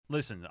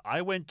Listen,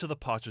 I went to the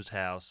Potter's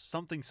house,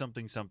 something,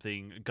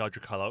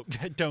 Godric Hollow.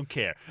 Don't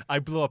care. I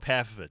blew up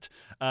half of it.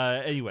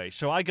 Anyway,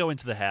 so I go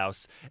into the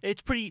house.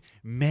 It's pretty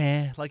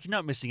meh. Like, you're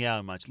not missing out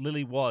on much.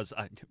 Lily was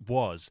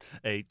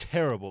a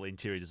terrible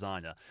interior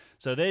designer.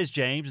 So there's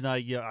James, and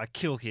I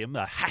kill him.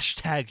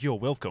 Hashtag you're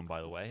welcome,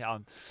 by the way.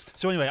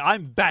 So anyway,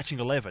 I'm batching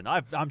 11.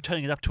 I'm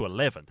turning it up to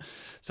 11.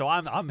 So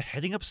I'm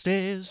heading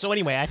upstairs. So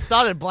anyway, I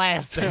started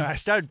blasting. I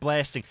started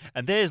blasting,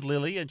 and there's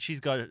Lily, and she's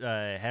got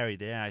Harry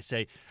there. And I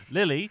say,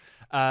 Lily,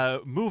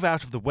 move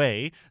out of the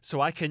way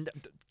so I can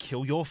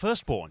kill your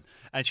firstborn.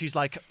 And she's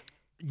like,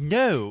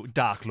 no,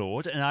 Dark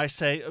Lord. And I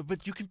say,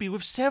 but you can be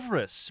with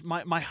Severus,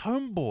 my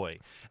homeboy.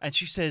 And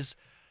she says,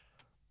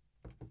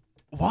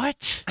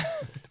 what?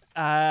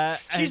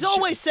 She's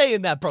always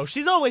saying that, bro.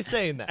 She's always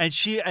saying that. And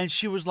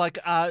she was like,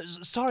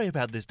 sorry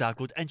about this, Dark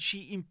Lord. And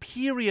she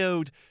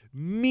imperioed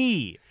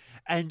me.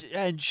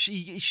 And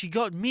she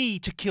got me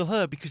to kill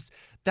her because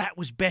that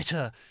was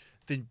better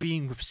than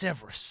being with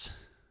Severus.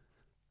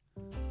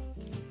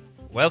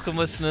 Welcome,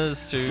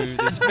 listeners, to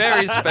this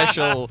very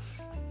special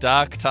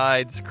Dark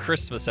Tides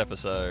Christmas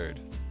episode.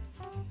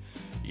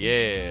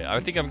 Yeah, I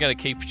think I'm going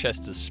to keep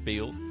Chester's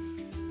spiel,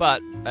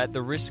 but at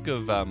the risk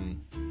of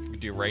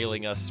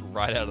derailing us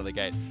right out of the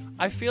gate,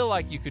 I feel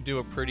like you could do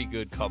a pretty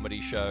good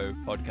comedy show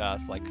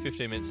podcast, like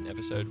 15 minutes an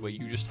episode, where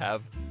you just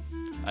have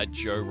a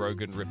Joe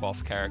Rogan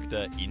rip-off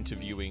character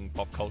interviewing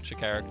pop culture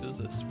characters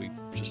as we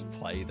just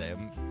play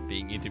them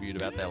being interviewed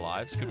about their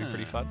lives. Could be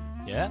pretty fun.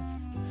 Yeah.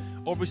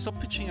 Or we stop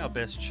pitching our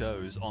best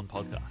shows on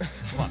podcasts.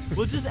 Come on.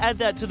 We'll just add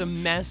that to the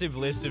massive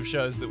list of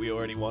shows that we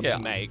already want to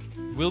make.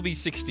 We'll be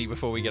 60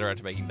 before we get around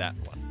to making that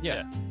one.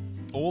 Yeah.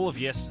 All of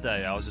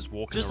yesterday, I was just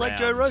walking Just around. like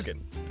Joe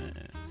Rogan.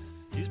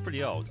 He's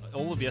pretty old.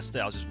 All of yesterday,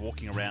 I was just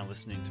walking around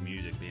listening to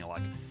music, being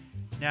like,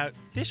 now,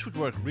 this would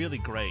work really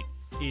great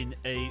in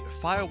a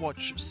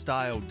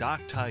Firewatch-style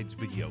Dark Tides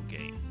video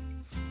game.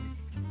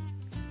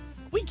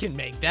 We can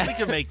make that. We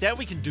can make that.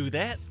 We can do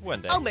that.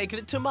 One day. I'll make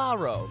it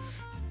tomorrow.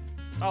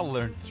 I'll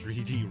learn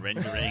 3D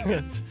rendering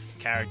and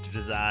character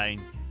design.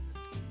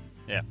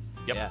 Yeah.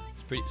 Yep. Yeah,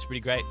 it's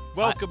pretty great.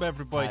 Welcome,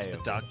 everybody, to the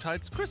okay. Dark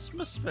Tides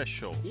Christmas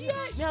special. Yeah.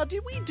 Now,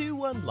 did we do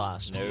one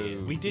last year?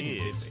 We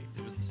didn't, did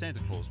we? It was the Santa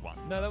Claus one.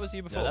 No, that was the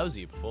year before. No, that was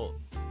the year before.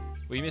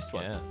 We missed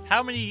one. Yeah.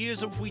 How many years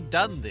have we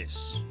done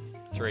this?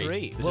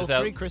 Three. This Well, is our...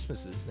 3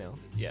 Christmases now.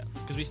 Yeah.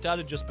 Because we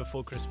started just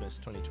before Christmas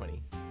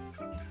 2020.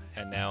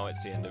 And now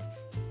it's the end of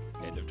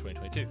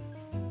 2022.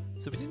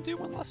 So we didn't do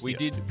one last We year.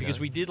 did,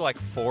 because we did like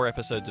 4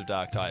 episodes of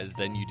Dark Tides,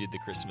 then you did the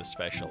Christmas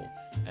special,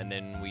 and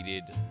then we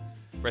did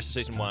rest of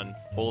season 1,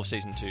 all of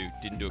season 2,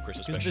 didn't do a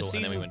Christmas Because the special,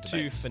 and then we season went to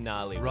 2 base.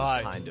 finale was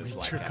Right. kind of we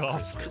like took our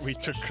off. Christmas We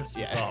took special.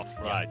 Christmas Yeah. off.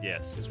 Right.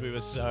 Yes. Because we were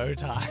so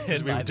tired.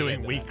 Because we by were the doing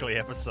end of it. weekly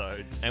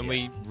episodes. And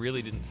we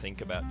really didn't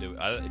think about doing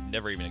it.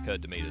 Never even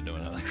occurred to me to do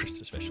another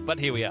Christmas special. But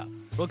here we are.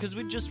 Well, because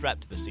we just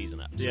wrapped the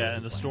season up. So Yeah, it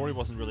and the was like- story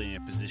wasn't really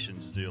in a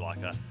position to do like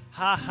a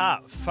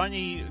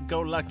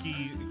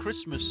funny-go-lucky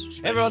Christmas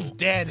special. Everyone's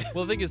dead.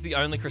 Well, the thing is, the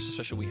only Christmas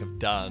special we have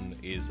done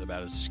is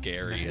about as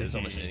scary as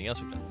almost anything else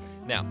we've done.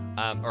 Now,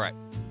 all right,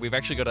 we've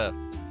actually got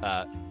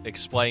to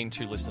explain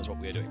to listeners what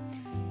we are doing.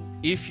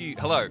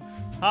 Hello,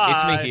 Hi.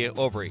 it's me here,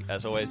 Aubrey.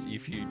 As always,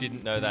 if you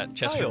didn't know that,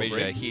 Chester and BJ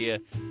Aubrey. are here.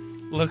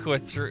 Look,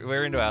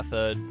 we're into our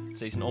 3rd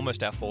season,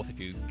 almost our 4th if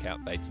you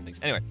count Bates and things.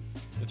 Anyway,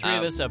 The 3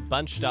 of us are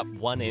bunched up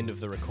one end of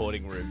the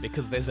recording room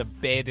because there's a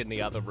bed in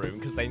the other room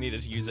because they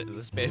needed to use it as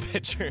a spare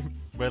bedroom.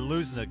 We're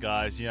losing it,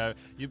 guys.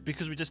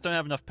 Because we just don't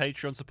have enough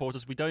Patreon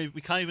supporters. We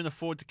can't even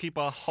afford to keep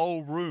our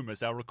whole room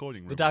as our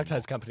recording room. The Dark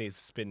Tides company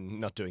has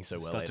been not doing so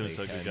well It's not doing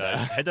so lately, good, and,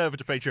 guys. Head over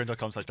to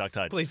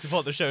patreon.com/darktides. Please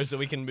support the show so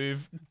we can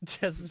move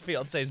Jess's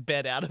fiance's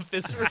bed out of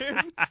this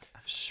room.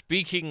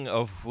 speaking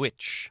of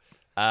which,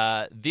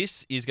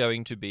 this is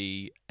going to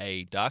be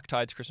a Dark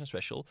Tides Christmas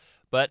special,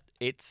 but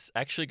it's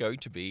actually going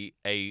to be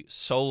a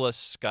Solar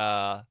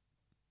Scar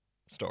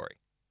story.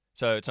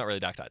 So it's not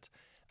really Dark Tides.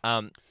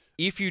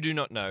 If you do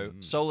not know,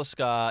 Solar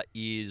Scar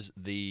is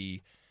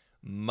the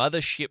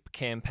Mothership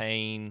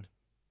campaign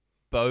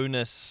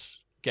bonus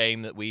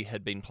game that we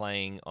had been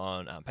playing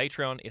on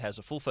Patreon. It has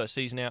a full first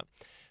season out.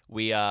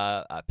 We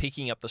are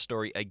picking up the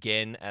story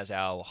again as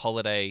our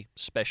holiday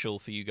special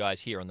for you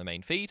guys here on the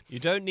main feed. You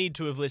don't need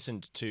to have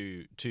listened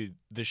to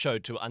the show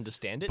to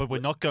understand it. But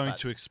we're not going but-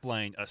 to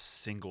explain a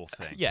single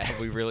thing. Yeah.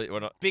 We're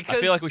not. I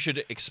Because feel like we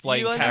should explain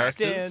you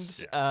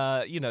characters.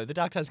 understand, the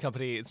Dark Tides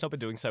Company, it's not been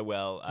doing so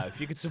well.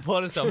 If you could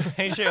support us on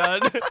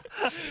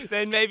Patreon,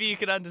 then maybe you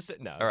could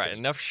understand. No. All right,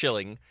 enough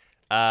shilling.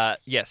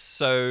 Yes,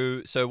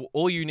 so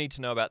all you need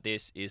to know about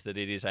this is that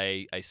it is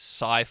a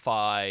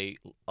sci-fi,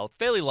 a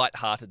fairly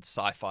light-hearted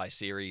sci-fi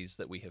series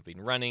that we have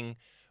been running,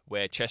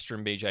 where Chester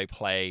and BJ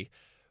play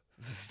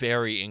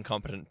very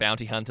incompetent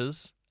bounty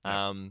hunters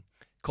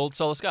called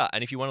Solar Scar.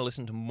 And if you want to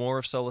listen to more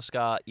of Solar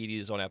Scar, it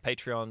is on our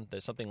Patreon.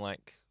 There's something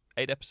like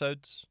 8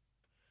 episodes.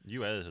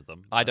 You edited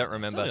them. I don't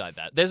remember. Something like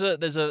that. There's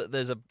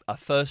a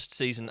first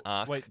season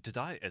arc. Wait, did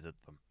I edit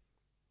them?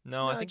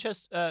 No, I think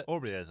just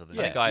Aubrey edited them.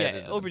 I think I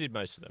edited yeah. them. Aubrey did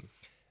most of them.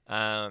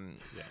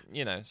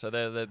 You know, so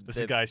they're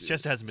Listen, guys,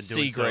 Chester hasn't been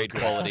doing so C-grade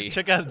good. quality.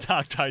 Check out the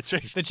Dark Tide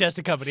Street. The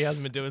Chester Company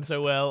hasn't been doing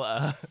so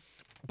well.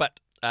 But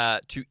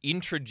to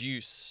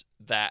introduce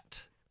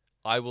that,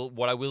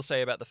 what I will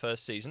say about the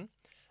first season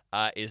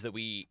is that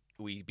we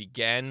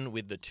began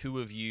with the two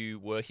of you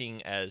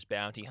working as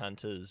bounty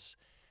hunters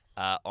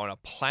on a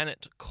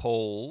planet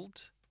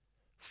called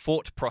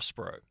Fort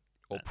Prospero,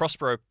 or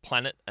Prospero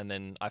Planet, and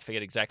then I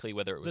forget exactly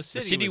whether it was the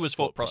city was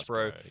Fort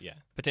Prospero. Yeah.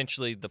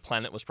 Potentially the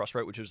planet was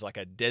Prospero, which was like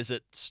a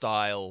desert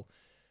style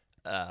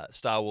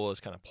Star Wars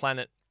kind of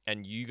planet,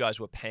 and you guys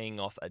were paying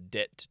off a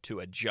debt to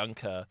a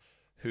junker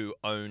who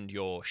owned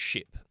your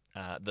ship,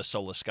 the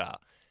Solar Scar.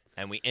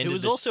 And we ended It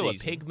was the also season,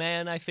 a pig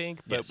man, I think,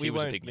 but Yes, we he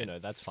was a won't, pig man. you know,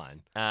 that's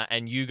fine.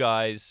 and you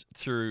guys,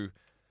 through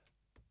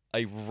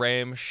a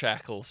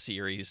ramshackle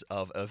series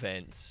of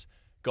events,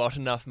 got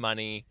enough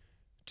money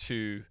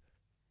to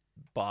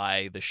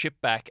buy the ship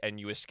back, and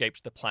you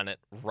escaped the planet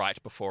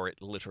right before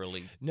it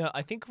literally. No,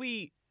 I think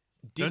we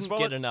Don't didn't spoil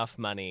get it. enough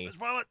money. Don't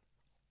spoil it.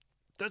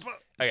 Don't spoil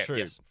it. Okay, True.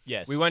 yes.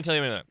 Yes. We won't tell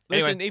you anything.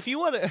 Listen, Anyway, if you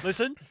want to...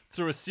 Listen,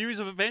 through a series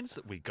of events,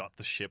 we got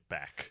the ship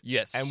back.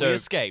 yes. And so we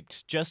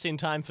escaped just in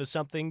time for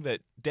something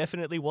that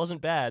definitely wasn't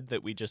bad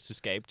that we just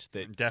escaped.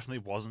 That It definitely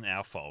wasn't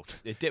our fault.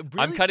 it really,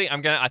 I'm cutting.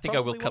 I think I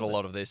will probably cut wasn't. a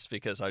lot of this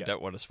because I Yeah.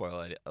 don't want to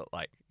spoil it.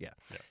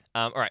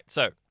 All right.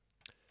 So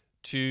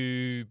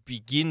to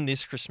begin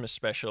this Christmas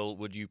special,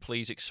 would you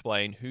please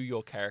explain who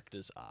your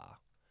characters are?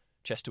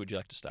 Chester, would you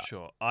like to start?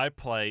 Sure. I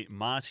play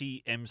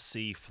Marty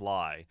MC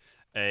Fly,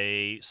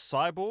 a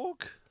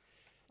cyborg,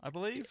 I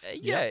believe.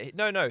 Yeah.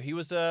 No. He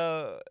was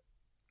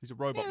He's a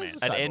robot Yeah, man.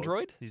 he's a an cyborg.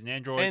 android. He's an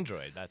android.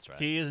 Android, that's right.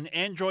 He is an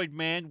android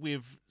man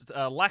with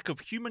a lack of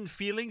human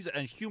feelings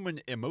and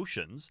human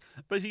emotions,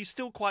 but he's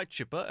still quite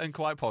chipper and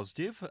quite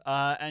positive.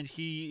 And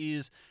he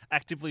is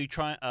actively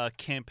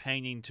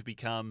campaigning to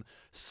become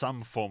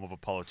some form of a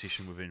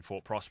politician within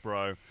Fort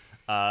Prospero,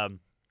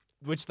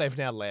 Which they've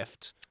now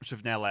left. which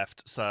have now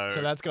left. So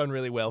So that's gone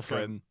really well for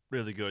going him.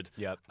 really good.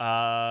 Yep.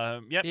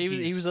 Yep.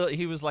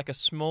 He was like a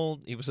small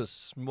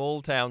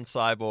town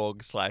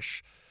cyborg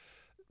slash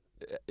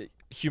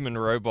human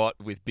robot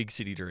with big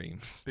city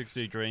dreams. Big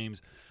City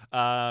Dreams.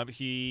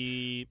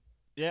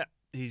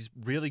 He's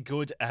really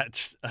good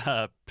at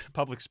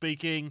public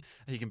speaking.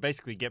 He can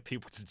basically get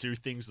people to do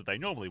things that they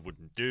normally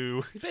wouldn't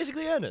do. He's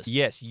basically earnest.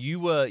 Yes, you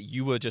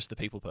were just the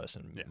people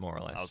person, Yeah, more or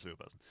I was less. a real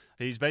person.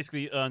 He's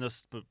basically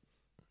earnest, but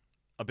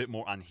a bit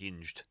more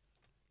unhinged.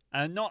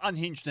 And not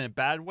unhinged in a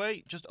bad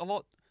way, just a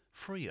lot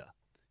freer.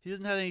 He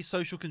doesn't have any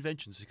social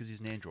conventions because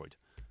he's an android.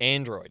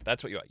 Android.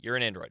 That's what you are. You're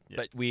an android. Yeah.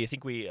 But we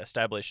think we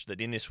established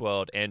that in this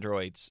world,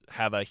 androids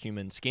have a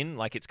human skin.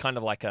 Like it's kind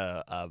of like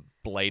a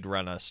Blade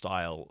Runner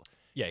style.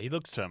 Yeah, he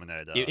looks...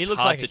 Terminator. It's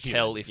looks hard like a to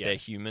tell human, if yeah. they're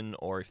human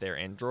or if they're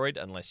android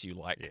unless you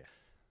Yeah.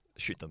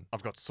 shoot them.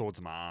 I've got swords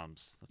in my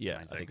arms. That's the Yeah,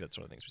 main I thing. think that's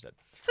one of the things we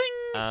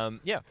said.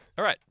 Yeah.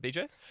 All right,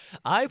 BJ.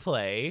 I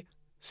play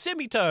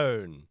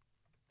Semitone.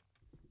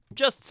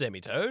 Just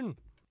Semitone.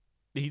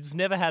 He's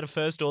never had a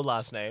first or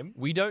last name.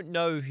 We don't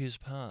know his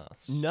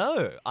past.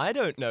 No, I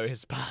don't know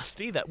his past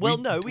either. Well,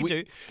 no, we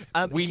do.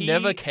 We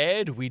never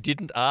cared. We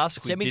didn't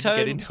ask. We didn't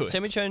get into it.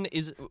 Semitone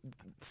is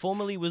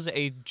formerly was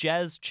a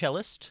jazz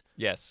cellist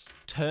Yes.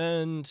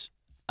 turned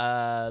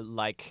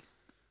like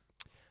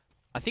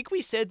I think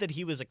we said that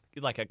he was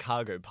like a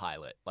cargo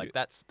pilot. Like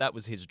that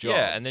was his job.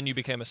 Yeah, and then you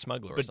became a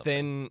smuggler or But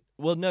something. then,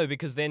 well, no,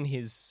 because then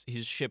his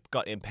ship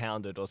got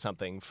impounded or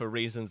something for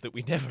reasons that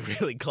we never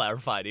really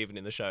clarified, even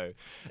in the show.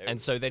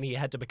 And so then he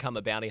had to become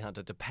a bounty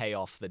hunter to pay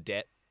off the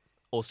debt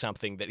or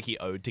something that he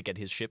owed to get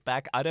his ship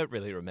back. I don't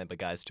really remember,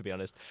 guys, to be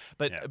honest.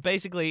 But Yeah.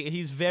 basically,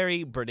 he's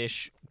very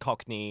British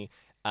Cockney.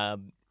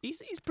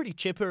 He's pretty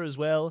chipper as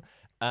well.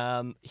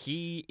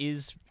 He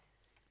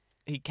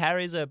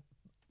carries a.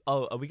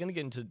 Oh, are we going to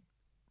get into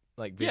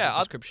like visual Yeah,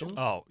 descriptions?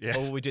 Oh, yeah.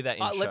 Or will we do that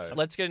in show?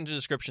 let's get into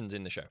descriptions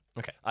in the show.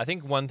 Okay. I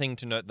think one thing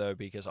to note though,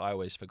 because I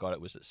always forgot it,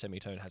 was that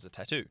Semitone has a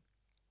tattoo.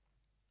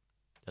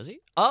 Does he?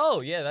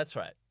 Oh, yeah, that's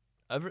right.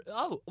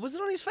 Was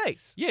it on his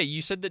face? Yeah,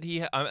 you said that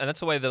and that's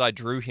the way that I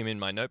drew him in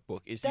my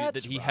notebook. Is that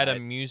That's he had a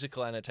right.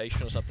 musical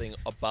annotation or something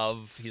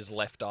above his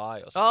left eye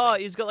or Oh,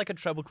 something? he's got like a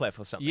treble clef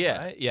or something. Yeah.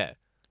 Right? Yeah.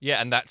 Yeah,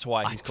 and that's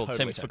why I he's called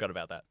totally Semitone. forgot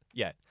about that.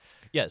 Yeah.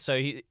 Yeah, so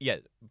he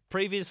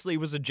previously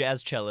was a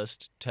jazz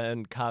cellist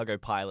turned cargo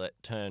pilot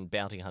turned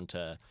bounty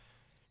hunter,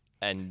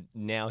 and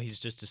now he's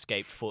just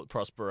escaped Fort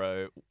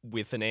Prospero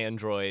with an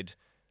android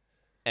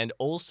and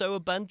also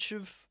a bunch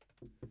of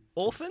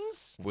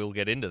orphans. We'll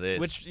get into this.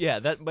 Which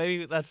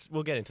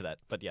we'll get into that.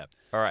 But yeah,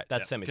 all right,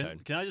 that's Yeah.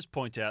 Semitone. Can I just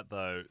point out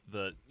though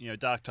that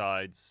Dark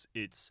Tides,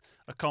 it's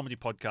a comedy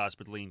podcast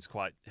but leans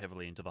quite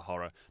heavily into the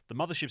horror. The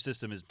Mothership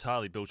system is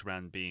entirely built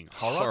around being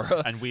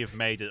horror. And we have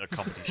made it a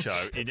comedy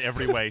show in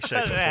every way, shape, I or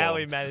don't form. know how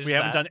we managed We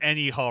haven't that. done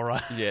any horror.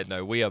 Yeah,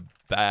 no, we are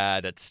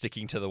bad at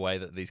sticking to the way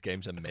that these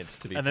games are meant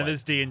to be. And then played.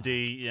 there's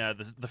D&D,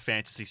 the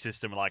fantasy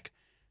system. Like,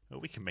 well,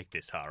 we can make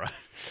this horror.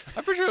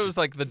 I'm pretty sure it was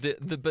like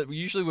but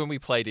usually when we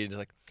played it, it's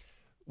like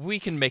we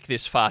can make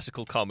this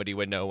farcical comedy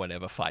where no one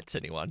ever fights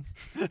anyone.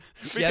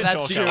 Yeah,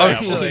 that's talk true. our way Only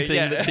out. Actually, thing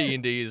yeah. that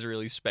D&D is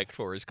really spec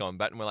for is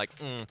combat, and we're like,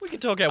 We can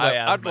talk our way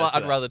out. of most of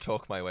I'd that. rather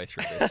talk my way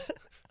through this.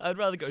 I'd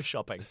rather go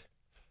shopping.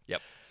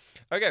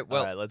 Okay,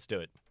 well, All right, let's do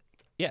it.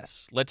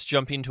 yes, let's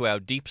jump into our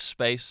deep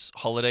space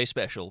holiday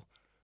special.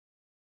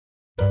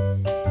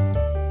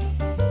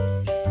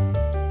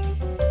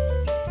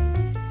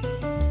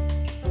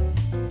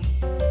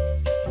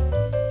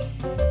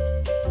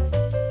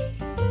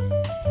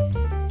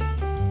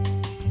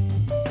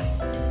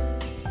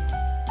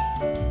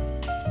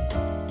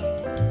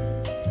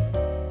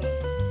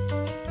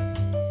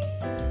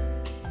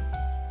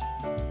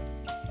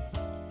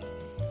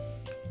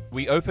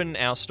 We open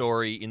our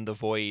story in the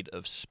void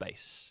of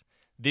space.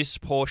 This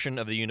portion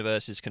of the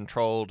universe is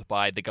controlled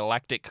by the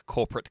Galactic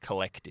Corporate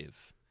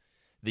Collective.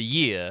 The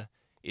year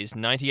is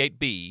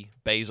 98B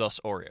Bezos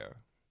Oreo.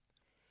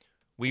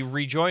 We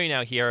rejoin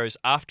our heroes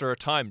after a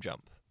time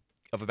jump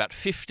of about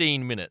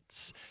 15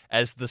 minutes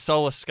as the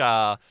Solar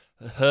Scar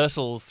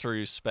hurtles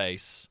through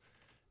space,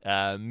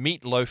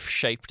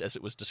 meatloaf-shaped as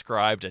it was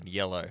described and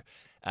yellow.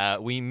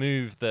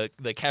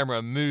 The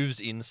camera moves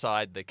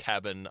inside the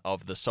cabin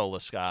of the Solar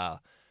Scar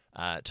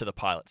to the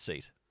pilot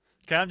seat.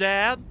 Calm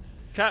down.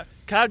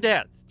 Calm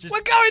down. Just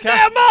We're going calm-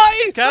 down,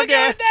 Marty! Calm We're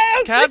down. going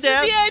down! Calm This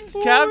down. is the end!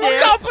 Calm I down.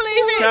 can't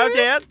believe it! Calm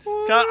down.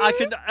 I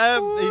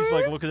can. He's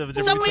like looking at the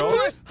different Somebody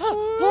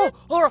controls.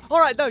 all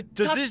right, no.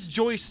 Does this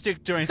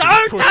joystick do anything?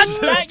 Don't to touch push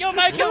that! it? You'll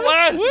make it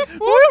worse!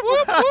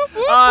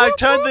 I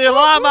turned the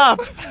alarm up.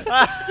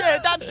 Yeah,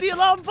 that's the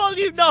alarm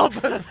volume knob!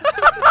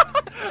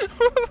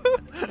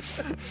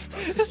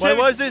 Wait,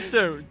 what does this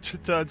do?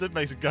 Turns it,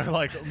 makes it go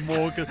like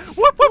more good. Whoop,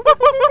 whoop, whoop, whoop,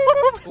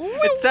 whoop, whoop.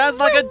 It sounds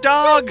like a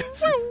dog.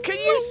 Can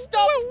you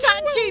stop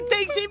touching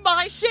things in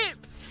my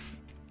ship?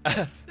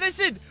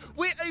 Listen,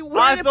 we're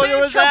I in a thought bit it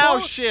of was trouble.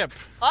 our ship.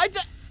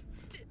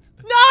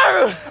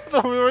 No! I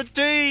thought we were a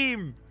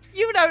team.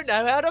 You don't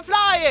know how to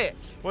fly it.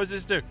 What does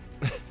this do?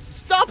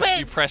 Stop it!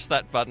 You press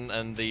that button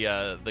and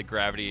the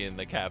gravity in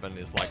the cabin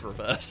is like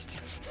reversed.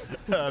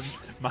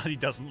 Marty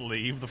doesn't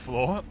leave the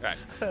floor.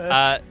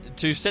 Right.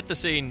 To set the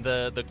scene,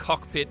 the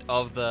cockpit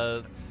of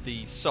the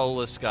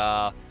Solar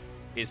Scar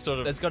is sort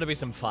of... There's got to be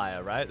some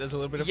fire, right? There's a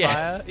little bit of yeah,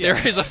 fire.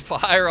 there is a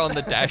fire on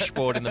the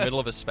dashboard in the middle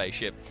of a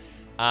spaceship.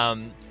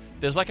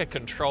 There's like a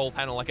control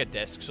panel, like a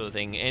desk sort of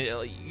thing,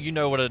 and you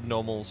know what a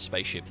normal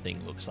spaceship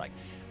thing looks like.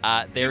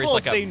 You've all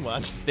seen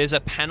one. There's a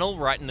panel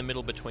right in the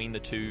middle between the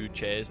two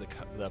chairs,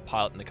 the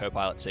pilot and the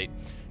co-pilot seat.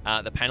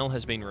 The panel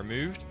has been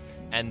removed,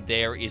 and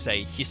there is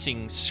a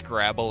hissing,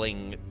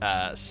 scrabbling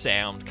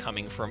sound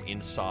coming from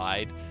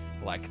inside,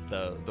 like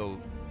the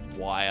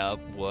wire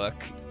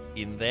work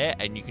in there,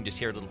 and you can just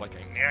hear a little like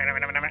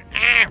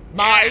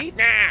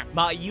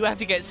Marty, you have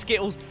to get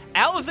Skittles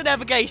out of the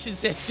navigation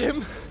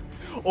system,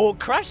 or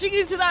crashing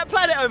into that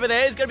planet over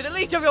there is going to be the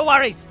least of your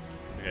worries.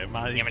 Okay,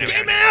 Marty, Get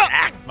him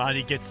out!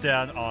 Marty gets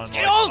down on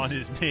Skittles! on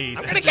his knees.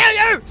 I'm and going to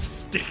kill you!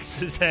 Sticks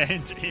his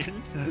hand in.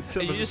 To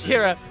And the you just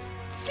hear a...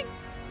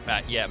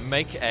 yeah,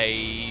 make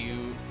a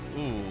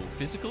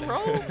physical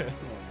roll.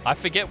 I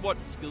forget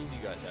what skills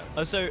you guys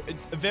have. So,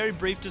 a very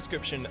brief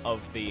description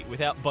of the,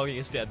 without bogging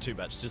us down too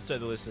much, just so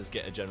the listeners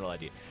get a general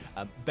idea.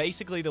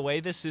 Basically, the way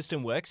this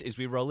system works is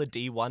we roll a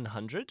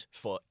D100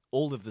 for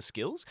all of the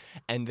skills,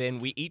 and then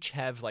we each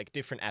have like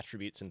different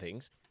attributes and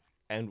things,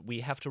 and we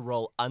have to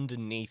roll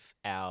underneath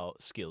our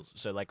skills.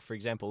 So, like, for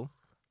example,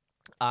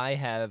 I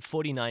have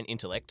 49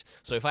 intellect,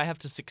 so if I have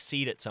to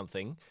succeed at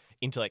something,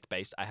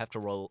 intellect-based, I have to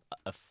roll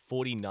a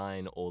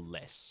 49 or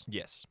less.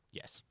 Yes.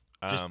 Yes.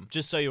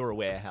 Just so you're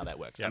aware how that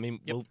works. I mean,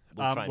 we'll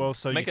try and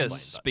so Make you a can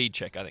speed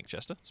check, I think,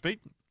 Chester. speed.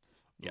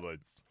 Yeah.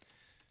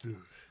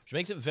 which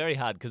makes it very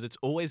hard because it's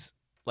always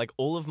like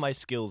all of my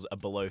skills are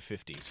below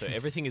 50, so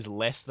everything is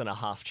less than a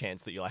half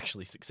chance that you'll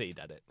actually succeed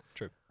at it.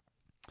 True.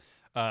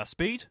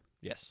 Speed.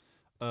 Yes.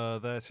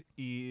 That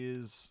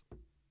is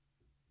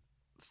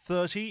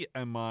 30,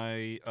 and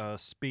my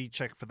speed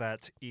check for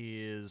that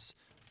is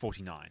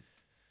 49.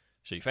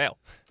 So you fail.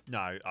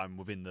 No, I'm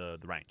within the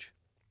range.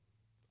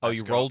 Oh, I've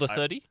you got- rolled a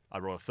 30? I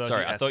roll a 30.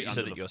 Sorry, it I has to thought be you said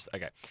under that the- you were...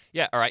 Okay.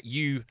 Yeah, all right.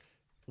 You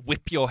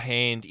whip your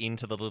hand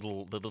into the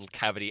little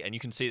cavity, and you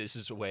can see this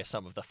is where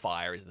some of the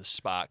fire is, the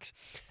sparks,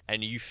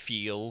 and you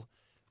feel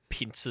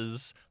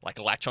pincers like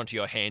latch onto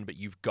your hand, but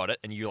you've got it,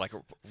 and you like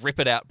rip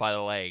it out by the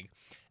leg,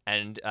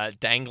 and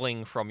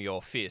dangling from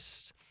your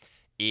fist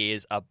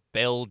is a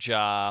bell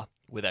jar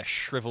with a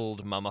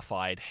shriveled,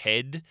 mummified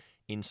head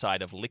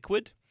inside of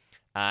liquid,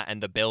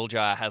 and the bell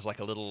jar has like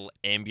a little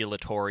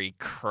ambulatory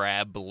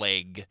crab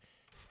leg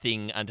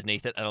thing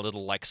underneath it, and a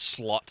little like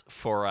slot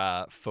for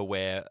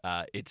where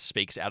it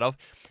speaks out of.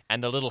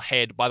 And the little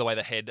head, by the way,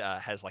 the head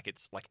has like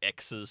its like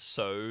X's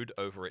sewed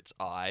over its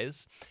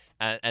eyes.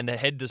 And the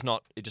head does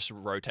not, it just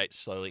rotates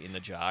slowly in the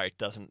jar. It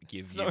doesn't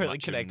give you not really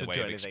much in the connected way to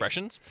of anything.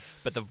 expressions.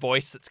 But the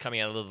voice that's coming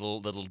out of the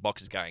little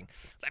box is going,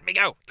 "Let me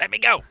go, let me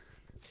go.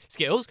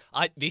 Skills,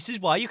 this is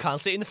why you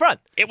can't sit in the front.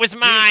 It was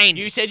mine."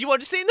 You said you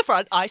wanted to sit in the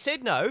front. I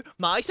said no.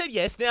 Mai said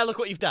yes. Now look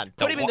what you've done.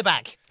 Put him in the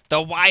back.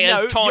 The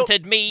wires No,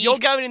 taunted me. You're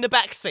going in the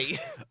back seat.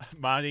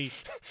 Marty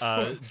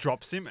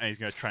drops him, and he's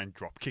going to try and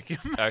drop kick him.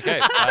 Okay.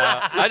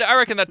 I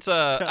reckon that's.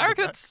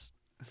 That's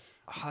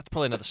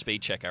probably another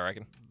speed check. I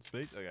reckon.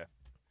 Speed? Okay.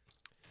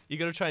 You're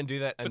going to try and do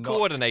that For and not,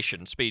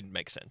 coordination, speed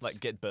makes sense. like,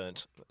 get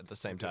burnt at the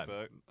same time.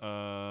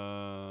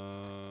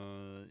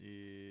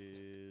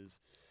 Is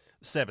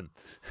 7.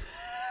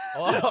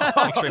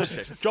 Extreme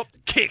success. Drop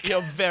kick.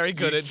 You're very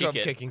good You at kick drop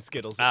it. kicking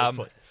Skittles at this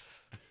point.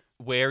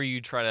 Where are you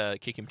trying to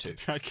kick him to?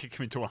 Try to kick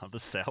him into one of the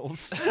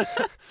cells.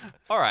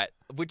 All right.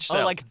 Which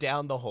cell? Oh, like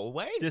down the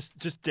hallway?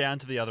 just down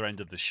to the other end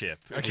of the ship.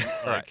 Okay,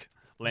 Like, alright.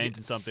 lands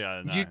in something I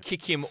don't know. You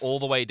kick him all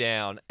the way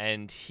down,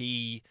 and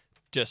he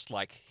just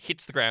like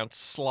hits the ground,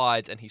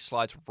 slides, and he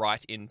slides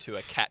right into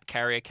a cat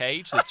carrier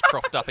cage that's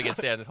propped up against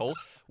the end of the hall,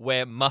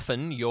 where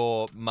Muffin,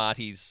 your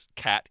Marty's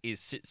cat,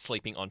 is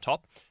sleeping on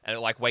top, and it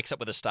like wakes up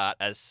with a start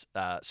as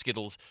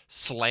Skittles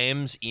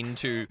slams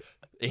into.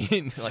 Does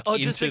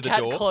the into cat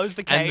door, close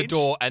the and the cage?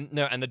 door, and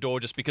the door,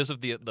 just because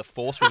of the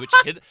force with which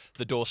it hit,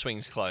 the door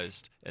swings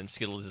closed, and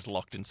Skittles is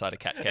locked inside a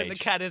cat cage. And the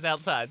cat is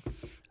outside.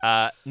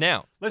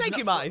 Now, Thank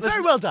you, Marty.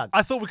 Very well done.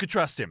 I thought we could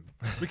trust him.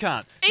 We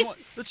can't. Come on,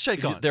 let's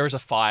shake on. there is a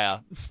fire.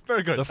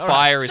 Very good. The All right.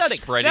 fire is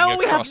Sonic, spreading now all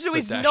we have across to do the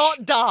is dash.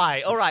 not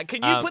die. All right,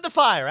 can you put the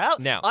fire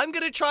out? now. I'm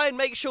going to try and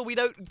make sure we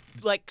don't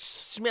like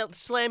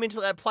slam into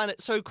that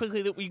planet so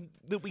quickly that we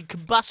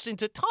combust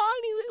into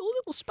tiny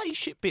little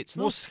spaceship bits.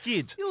 More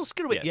skid. Little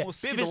skid bit. Yes. Yeah, More bit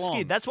skid of a along.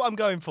 skid. That's what I'm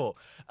going for.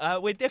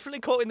 We're definitely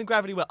caught in the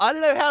gravity well. I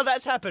don't know how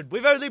that's happened.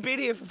 We've only been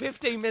here for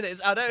 15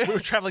 minutes. I don't. We were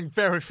traveling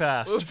very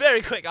fast. We're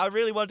very quick. I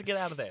really want to get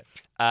out of there.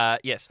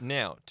 Yes.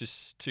 Now,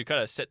 to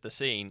kind of set the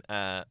scene,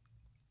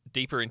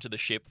 deeper into the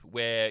ship,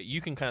 where you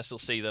can kind of still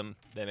see them.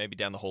 They're maybe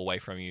down the hallway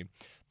from you.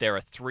 There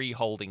are 3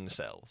 holding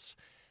cells.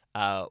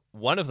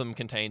 One of them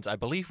contains, I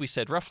believe we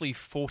said, roughly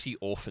 40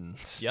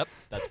 orphans. Yep,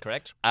 that's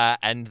correct.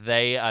 And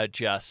they are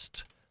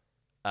just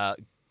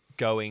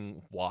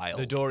going wild.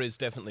 The door is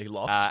definitely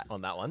locked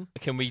on that one.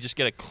 Can we just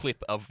get a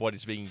clip of what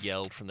is being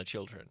yelled from the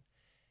children?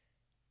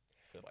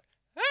 They're like,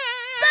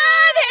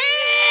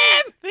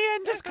 Burn him! The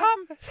end has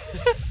come.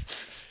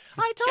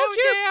 I Go told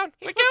you. down!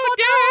 It We're was going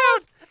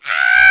down!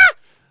 Ah!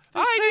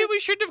 I knew we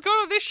shouldn't have gone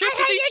on this ship I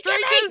with hate these you,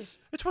 Jimmy! strangers!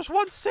 It was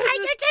once said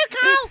You're too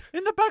cool.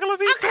 in the Backle of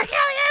I'm gonna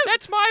kill you.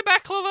 That's my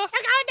baklava!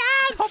 I'm going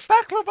down. Not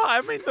baklava.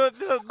 I mean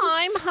the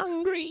I'm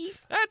hungry.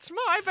 That's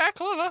my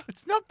baklava!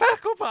 It's not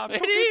baklava. I'm It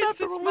talking is, about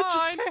the it's religious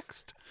mine.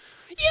 text.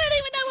 You don't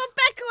even know what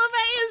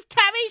baklava is,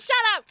 Tammy. Shut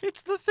up.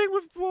 It's the thing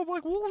with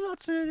like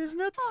walnuts in it, isn't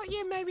it? Oh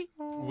yeah, maybe.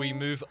 We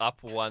move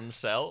up one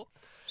cell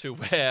to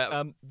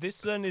where...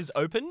 This one is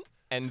open,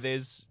 and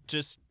there's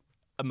just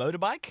a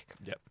motorbike.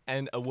 Yep.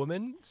 And a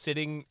woman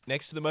sitting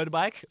next to the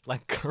motorbike,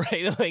 like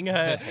cradling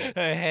her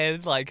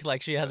head, like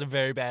she has a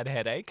very bad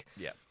headache.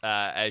 Yeah.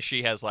 As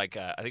she has like,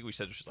 I think we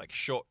said she's like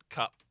short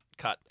cut,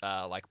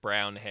 like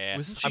brown hair.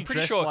 Wasn't she I'm pretty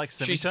dressed sure like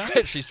she's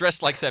Semitone? she's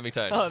dressed like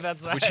Semitone. Oh,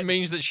 that's right. Which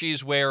means that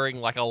she's wearing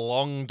like a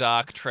long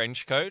dark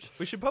trench coat.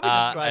 We should probably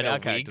describe and a our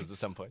wig. characters at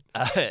some point.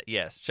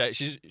 Yes, so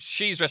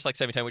she's dressed like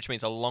Semitone, which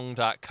means a long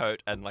dark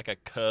coat and like a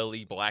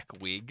curly black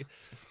wig,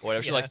 or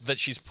whatever. She Yeah. like that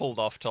she's pulled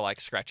off to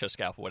like scratch her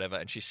scalp or whatever,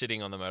 and she's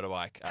sitting on the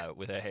motorbike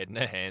with her head in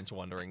her hands,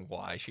 wondering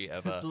why she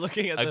ever Just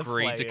looking at the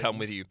agreed to come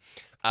with flames.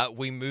 you.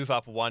 We move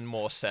up one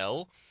more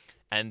cell,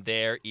 and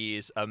there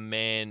is a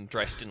man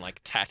dressed in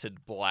like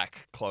tattered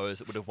black clothes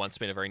that would have once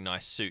been a very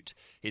nice suit.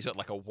 He's got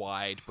like a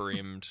wide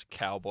brimmed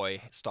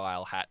cowboy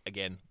style hat,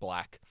 again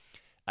black.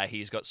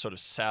 He's got sort of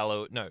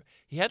sallow. No,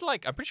 he had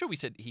like, I'm pretty sure we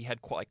said he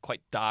had quite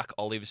dark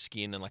olive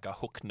skin and like a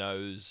hook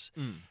nose.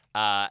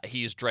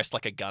 He is dressed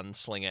like a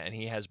gunslinger, and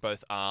he has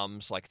both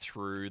arms like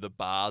through the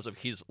bars of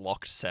his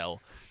locked cell,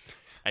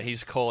 and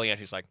he's calling out.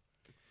 He's like,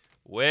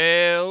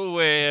 "Well,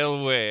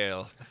 well,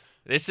 well.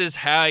 This is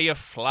how you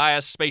fly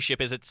a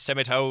spaceship, is it,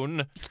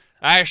 Semitone?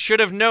 I should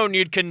have known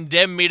you'd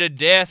condemn me to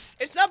death.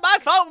 It's not my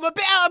fault. I'm a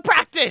bit out of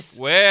practice.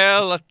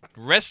 Well,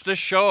 rest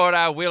assured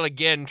I will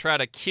again try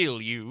to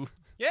kill you."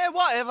 Yeah,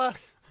 whatever.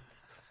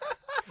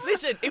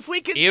 Listen, if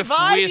we can If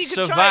survive, we you can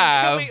try and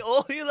survive- kill me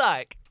all you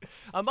like.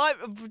 I might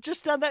have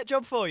just done that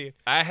job for you.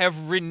 I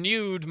have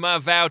renewed my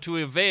vow to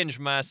avenge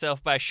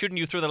myself by shooting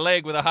you through the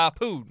leg with a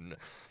harpoon,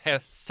 Herr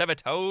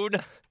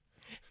Semitone.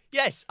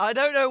 Yes, I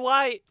don't know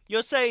why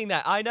you're saying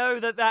that. I know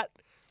that.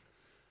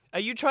 Are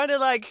you trying to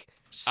like?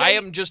 Say, I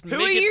am just Who are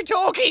making- you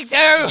talking to?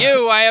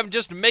 I am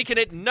just making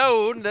it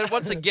known that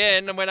once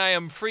again, when I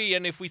am free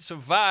and if we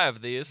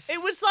survive this... It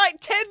was like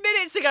 10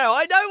 minutes ago.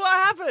 I know what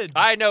happened.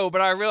 I know,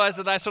 but I realized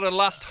that I sort of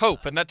lost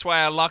hope, and that's why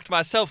I locked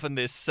myself in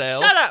this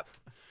cell. Shut up.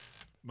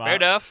 Fair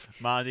enough.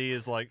 Marty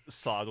is like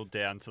sidled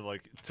down to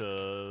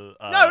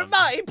No,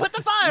 Marty, put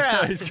the fire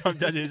out. he's come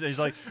down. He's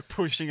like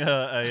pushing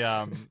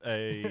a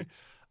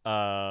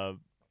what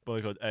do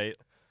you call it?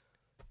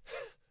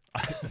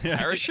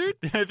 Parachute?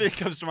 The only thing that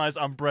comes to mind is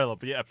umbrella,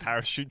 but yeah, a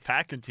parachute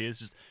pack and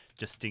tears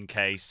just in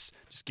case.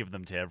 Just give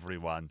them to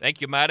everyone.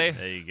 Thank you, Marty.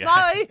 There you go.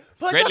 Marty,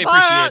 put Greatly the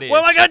fire out! appreciated. What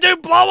am I going to do?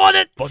 Blow on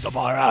it? Put the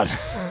fire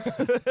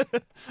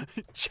out.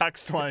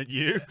 Chucks one at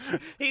you.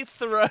 He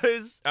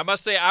throws. I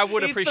must say, I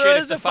would He appreciate if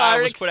throws the a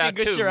fire was put out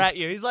extinguisher too. at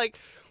you. He's like,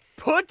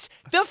 "Put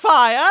the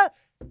fire."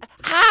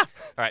 Ah!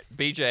 All right,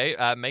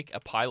 BJ, make a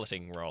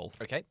piloting roll.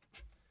 Okay.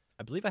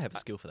 I believe I have a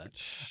skill for that.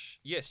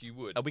 Yes, you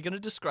would. Are we going to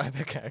describe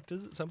our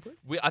characters at some point?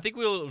 I think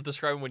we'll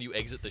describe them when you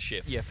exit the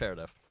ship. Yeah, fair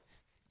enough.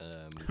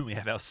 We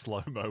have our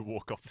slow-mo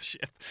walk off the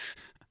ship.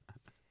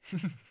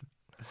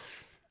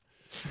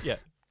 Yeah.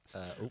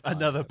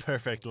 Another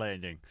perfect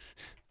landing.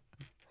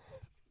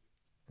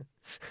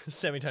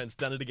 Semitone's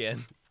done it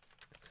again.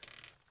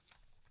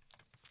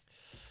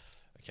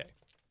 Okay.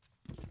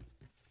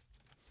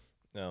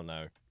 Oh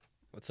no.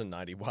 That's a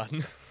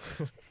 91.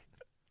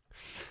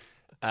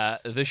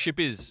 The ship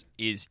is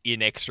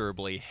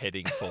inexorably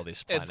heading for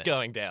this planet. It's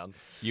going down.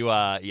 You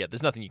are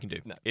there's nothing you can do.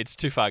 No. It's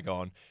too far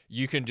gone.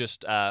 You can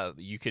just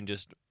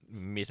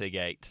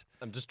mitigate.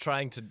 I'm just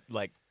trying to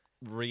like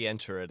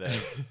re-enter at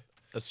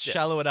a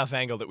shallow enough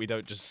angle that we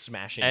don't just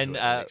smash into And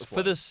it. And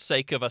for the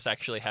sake of us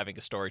actually having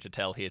a story to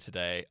tell here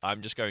today,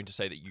 I'm just going to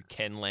say that you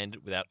can land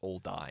it without all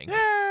dying.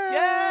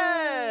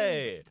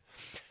 Yay!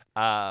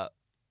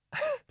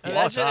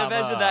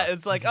 Imagine that.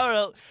 It's like,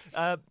 oh,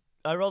 well,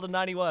 I rolled a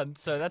 91,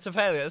 so that's a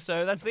failure.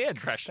 So that's the end.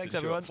 Crashed Thanks,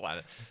 into everyone. a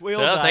planet. We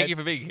all So, died. thank you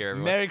for being here,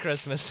 everyone. Merry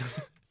Christmas.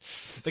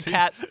 The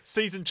cat.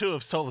 Season 2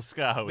 of Solar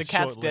Scar The was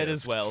cat's dead short-lived.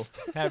 as well.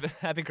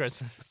 Happy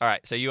Christmas. All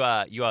right, so you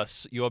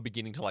are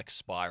beginning to like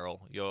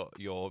spiral.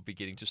 You're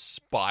beginning to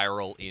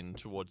spiral in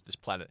towards this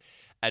planet,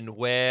 and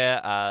where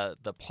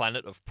the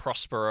planet of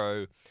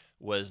Prospero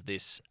was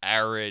this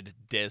arid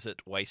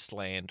desert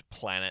wasteland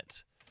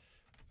planet.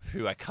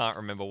 Who I can't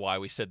remember why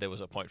we said there was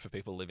a point for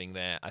people living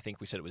there. I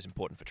think we said it was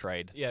important for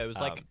trade. Yeah, it was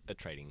like a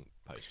trading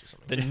post or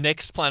something. The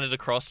next planet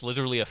across,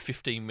 literally a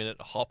 15-minute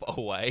hop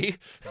away.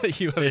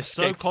 You have They're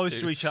so escaped close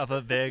to each other,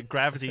 their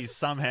gravities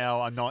somehow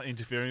are not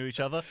interfering with each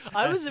other.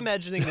 I was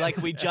imagining like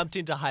we jumped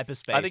into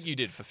hyperspace. I think you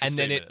did for 15 and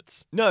then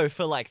minutes. No,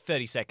 for like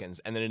 30 seconds,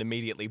 and then it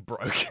immediately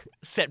broke,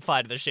 set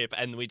fire to the ship,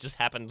 and we just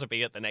happened to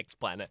be at the next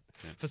planet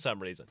for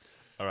some reason.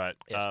 All right.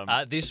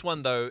 Yes. This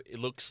one, though, it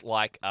looks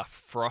like a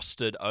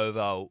frosted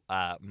over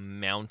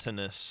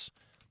mountainous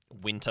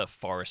winter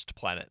forest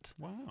planet.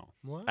 Wow.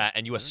 What?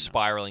 And you are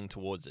spiraling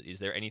towards it. Is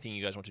there anything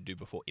you guys want to do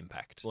before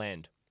impact?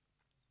 Land.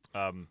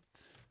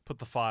 Put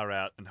the fire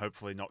out and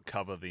hopefully not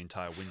cover the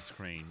entire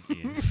windscreen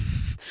in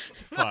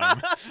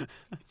foam.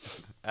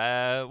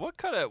 What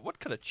kind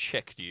of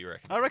check do you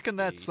reckon? I reckon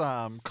that's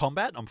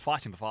combat. I'm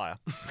fighting the fire.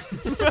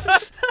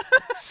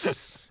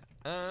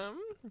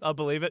 I'll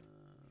believe it.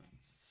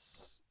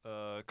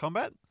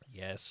 Combat.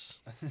 Yes.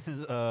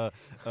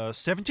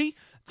 70.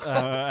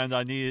 And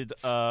I need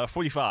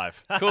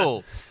 45.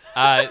 Cool.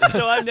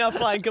 So I'm now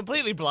flying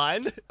completely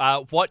blind.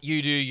 What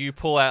you do, you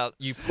pull.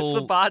 It's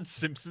the Bart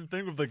Simpson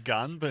thing with the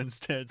gun, but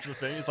instead it's the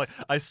thing. It's like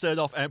I set it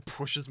off and it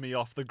pushes me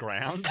off the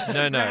ground.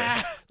 No.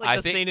 Like I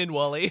the think- scene in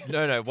WALL-E.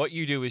 No. What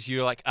you do is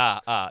you're like,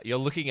 you're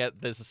looking at,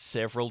 there's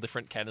several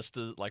different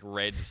canisters, like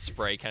red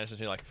spray canisters,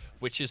 and you're like,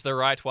 which is the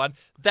right one?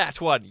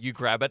 That one. You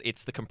grab it,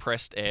 it's the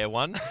compressed air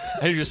one,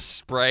 and you just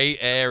spray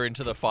air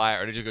into the fire,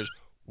 and it just goes,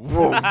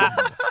 whoom,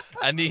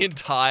 and the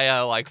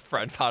entire, like,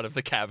 front part of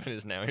the cabin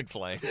is now in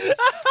flames.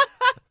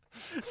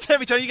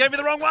 Savitone, you gave me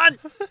the wrong one.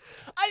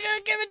 I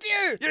didn't give it to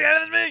you. You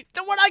gave it to me.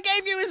 The one I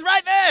gave you is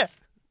right there.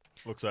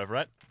 Looks over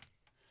it.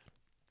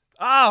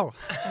 Oh.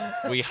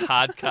 We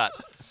hard cut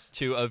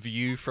to a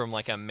view from,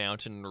 like, a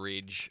mountain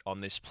ridge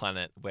on this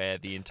planet where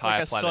the entire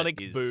Like a planet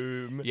sonic is...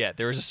 boom. Yeah,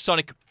 there is a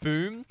sonic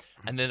boom,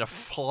 and then a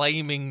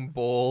flaming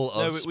ball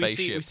of we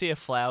spaceship. see a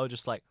flower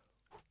just like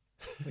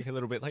a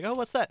little bit like, oh,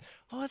 what's that?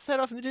 Oh, what's that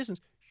off in the distance?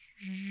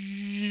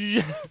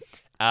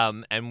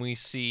 And we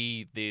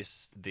see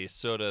this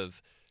sort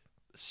of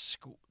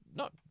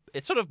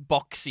it's sort of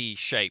boxy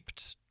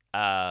shaped,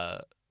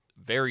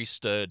 very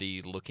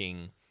sturdy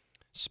looking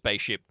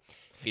spaceship.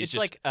 It's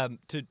just, like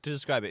to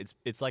describe it,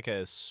 it's like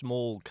a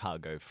small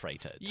cargo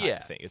freighter type Yeah.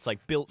 thing. It's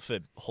like built for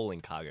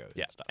hauling cargo.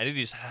 yeah, And stuff. and it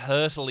is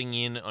hurtling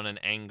in on an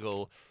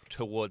angle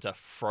towards a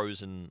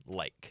frozen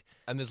lake.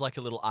 And there's like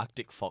a little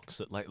Arctic fox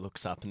that like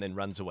looks up and then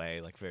runs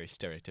away, like very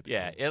stereotypical.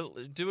 Yeah,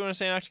 do we want to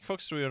say an Arctic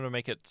fox? Or do we want to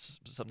make it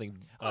something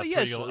Oh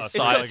yes, It's got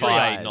three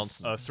sci-fi eyes.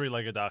 nonsense? A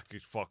three-legged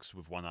Arctic fox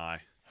with one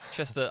eye,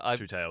 Chester,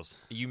 two tails,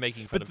 are you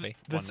making fun But of me?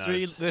 the One three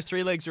nose. the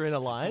three legs are in a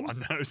line.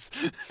 one nose.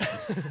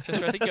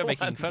 Chester, I think you're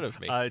making fun of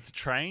me. It's a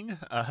train.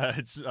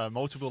 It's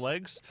multiple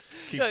legs.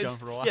 Keeps No, going it's-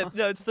 for a while. Yeah,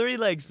 no, it's three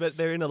legs, but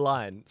they're in a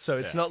line, so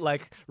it's Yeah. not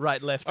like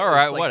right, left. All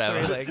right, it's like whatever.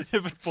 Three legs.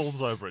 If it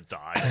falls over, it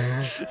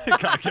dies. It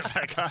can't get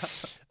back up.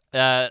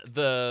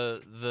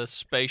 The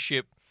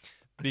spaceship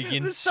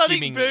begins The sonic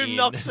skimming boom in.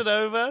 knocks it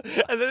over,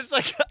 and then it's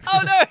like,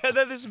 oh no! And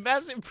then this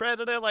massive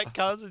predator like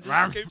comes and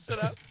just scoops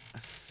it up.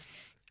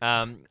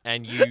 And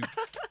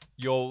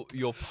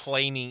you're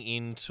planing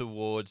in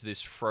towards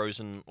this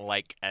frozen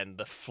lake, and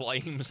the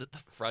flames at the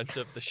front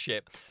of the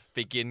ship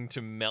begin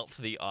to melt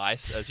the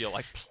ice as you're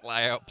like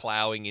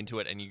plowing into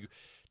it, and you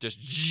just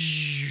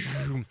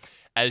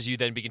as you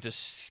then begin to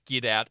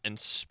skid out and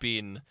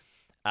spin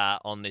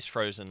on this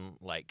frozen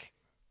lake,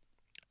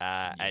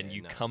 and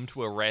you come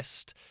to a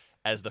rest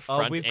as the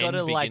front we've end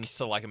gotta, begins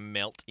to like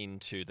melt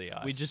into the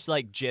ice. We just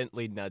like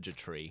gently nudge a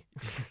tree.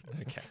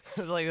 okay.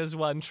 Like there's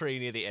one tree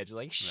near the edge,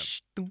 like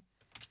shh. Dum.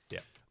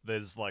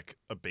 There's like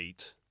a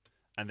beat,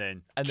 and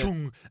then, And then-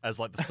 chung, as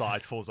like the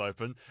side falls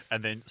open,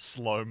 and then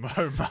slow mo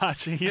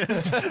Marty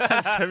and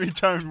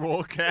Semitone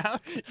walk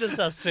out. Just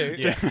us two.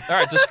 Yeah. All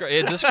right.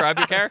 Describe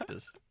your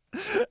characters.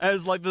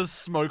 As like the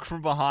smoke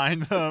from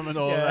behind them and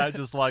all Yeah. that,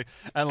 just like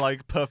and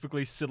like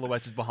perfectly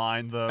silhouetted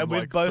behind them. And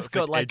we've like, both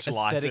got perfect like edge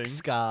aesthetic lighting.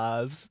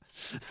 scars.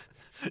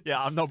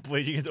 Yeah, I'm not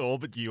bleeding at all,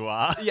 but you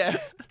are. Yeah.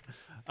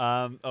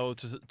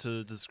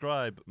 To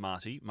describe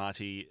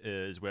Marty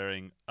is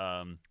wearing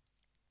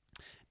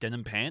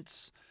denim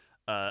pants,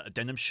 a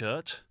denim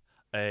shirt,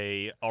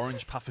 a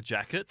orange puffer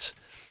jacket,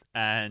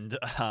 and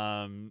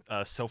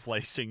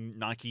self-lacing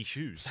Nike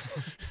shoes.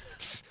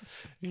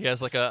 He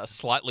has like a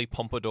slightly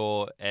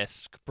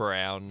pompadour-esque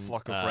brown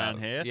Flock of brown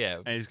hair. Yeah.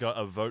 And he's got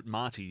a Vote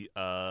Marty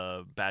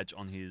badge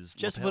on his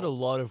Just lapel. put a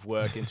lot of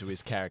work into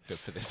his character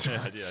for this Yeah,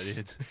 one. yeah, I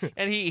did.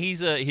 And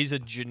he's a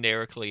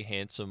generically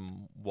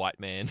handsome white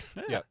man.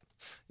 Yep.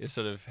 Is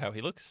sort of how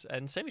he looks.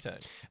 And Semitone.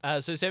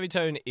 So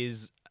Semitone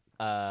is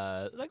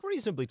like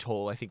reasonably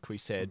tall, I think we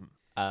said.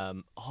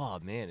 Oh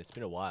man, it's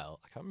been a while.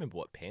 I can't remember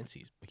what pants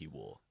he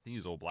wore. He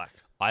was all black.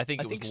 I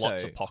think I it was think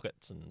lots so. of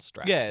pockets and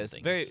straps. Yeah, and it's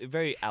things.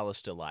 very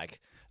Alistair-like.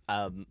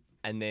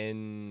 And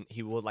then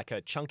he wore like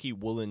a chunky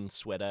woolen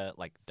sweater,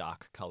 like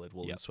dark coloured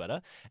woolen Yep.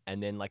 sweater,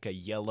 and then like a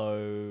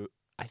yellow,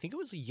 I think it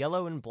was a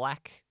yellow and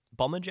black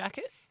bomber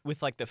jacket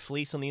with like the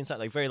fleece on the inside,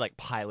 like very like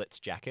pilot's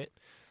jacket.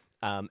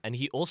 And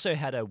he also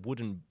had a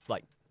wooden,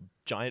 like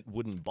giant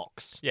wooden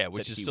box. Yeah,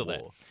 which that is he still there.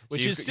 wore, So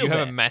which you, is still you there.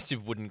 have a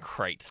massive wooden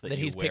crate that, that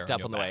you he's wear picked up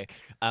your on the way.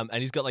 back.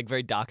 And he's got like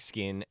very dark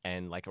skin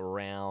and like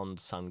round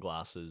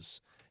sunglasses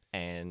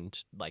and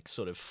like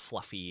sort of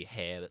fluffy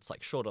hair that's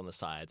like short on the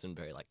sides and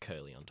very like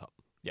curly on top.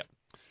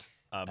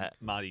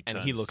 Marty And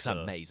turns he looks to,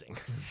 amazing.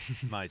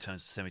 Marty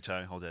turns to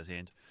Semitone, holds out his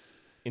hand.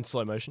 In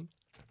slow motion.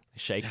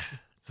 Shake.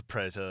 It's a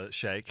Predator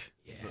shake.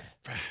 Yeah.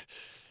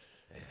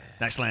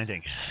 Nice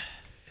landing.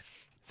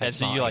 And Thanks,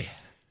 so Marty.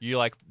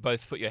 you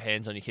both put your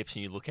hands on your hips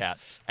and you look out,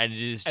 and it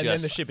is And then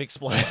just the ship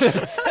explodes.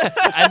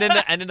 and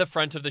then the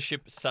front of the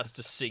ship starts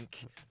to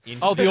sink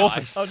into Oh, the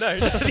ice. orphans. oh no,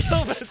 the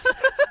orphans.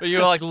 But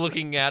you're like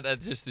looking out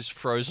at just this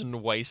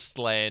frozen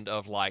wasteland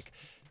of like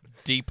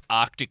deep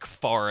Arctic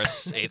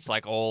forest. It's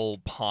like all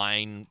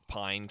pine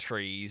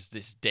trees,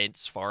 this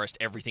dense forest.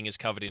 Everything is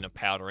covered in a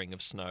powdering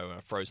of snow and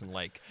a frozen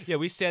lake. Yeah,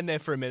 we stand there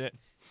for a minute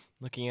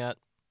looking out.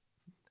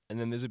 And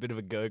then there's a bit of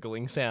a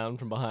gurgling sound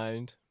from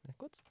behind. Like,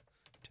 what's...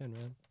 Turn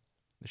around.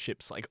 The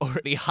ship's like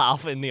already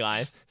half in the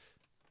ice.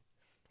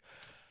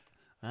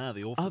 Ah,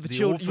 the Oh, orphans. the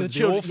children.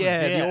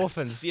 Yeah, the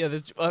orphans. Yeah,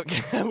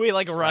 we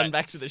like run Right.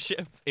 back to the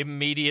ship.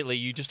 Immediately,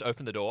 you just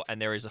open the door,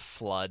 and there is a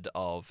flood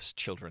of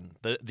children.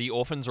 The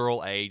orphans are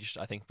all aged,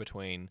 I think,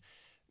 between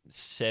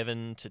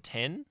 7 to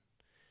 10,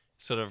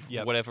 sort of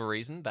Yep. whatever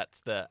reason.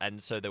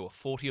 And so there were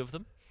 40 of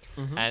them.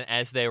 Mhm. And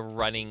as they're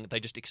running, they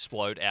just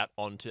explode out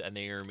onto, and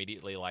they're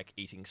immediately like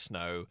eating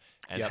snow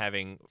and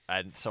Yep.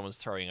 and someone's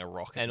throwing a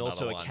rock at And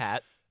also another a one.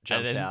 cat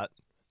jumps then out.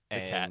 the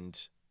cat.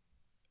 And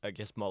I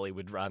guess Molly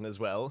would run as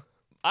well.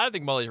 I don't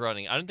think Molly's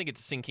running. I don't think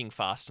it's sinking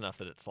fast enough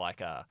that it's like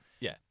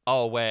Yeah.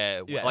 oh,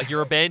 where Yeah. like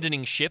you're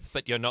abandoning ship,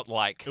 but you're not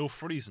like It'll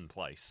freeze in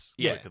place.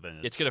 Yeah. quicker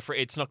than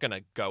it's not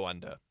gonna go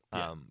under.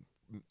 Yeah.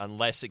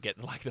 Unless it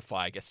like the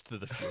fire gets to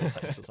the fuel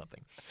tanks or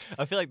something.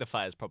 I feel like the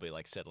fire's probably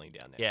like settling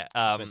down now. Yeah.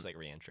 It's like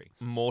re-entry.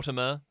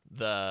 Mortimer,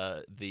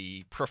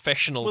 the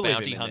professional We'll leave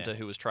bounty him in hunter there.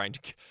 who was trying to.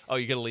 Oh,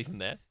 you're gonna leave him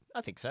there?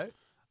 I think so.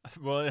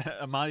 Well,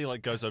 Marty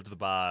like goes over to the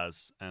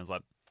bars and is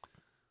like,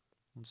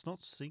 "It's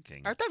not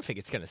sinking, I don't think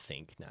it's going to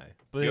sink, no.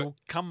 but You're- it'll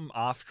come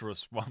after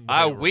us one way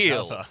I or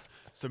will. another."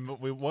 So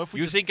what if we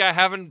You just think I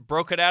haven't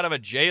broken out of a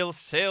jail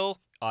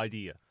cell?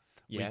 idea?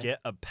 Yeah. We get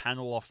a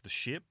panel off the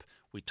ship,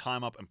 we tie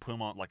him up and put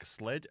him on like a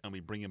sled, and we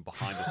bring him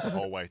behind us the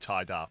whole way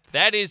tied up.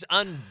 That is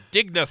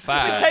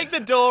undignified. We take the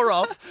door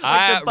off, like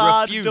I the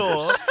barred refuse.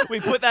 door. We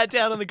put that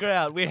down on the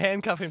ground. We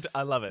handcuff him to...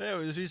 I love it. Yeah,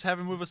 we just have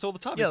him with us all the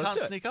time. Yeah, he let's can't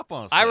do it. sneak up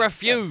on us. I then.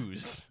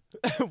 refuse.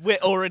 We're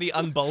already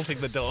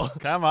unbolting the door.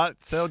 Come on,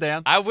 settle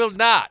down. I will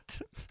not.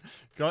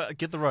 Go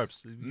get the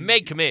ropes.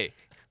 Make me.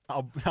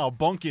 I'll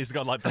bonk you. He's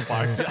got like the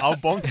fire. I'll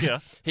bonk you.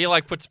 He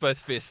like puts both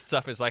fists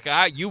up. He's like,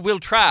 you will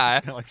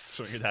try. Like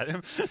swing it at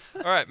him.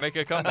 All right, make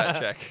a combat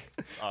check.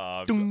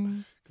 Because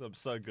I'm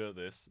so good at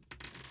this.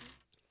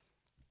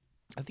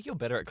 I think you're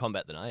better at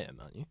combat than I am,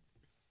 aren't you?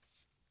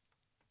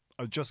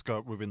 I just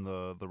got within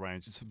the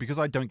range. It's because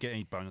I don't get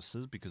any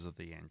bonuses because of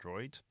the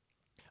android.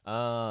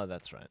 Ah,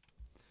 that's right.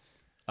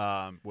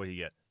 What do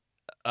you get?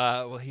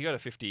 Well, he got a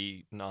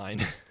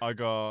 59. I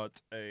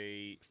got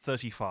a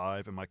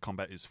 35, and my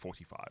combat is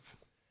 45.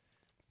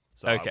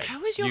 So Okay.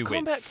 How is your You win.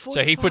 combat 45?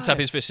 So he puts up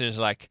his fist and is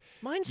like,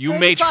 Mine's You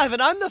made- 35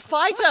 and I'm the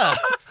fighter.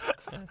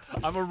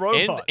 I'm a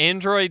robot.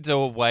 Androids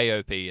are way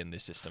OP in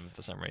this system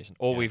for some reason,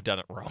 or we've done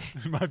it wrong.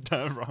 I've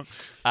done it wrong.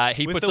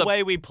 He With puts the up.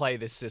 way we play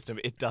this system,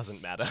 it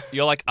doesn't matter.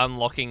 You're like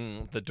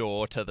unlocking the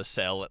door to the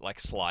cell. It like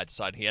slides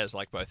aside. He has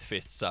like both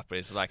fists up.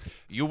 He's like,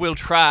 "You will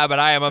try, but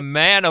I am a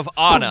man of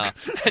honor."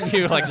 And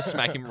you like just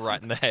smack him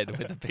right in the head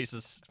with a piece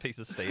of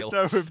steel.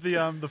 No, with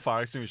the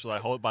fire extinguisher, I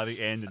hold it by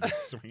the end and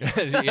just swing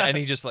it. Yeah, and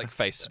he just like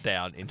face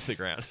down into the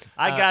ground.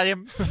 I got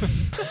him.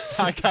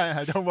 I got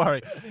him. Don't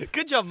worry.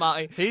 Good job,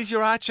 Marty. He's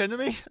your arch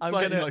enemy. I'm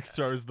He gonna- like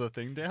throws the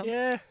thing down.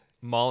 Yeah.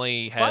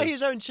 Molly By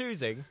his has own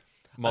choosing.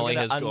 Molly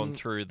I'm has gonna gone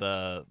through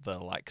the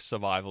like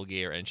survival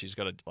gear, and she's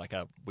got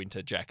a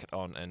winter jacket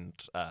on and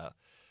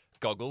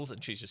goggles,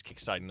 and she's just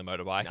kickstarting the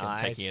motorbike and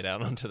taking Nice. it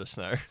out onto the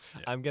snow.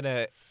 I'm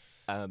gonna.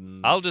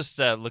 I'll just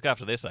look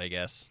after this, I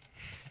guess.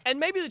 And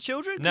maybe the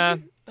children. could No,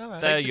 you- all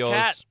right. they're the yours.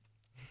 cat.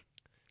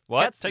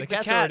 What? Cats, Take the the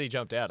cat's cat. already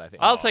jumped out, I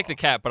think. I'll take the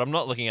cat, but I'm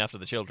not looking after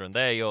the children.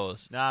 They're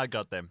yours. Nah, I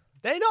got them.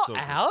 They're not So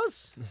good.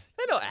 ours.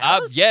 They're not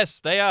ours. Yes,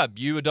 they are.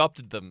 You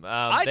adopted them.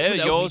 They're no, we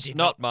yours, did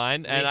not not.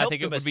 mine. We And I helped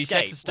think it them would be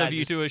escape. sexist of I you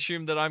just- to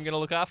assume that I'm going to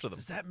look after them.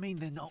 Does that mean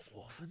they're not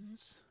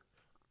orphans?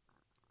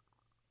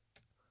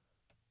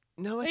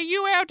 No, Are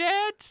you our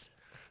dads?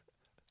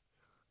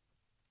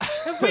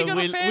 Have we got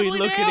a family we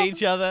look now? at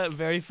each other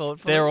very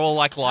thoughtfully. They're all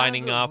like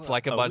lining up,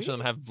 like a Are bunch we? of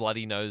them have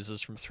bloody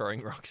noses from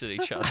throwing rocks at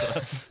each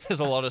other. There's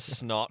a lot of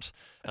snot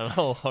and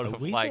a lot Are of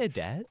we their like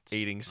dads?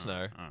 eating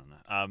snow. I don't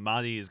know.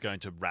 Marty is going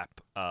to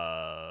wrap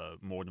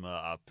Mortimer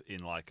up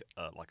in like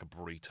a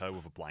burrito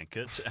with a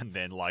blanket, and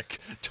then like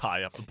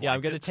tie up the blanket. Yeah,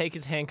 I'm going to take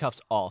his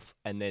handcuffs off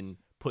and then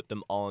put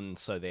them on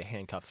so they're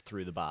handcuffed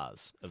through the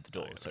bars of the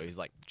door. Right, So right. he's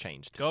like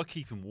changed. Gotta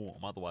keep him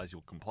warm, otherwise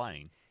you'll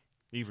complain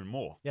even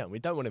more. Yeah, we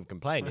don't want him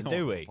complaining, don't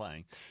do want we? him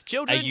complaining. Are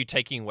Children, you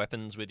taking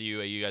weapons with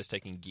you? Are you guys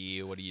taking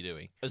gear? What are you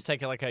doing? let's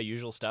take like our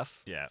usual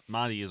stuff. Yeah,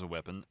 Marty is a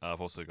weapon. I've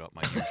also got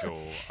my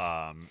usual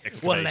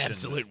excavation, What an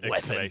absolute weapon.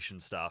 excavation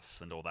stuff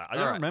and all that. I All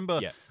don't right. remember.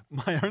 Yeah.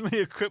 My only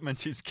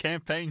equipment is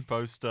campaign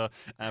poster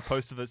and a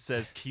poster that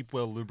says "Keep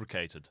well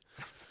lubricated."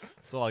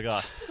 That's all I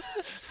got.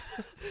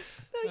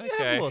 No, you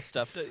Okay. have more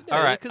stuff. All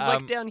All right, because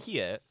like down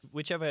here,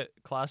 whichever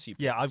class you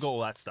pick. Yeah, I've got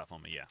all that stuff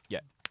on me. Yeah.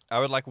 I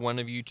would like one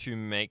of you to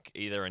make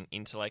either an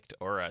intellect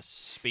or a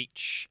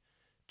speech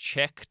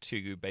check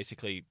to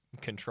basically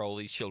control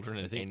these children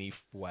in think- any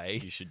way.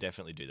 You should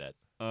definitely do that.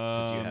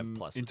 'Cause you have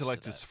pluses to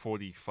Intellect that. is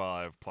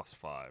 45 plus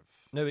 5.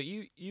 No, but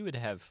you would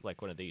have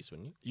like one of these,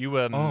 wouldn't you? You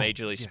were Oh,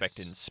 majorly yes. spec'd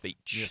in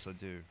speech. Yes, I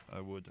do. I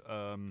would.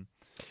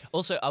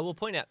 Also, I will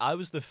point out, I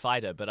was the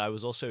fighter, but I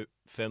was also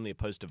firmly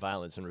opposed to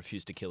violence and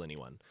refused to kill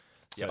anyone.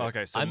 So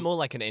Okay, so- I'm more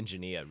like an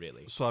engineer,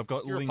 really, So I've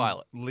got You're a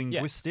pilot.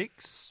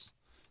 linguistics.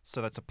 So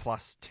that's a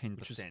plus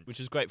 10%. which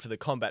is great for the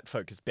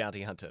combat-focused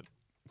bounty hunter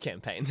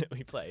campaign that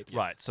we played.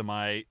 Right. So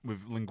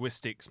with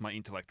linguistics, my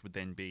intellect would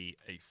then be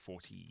a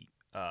 40.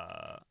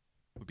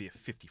 Would be a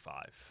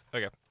 55.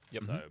 Okay.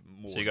 Yep. So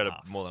more. So you than got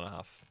half. more than a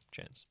half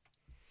chance.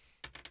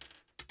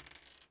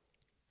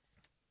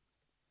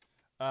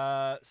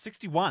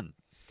 61.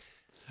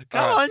 All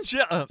Come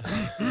right.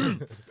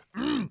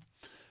 on,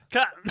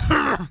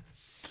 Cut.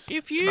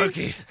 If you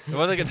Smokey.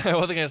 what are they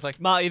gonna it's like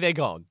Marty, they're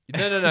gone.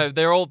 no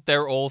they're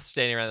all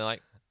standing around. They're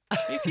like,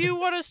 if you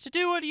want us to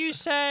do what you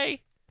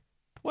say,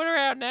 what are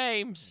our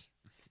names?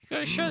 You got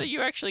to show that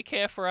you actually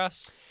care for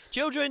us.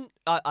 Children,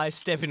 I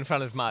step in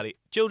front of Marty.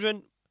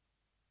 Children,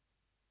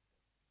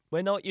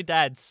 we're not your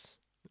dads.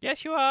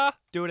 Yes, you are.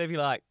 Do whatever you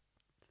like.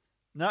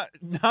 No.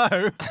 All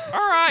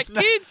right,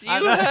 kids, you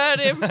heard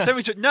him. So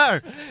we should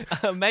no.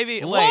 Maybe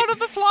Lord wait. of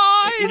the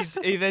Flies.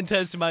 He then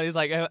turns to Marty. He's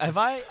like, "Have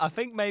I? I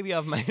think maybe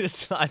I've made a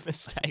slight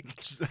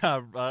mistake."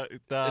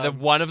 The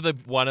one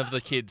of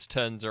the kids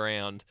turns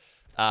around.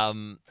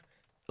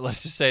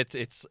 Let's just say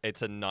it's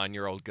a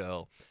 9-year-old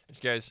girl.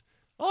 She goes,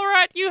 "All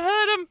right, you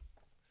heard him.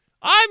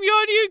 I'm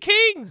your new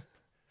king.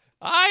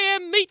 I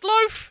am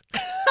Meatloaf,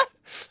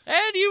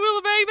 and you will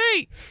obey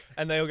me."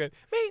 And they all go,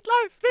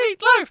 Meatloaf,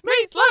 meatloaf,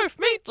 meatloaf,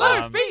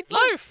 meatloaf,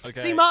 meatloaf. Okay.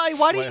 "See, Marty,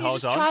 why Wait, didn't you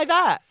hold just on. try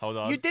that? Hold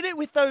on. You did it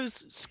with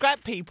those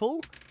scrap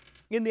people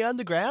in the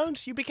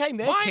underground. You became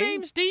their My king."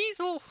 name's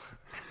Diesel.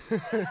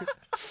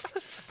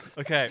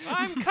 Okay.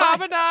 I'm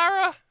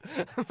Carbonara.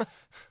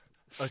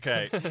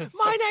 Okay.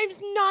 My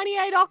name's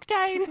 98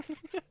 Octane.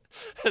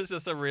 It's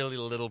just a really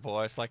little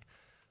voice, like,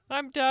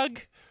 I'm Doug.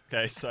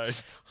 Okay. So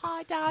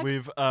Hi, Dad.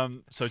 with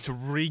so to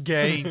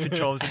regain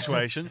control of the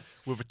situation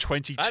with a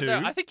 22.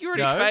 I think you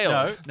already no,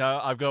 failed. No,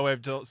 I've got a way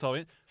of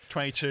solving it.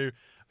 22.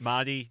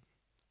 Marty,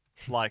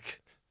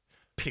 like,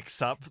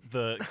 picks up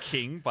the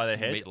king by the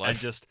head Meatloaf. and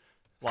just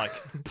like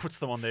puts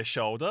them on their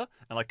shoulder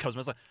and like comes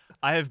and like,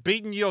 "I have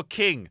beaten your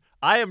king.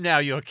 I am now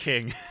your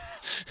king."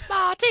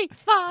 Marty.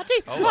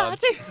 Hold on.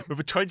 With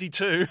a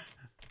 22.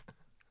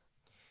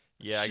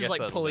 Yeah, I She's guess like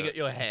that'll pulling do at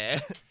your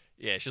hair.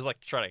 Yeah, she's like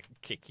trying to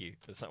kick you,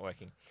 but it's not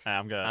working.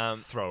 I'm gonna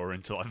throw her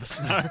into like the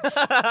snow.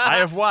 I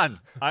have won.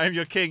 I am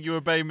your king. You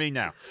obey me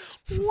now.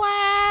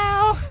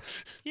 Wow.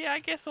 Yeah, I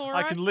guess all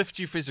right. I can lift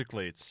you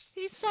physically.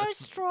 He's so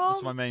strong.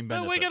 That's my main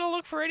benefit. But we're gonna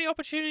look for any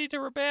opportunity to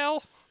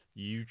rebel.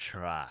 You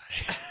try.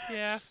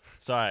 Yeah.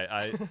 Sorry,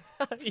 I.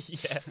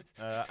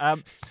 Yeah.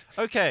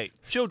 Okay,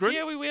 children.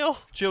 Yeah, we will.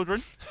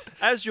 Children,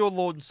 as your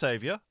Lord and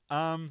Savior,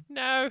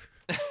 No.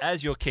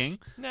 as your king,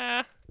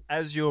 Nah.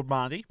 as your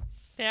Marty,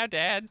 Now,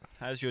 Dad.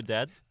 as your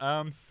dad,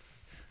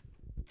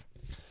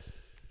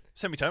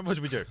 Semitone, what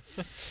do we do?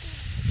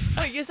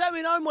 Wait, does that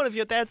mean I'm one of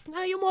your dads?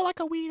 No, you're more like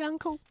a weird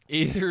uncle.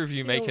 Either of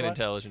you make an what?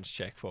 intelligence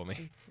check for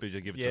me.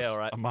 BJ, give it Yeah, to us. all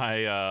right.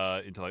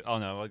 My intellect. Oh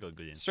no, I got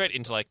good in. Straight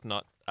intellect,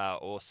 not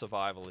or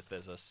survival if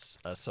there's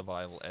a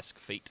survival-esque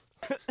feat.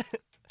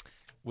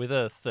 With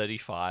a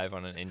 35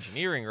 on an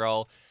engineering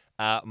roll,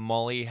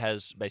 Molly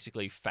has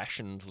basically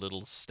fashioned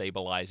little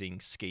stabilizing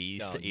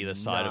skis to either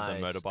side of the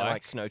Nice. motorbike.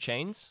 Like snow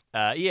chains?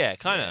 Yeah,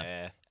 kind of.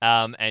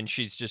 Yeah. And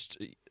she's just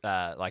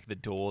like the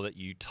door that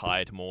you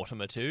tied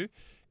Mortimer to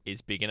is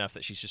big enough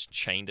that she's just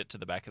chained it to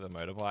the back of the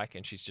motorbike,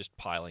 and she's just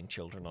piling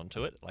children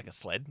onto it like a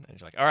sled. And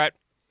she's like, "All right,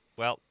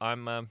 well,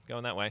 I'm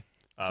going that way."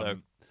 So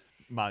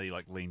Marty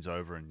like leans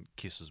over and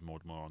kisses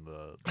Mortimer on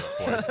the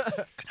forehead.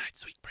 Good night,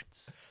 sweet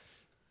prince.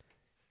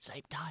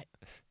 Sleep tight.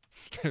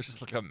 there's just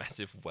like a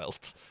massive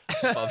welt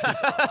above his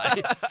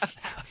eye,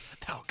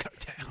 That'll go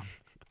down.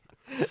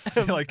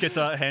 He like gets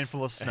a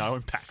handful of snow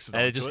and packs it.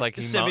 and it onto just it. like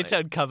The he,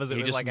 semitone covers it he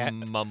with just like a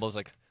mumbles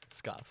like,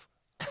 scarf.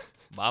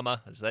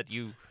 "Mama, is that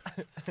you?"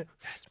 That's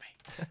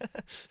me.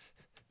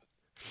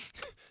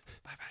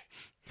 Bye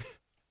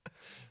bye.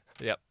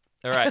 Yep.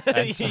 All right.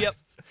 and so- Yep.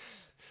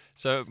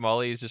 So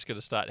Molly is just going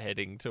to start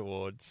heading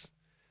towards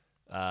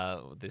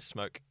this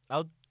smoke.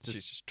 I'll She's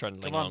just. just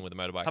trundling on. along with the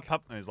motorbike. Hup,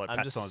 hup. And he's like, I'm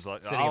pats just on. He's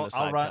like, sitting in I'll, the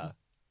I'll run. sidecar.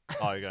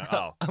 Oh, you're going.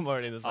 Oh, I'm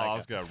already in the oh, sidecar. I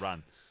was going to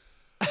run.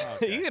 You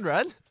Okay. can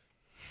run.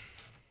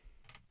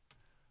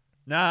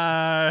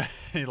 No.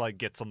 He like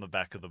gets on the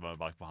back of the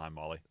motorbike behind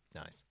Molly.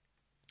 Nice.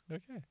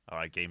 Okay. All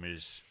right,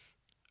 gamers.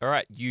 All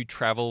right. You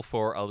travel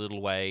for a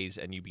little ways,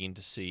 and you begin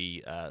to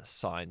see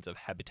signs of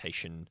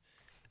habitation.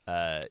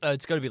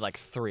 It's got to be like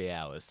 3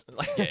 hours.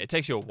 Yeah, it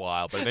takes you a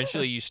while, but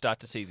eventually you start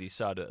to see these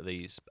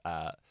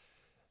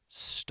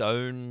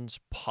stones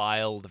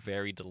piled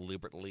very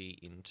deliberately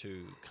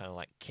into kind of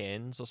like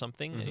cairns or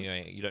something.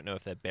 Mm-hmm. You don't know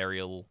if they're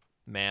burial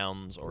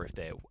mounds or if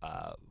they're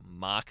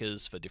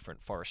markers for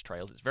different forest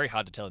trails. It's very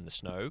hard to tell in the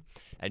snow.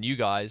 And you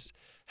guys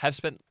have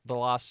spent the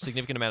last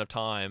significant amount of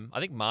time. I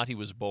think Marty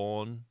was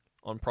born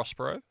on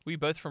Prospero. Were you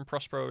both from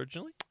Prospero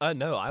originally?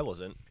 No, I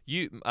wasn't.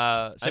 You,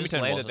 I just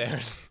Semitone landed wasn't. there.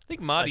 I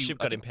think My Marty. ship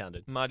I got think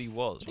impounded. Marty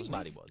was. I think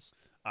wasn't he? Marty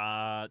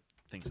was.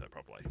 Think so,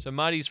 probably. So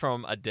Marty's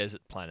from a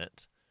desert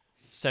planet.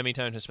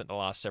 Semitone has spent the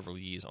last several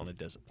years on a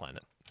desert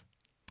planet.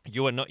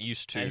 You are not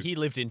used to. And he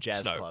lived in jazz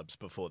snow. clubs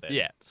before then.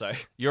 Yeah. So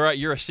You're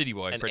a city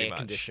boy, and pretty air much.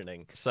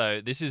 conditioning. So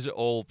this is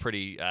all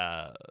pretty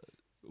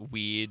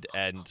weird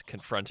and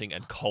confronting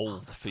and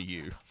cold for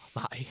you,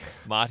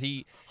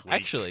 Marty.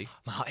 Actually,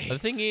 the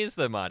thing is,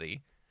 though,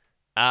 Marty,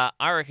 I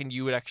reckon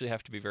you would actually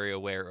have to be very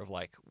aware of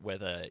like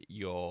whether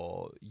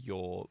your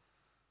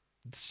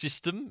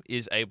system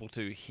is able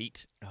to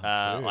heat true.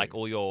 like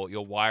all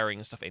your wiring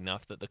and stuff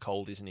enough that the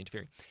cold isn't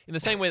interfering. In the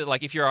same way that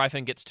like if your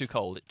iPhone gets too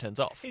cold, it turns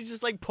off. He's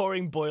just like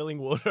pouring boiling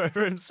water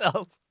over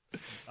himself.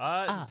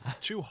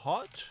 Too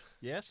hot?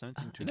 Yes, I don't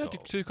think too No,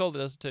 cold. too cold it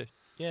does it too.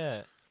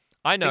 Yeah.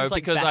 I know Things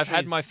like because I've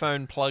had my batteries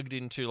phone plugged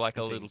into like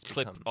a little things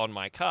clip become- on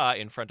my car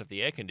in front of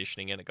the air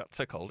conditioning, and it got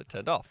so cold it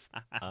turned off.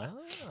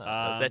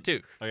 Does that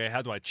too? Okay,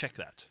 how do I check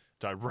that?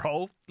 Do I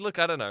roll? Look,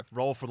 I don't know.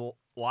 Roll for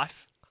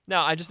life? No,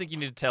 I just think you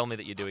need to tell me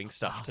that you're doing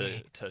stuff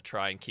to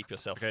try and keep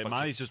yourself Okay, functioning.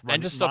 Marty's just and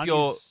running.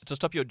 to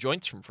stop your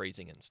joints from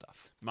freezing and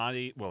stuff.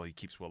 Marty, well, he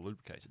keeps well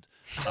lubricated.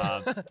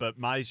 But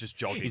Marty's just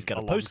jogging He's got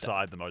a poster.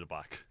 alongside the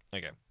motorbike.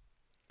 Okay,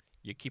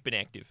 you're keeping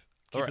active.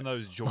 All Keeping right.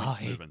 those joints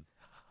Marty. moving.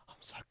 I'm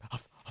sorry. I've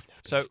never been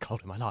So- this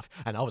cold in my life,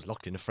 and I was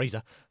locked in a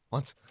freezer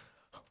once.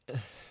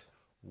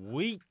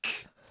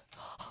 Weak.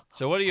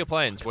 So what are your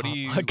plans? What do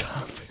you? I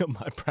can't feel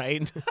my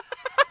brain.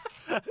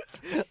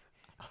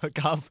 I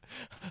can't.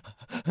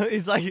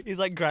 He's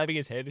like grabbing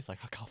his head. He's like,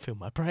 I can't feel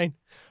my brain.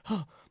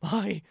 Oh,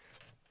 my.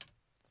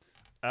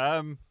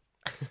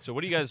 So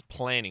what are you guys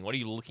planning? What are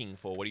you looking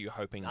for? What are you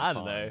hoping to I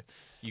don't find? know.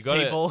 You got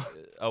People.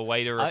 a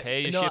way to repair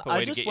your no, ship, a I way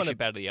to just get your wanna-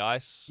 ship out of the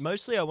ice.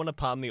 Mostly, I want to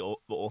palm the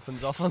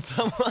orphans off on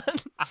someone,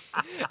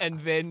 and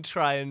then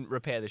try and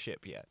repair the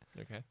ship. Yeah.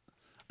 Okay.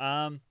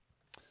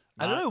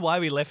 I don't know why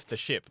we left the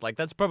ship. Like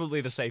that's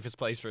probably the safest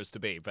place for us to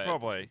be. But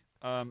Probably.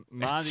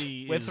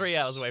 Marty we're is- 3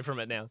 hours away from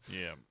it now.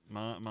 Yeah,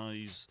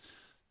 Marty's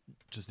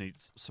just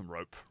needs some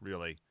rope,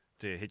 really,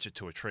 to hitch it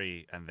to a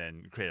tree and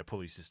then create a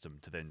pulley system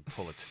to then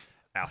pull it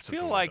out I of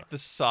feel the like water. the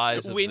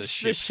size of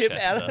Winch the the ship,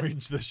 ship out of- Chester.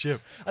 Winch the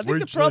ship. I think the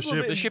Winch problem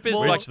ship. The ship is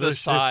More- like Winch the ship.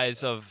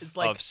 size of It's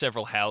like- of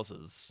several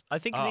houses. I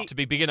think Oh. To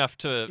be big enough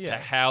to Yeah.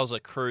 house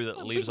a crew that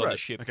A lives big on the rope.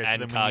 ship Okay,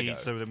 and cargo.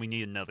 so then we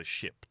need another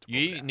ship. To pull it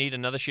You out. need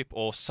another ship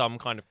or some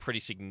kind of pretty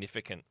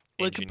significant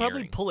well, it could probably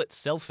engineering. pull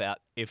itself out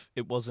if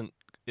it wasn't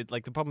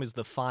like the problem is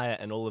the fire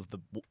and all of the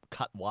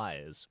cut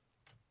wires.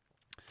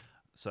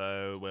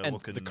 So we're And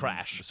looking the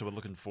crash. So we're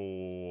looking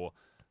for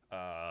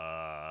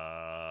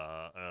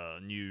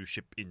new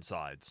ship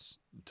insides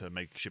to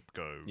make ship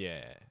go.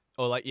 Yeah,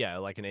 or like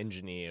an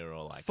engineer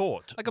or like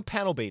Thought. a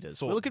panel beaters.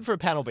 Thought. We're looking for a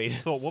panel beaters.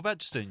 Thought. What about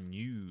just a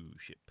new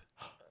ship?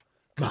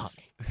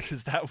 Marty.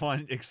 Because that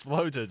one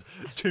exploded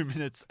 2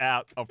 minutes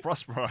out of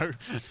Prospero.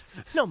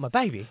 Not my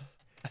baby.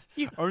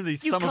 Only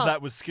some of can't-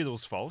 that was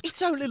Skittles' fault.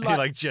 It's only He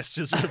like.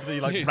 gestures with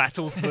the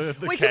rattles the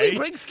Wait cage. till we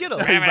bring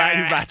Skittles. he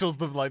rattles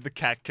the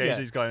cat cage Yeah.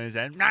 he's got in his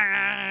hand.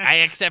 I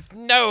accept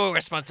no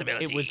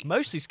responsibility. It was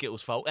mostly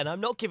Skittles' fault, and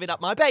I'm not giving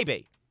up my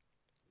baby.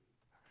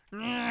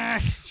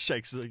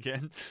 Shakes it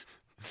again.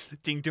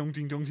 Ding dong,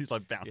 ding dong. He's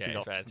like bouncing Yeah,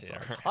 off. he's bouncing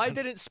It's like- I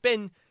didn't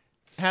spend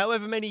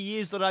however many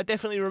years that I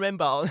definitely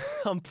remember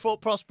on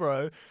Fort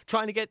Prospero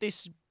trying to get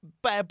this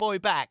bad boy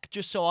back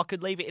just so I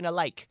could leave it in a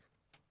lake.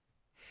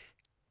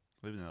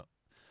 Living it.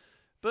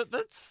 But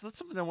that's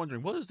something I'm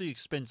wondering. What is the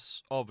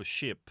expense of a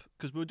ship?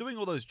 Because we were doing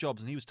all those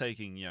jobs, and he was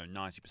taking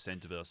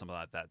 90% of it or something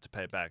like that to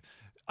pay it back.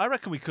 I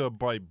reckon we could have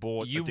probably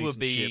bought You a were decent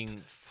being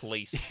ship.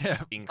 fleeced Yeah.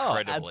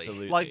 incredibly.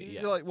 absolutely. Like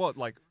yeah. like what?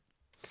 Like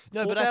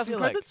No, but I 4,000 feel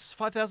like credits?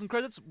 5,000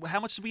 credits? How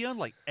much did we earn?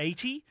 Like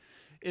 80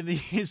 in the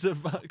years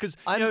of because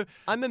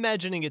I'm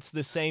imagining it's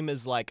the same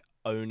as like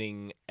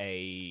owning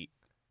a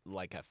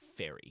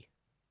ferry.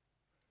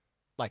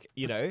 Like,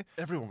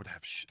 everyone would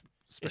have.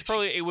 It's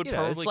probably it would it's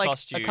probably like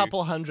cost you a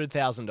couple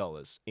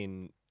 $100,000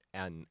 in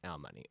our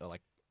money, or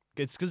like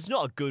it's because it's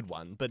not a good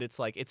one, but it's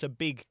like it's a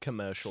big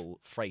commercial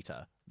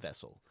freighter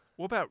vessel.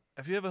 What about?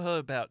 Have you ever heard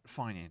about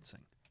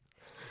financing?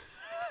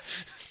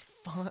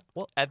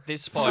 What at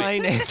this point.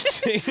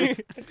 financing?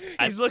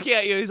 He's looking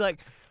at you. He's like,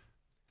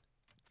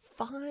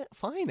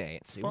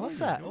 financing. What's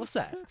that? Finance. What's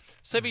that?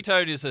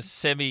 Semi-Toad is a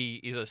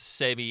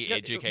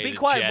semi-educated. Be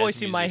quiet, jazz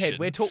voice in my head.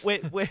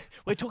 musician.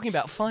 We're talking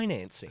about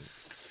financing.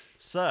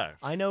 So,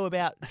 I know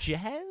about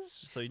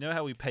jazz. so you know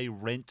how we pay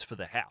rent for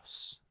the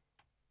house?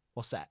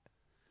 What's that?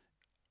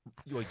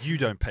 Well, you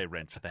don't pay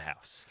rent for the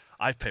house.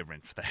 I pay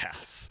rent for the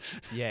house.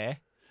 Yeah.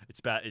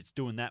 It's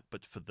doing that,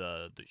 but for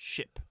the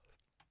ship.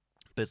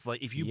 But it's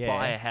like if you Yeah.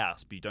 buy a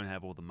house, but you don't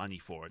have all the money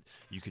for it,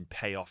 you can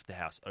pay off the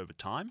house over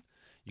time.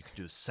 You can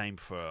do the same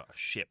for a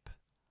ship.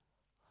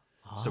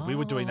 So we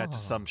were doing that to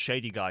some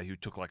shady guy who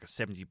took like a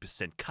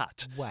 70%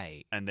 cut.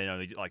 Wait. And then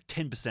only like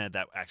 10% of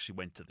that actually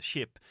went to the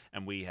ship,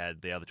 and we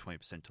had the other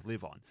 20% to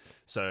live on.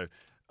 So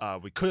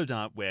we could have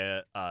done it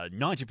where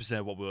 90%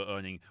 of what we were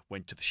earning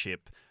went to the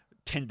ship,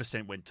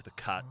 10% went to the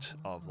cut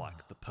of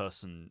like the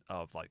person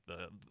of like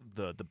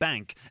the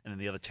bank, and then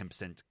the other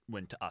 10%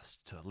 went to us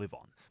to live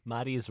on.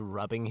 Marty is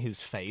rubbing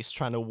his face,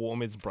 trying to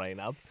warm his brain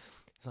up.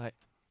 He's like,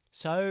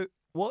 so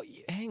what?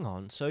 Hang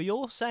on. So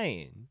you're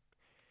saying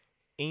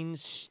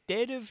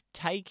instead of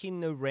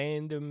taking the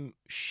random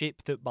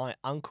ship that my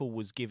uncle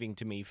was giving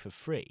to me for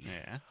free,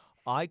 Yeah.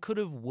 I could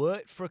have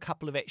worked for a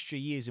couple of extra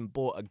years and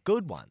bought a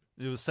good one.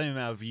 It was the same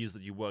amount of years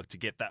that you worked to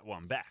get that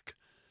one back.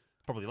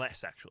 Probably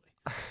less, actually.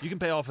 You can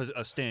pay off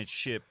a standard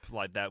ship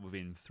like that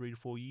within 3 to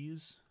 4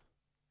 years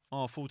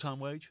on a full-time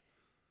wage.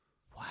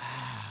 Wow.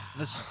 And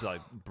that's just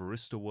like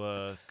barista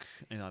work,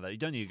 that. You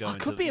don't need to go I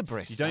into could be a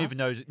barista. You don't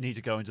even need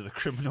to go into the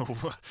criminal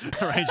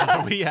arrangements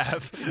that we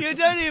have. You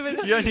don't even.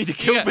 You don't need to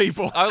kill Yeah.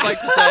 people. I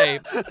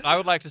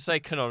would like to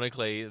say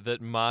canonically that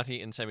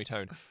Marty and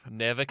Semitone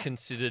never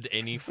considered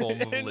any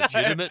form of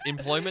legitimate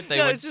employment. They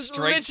No, went it's just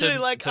straight literally to,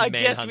 like, to I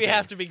guess we manhunting.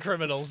 have to be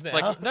criminals now.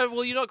 It's like, no,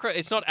 well, you're not correct.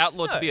 It's not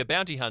outlawed to No. be a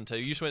bounty hunter.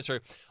 You just went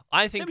through.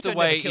 I think Semitone the never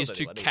way killed is to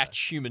anyone either. catch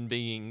human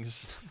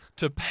beings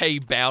to pay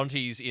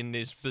bounties in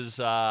this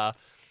bizarre,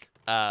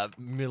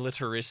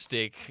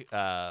 militaristic,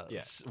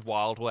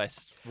 Wild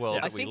West world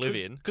Yeah, that we live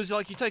in. Because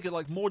like you take it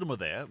like Mortimer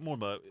there.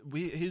 Mortimer,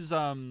 he'd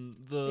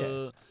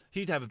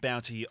have a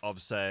bounty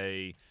of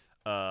say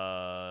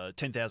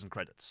 10,000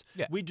 credits.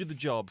 Yeah. We do the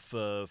job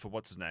for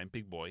what's his name,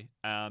 Big Boy,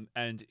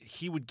 and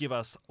he would give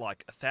us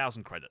like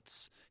 1,000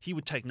 credits. He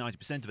would take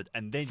 90% of it,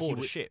 and then for he the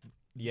would, ship.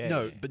 Yeah.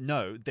 no, yeah. but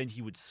no, then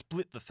he would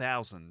split the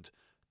 1,000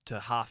 to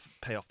half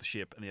pay off the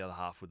ship, and the other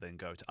half would then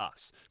go to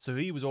us. So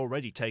he was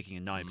already taking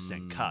a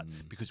 90% cut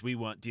because we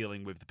weren't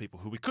dealing with the people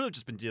who we could have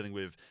just been dealing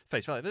with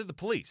face value. They're the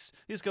police.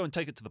 You just go and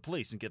take it to the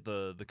police and get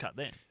the cut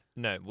then.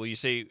 No, well, you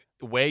see,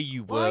 where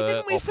you were Why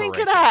didn't we think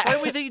of operating- that? Why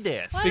do we think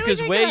that? Why didn't we Because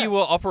think where of that? you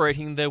were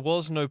operating, there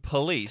was no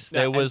police. No,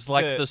 There and was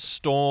like the- the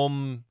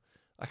storm.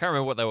 I can't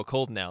remember what they were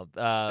called now. It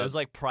was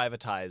like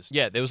privatized.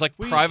 yeah, there was like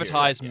We used to,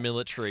 privatized yeah.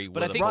 military. But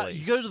were I the think- Right, police.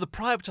 you go to the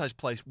privatized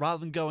place rather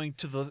than going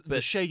to the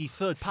But shady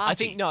third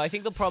party. I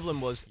think the problem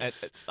was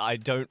I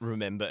don't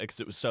remember because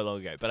it was so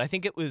long ago, but I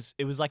think it was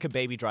like a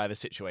Baby Driver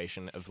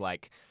situation of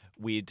like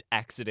we'd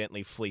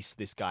accidentally fleeced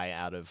this guy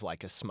out of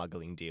like a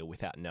smuggling deal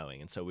without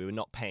knowing, and so we were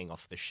not paying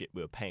off the ship,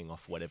 we were paying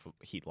off whatever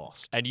he'd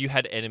lost. And you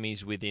had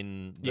enemies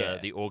within Yeah.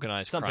 the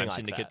organized Something crime like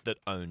syndicate that.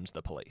 owns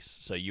the police.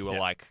 So you were Yeah.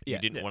 like, you Yeah.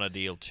 didn't Yeah. want to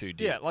deal too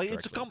deep. Yeah, like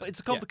it's directly with it's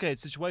a them. complicated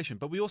situation,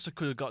 but we also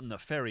could have gotten a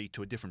ferry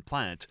to a different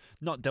planet,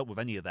 not dealt with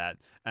any of that,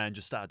 and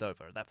just started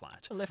over at that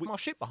planet. I left we, my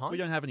ship behind. we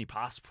don't have any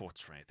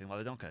passports or anything. Like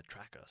they don't go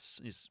track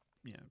us. It's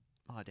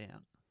lie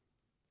down.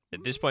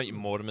 At this point,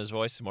 Mortimer's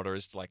voice, Mortimer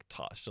is like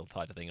still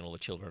tied to the thing, and all the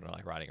children are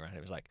like riding around.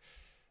 It was like,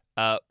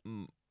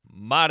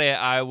 Marty,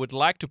 I would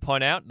like to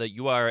point out that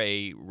you are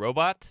a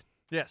robot.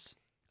 Yes.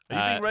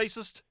 Are you being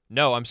racist?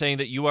 No, I'm saying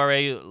that you are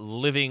a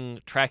living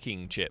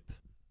tracking chip.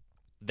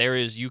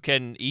 You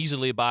can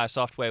easily buy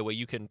software where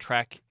you can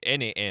track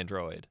any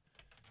android.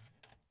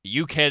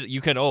 You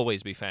can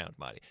always be found,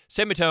 Marty.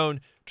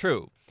 Semitone,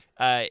 true.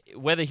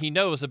 Whether he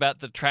knows about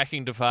the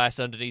tracking device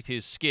underneath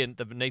his skin,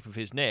 the nape of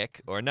his neck,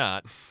 or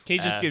not. He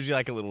just gives you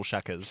like a little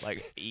shuckers,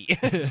 like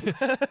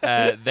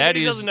that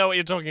he is doesn't know what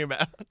you're talking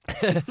about.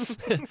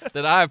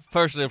 that I've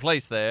personally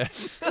placed there.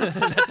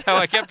 That's how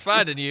I kept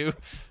finding you.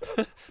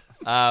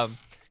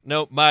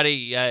 No, Marty,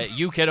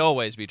 you can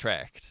always be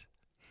tracked.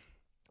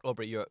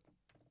 Aubrey, you're...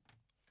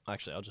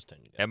 Actually, I'll just turn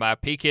you down. Am I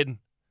peeking?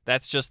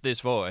 That's just this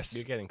voice.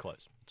 You're getting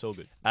close. It's all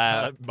good.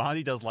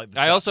 Marty does like.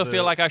 I also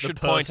feel like I should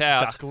point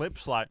out. Duck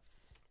lips, like.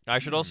 I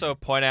should also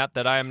point out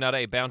that I am not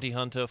a bounty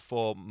hunter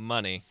for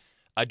money.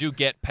 I do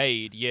get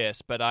paid,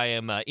 yes, but I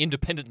am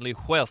independently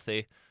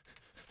wealthy.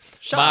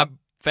 Shut My up.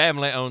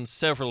 family owns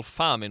several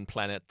farming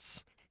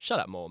planets. Shut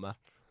up, Mortimer.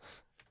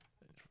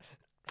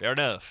 Fair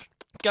enough.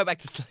 Go back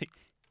to sleep.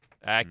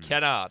 I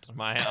cannot.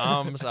 My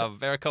arms are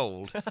very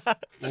cold.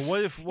 Well,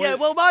 what if?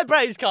 My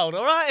brain's cold,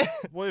 all right?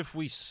 What if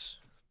we?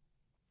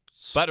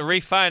 But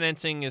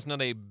refinancing is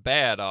not a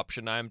bad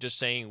option. I'm just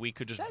saying we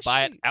could just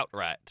buy it actually-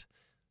 outright.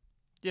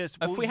 Yes.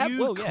 If well, we have- you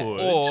well, could. yeah.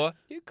 Or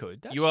You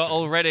could. That's you are true.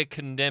 already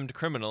condemned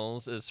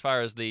criminals as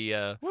far as the...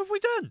 What have we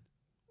done?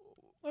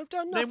 I've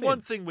done nothing. Name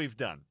one thing we've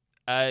done.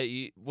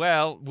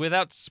 well,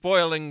 without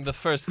spoiling the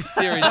first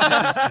series,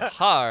 this is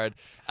hard.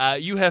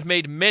 You have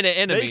made many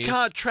enemies. They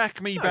can't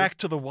track me back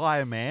to the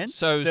wire, man.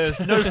 So There's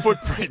no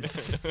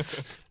footprints.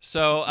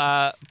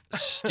 So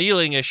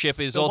stealing a ship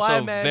is The also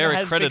Wireman very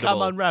has creditable.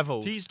 become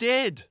unraveled. He's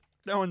dead.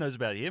 No one knows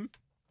about him.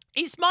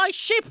 It's my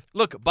ship.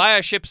 Look, buy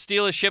a ship,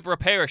 steal a ship,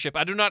 repair a ship.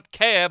 I do not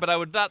care, but I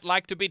would not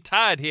like to be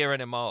tied here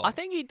anymore. I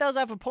think he does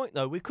have a point,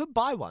 though. We could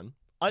buy one.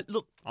 I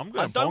I'm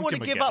going I don't want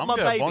to give up my I'm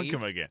baby. going to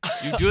bonk him again.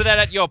 You do that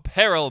at your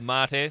peril,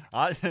 Marty.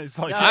 It's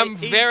like, No, I'm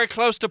he's- very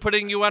close to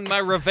putting you on my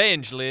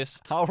revenge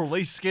list. I'll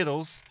release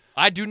Skittles.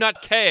 I do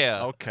not care.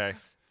 Okay.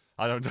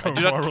 I don't know. I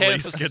do not I'll care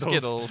release for Skittles.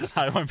 Skittles.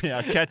 I won't be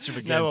able to catch him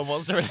again. No one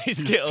wants to release He's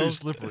too Skittles.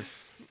 slippery.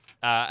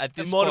 At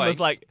this And Mortimer's point,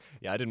 like,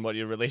 yeah, I didn't want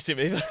you to release him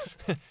either.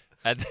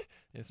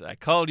 I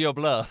called your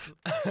bluff.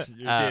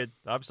 You did.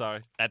 I'm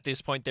sorry. At this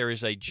point, there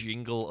is a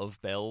jingle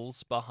of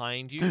bells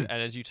behind you,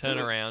 and as you turn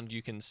around,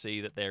 you can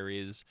see that there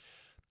is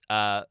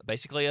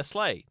basically a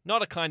sleigh.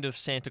 Not a kind of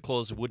Santa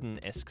Claus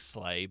wooden-esque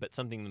sleigh, but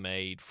something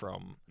made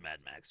from Mad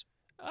Max.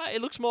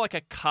 it looks more like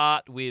a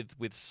cart with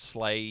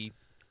sleigh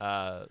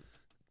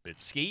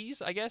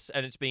skis, I guess,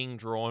 and it's being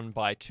drawn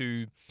by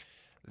two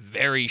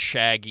very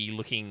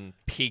shaggy-looking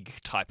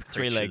pig-type creatures.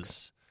 3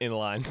 legs in a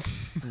line.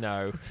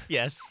 No,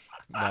 Yes.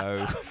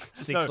 no.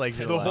 6 legs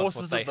in a The line.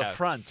 horses What at they the have.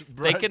 front.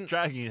 They can-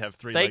 dragging have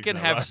 3 They legs. can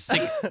in a have row.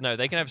 6. No,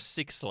 they can have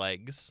 6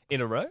 legs.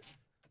 In a row?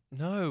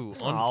 No,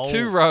 on Oh.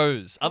 2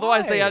 rows.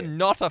 Otherwise, they are Why?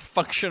 not a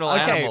functional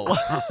Okay. animal.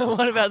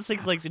 What about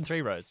 6 legs in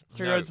 3 rows?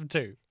 3 No. rows of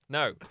 2.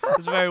 No,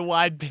 It's a very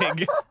wide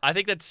pig. I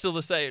think that's still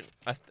the same.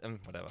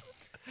 Whatever.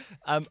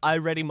 I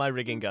ready my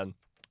rigging gun.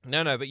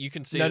 No, but you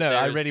can see. No, that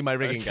I there ready is- my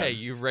rigging Okay,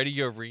 gun. you ready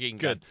your rigging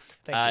Good. gun.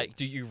 Thank you.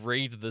 Do you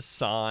read the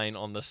sign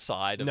on the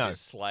side of No. your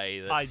sleigh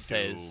that I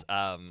says,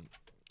 do.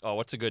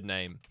 what's a good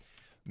name?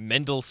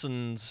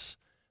 Mendelssohn's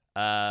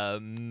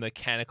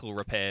Mechanical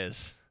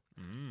Repairs.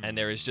 And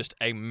there is just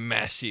a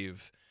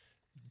massive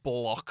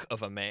block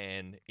of a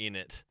man in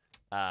it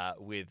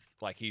with,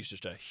 like, he's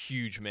just a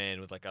huge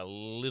man with, like, a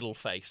little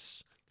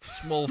face.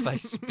 Small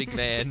face, big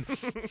man,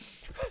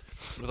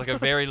 with like a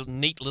very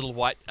neat little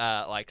white,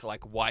 like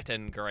white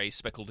and grey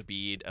speckled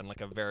beard, and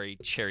like a very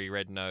cherry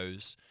red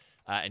nose,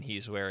 and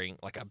he's wearing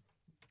like a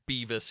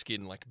beaver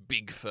skin, like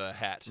big fur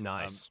hat.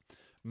 Nice.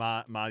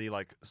 Marty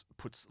like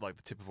puts like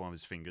the tip of one of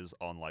his fingers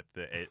on like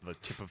the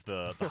tip of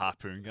the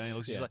harpoon gun. He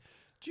looks. He's Yeah. like,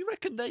 "Do you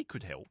reckon they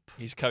could help?"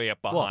 He's coming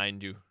up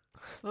behind you.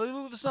 Look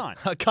at the sign.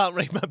 I can't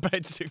read, my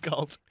brain's too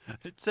cold.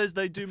 It says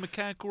they do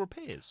mechanical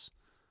repairs.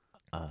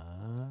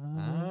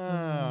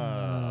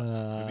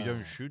 Maybe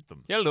don't shoot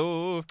them.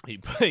 Hello. He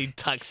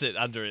tucks it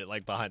under it,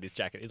 like behind his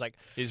jacket. He's like,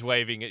 He's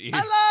waving at you.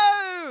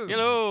 hello!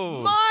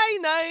 Hello. My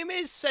name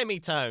is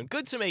Semitone.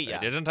 Good to meet you.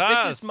 They didn't This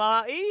ask. is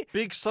Marty.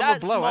 Big summer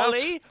That's blowout.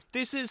 Molly.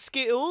 This is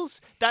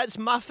Skittles. That's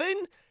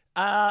Muffin.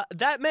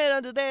 That man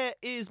under there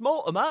is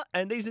Mortimer,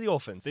 and these are the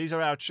orphans. These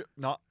are our.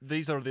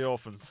 These are the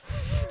orphans.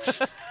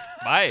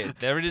 My,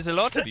 there it is a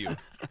lot of you.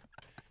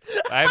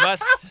 I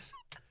must.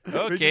 We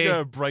should Okay.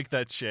 go break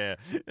that chair.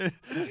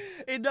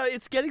 No,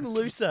 it's getting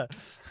looser.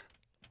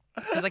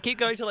 Because I keep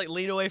going to like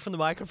lean away from the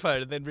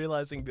microphone and then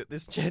realizing that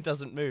this chair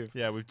doesn't move.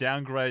 Yeah, we've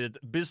downgraded.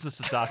 Business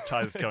of Dark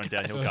Tide is going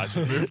downhill, guys.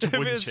 We've moved to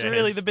wooden It's chairs.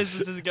 really the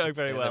business isn't going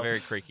very Yeah, well. they're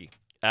very creaky.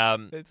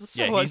 It's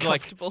so yeah, he's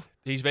like uncomfortable.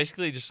 he's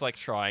basically just like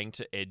trying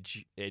to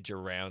edge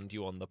around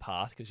you on the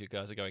path because you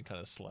guys are going kind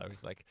of slow.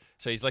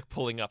 He's like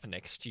pulling up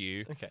next to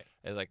you. Okay.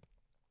 It's like,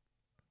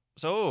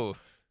 so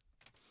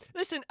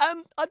Listen,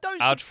 I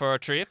don't. Out for a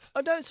trip?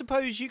 I don't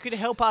suppose you could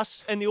help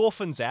us and the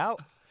orphans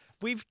out.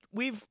 We've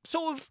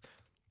sort of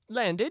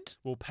landed.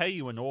 We'll pay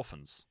you in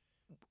orphans.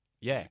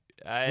 Yeah,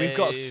 we've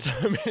got I- so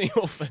many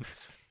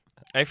orphans.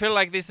 I feel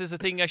like this is a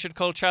thing I should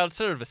call child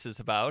services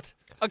about.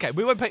 Okay,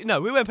 we won't pay.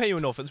 No, we won't pay you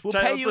in orphans. We'll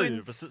pay you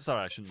in.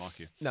 Sorry, I shouldn't mock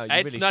you. No, you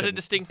It's really not a shouldn't.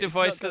 distinctive It's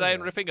not voice that gonna I am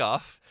be. ripping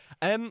off.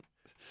 Jürgen,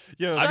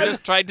 I'm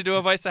just trying to do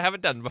a voice I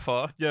haven't done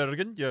before.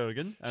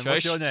 Jürgen. And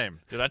what's your Shush. name?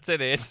 Do not say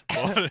this.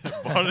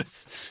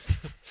 Boris.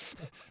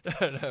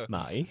 No.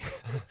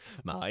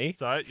 My.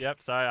 Sorry,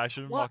 I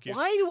shouldn't mock you.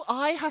 Why do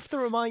I have to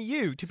remind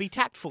you to be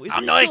tactful? Is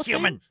I'm this not your a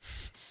human.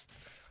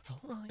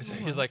 So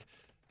he's like,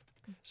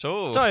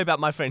 so, thing? Sorry about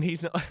my friend.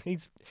 He's not.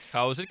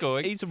 how's it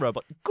going? He's a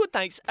robot. Good,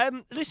 thanks.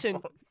 Listen.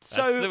 That's the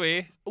So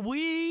way.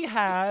 we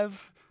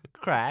have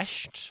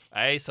crashed.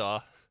 I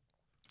saw.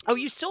 Oh,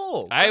 you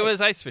saw? I Great.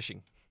 was ice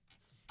fishing.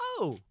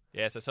 Oh,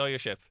 Yes, I saw your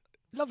ship.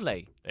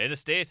 lovely. In a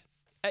state.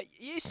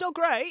 It's not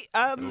great.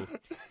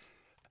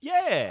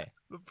 Yeah.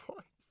 The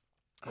voice.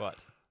 What?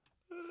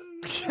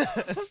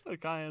 I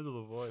can't handle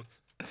the voice.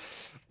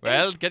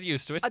 Well, get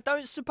used to it. I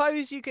don't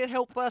suppose you can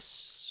help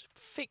us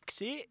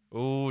fix it.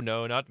 Oh,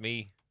 no, not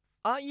me.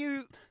 Aren't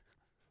you?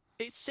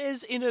 It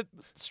says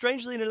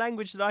strangely in a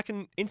language that I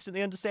can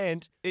instantly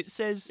understand. It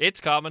says It's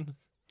common.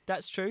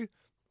 that's true.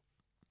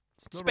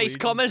 not Space Norwegian.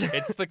 common.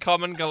 It's the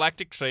common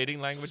galactic trading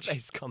language.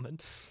 Space common.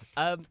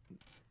 Are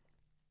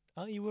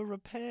you a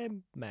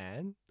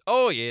repairman?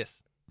 Oh,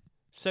 yes.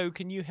 So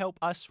can you help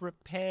us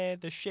repair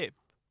the ship?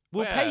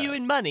 We'll pay you Well,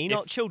 in money, if-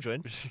 not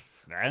children.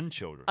 And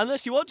children.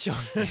 Unless you want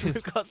children.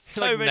 We've got He's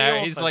so like, many no,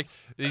 orphans. he's like,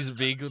 these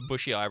big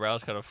bushy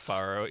eyebrows kind of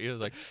furrow. He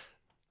was like,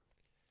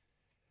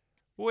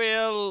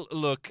 well,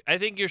 look, I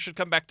think you should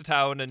come back to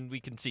town and we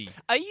can see.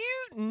 Are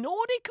you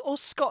Nordic or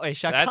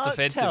Scottish? I That's can't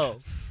offensive.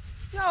 tell.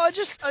 No, I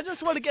just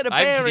want to get a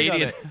I'm bearing on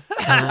Canadian.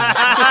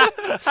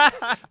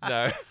 it.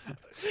 No.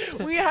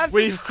 We have to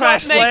We've stop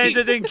crash making.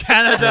 landed in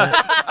Canada.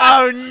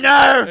 Oh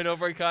no! And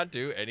over can't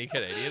do any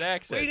Canadian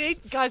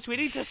accents. We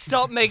need to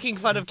stop making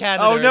fun of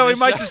Canada. Oh no! in We this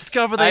might show.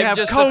 discover they I'm have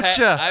just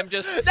culture. I'm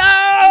just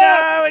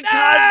No, it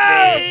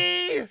can't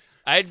be.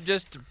 I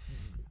just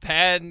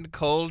pan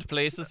cold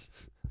places.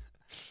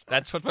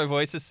 That's what my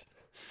voice is.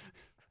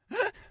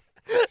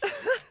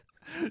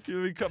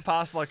 We cut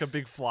past like a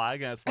big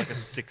flag, and it's like a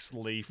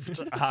six-leafed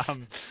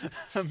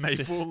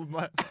maple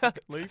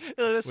leaf.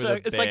 It's a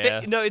like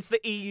bear. it's the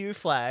EU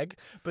flag,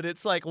 but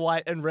it's like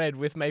white and red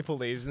with maple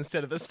leaves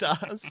instead of the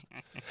stars.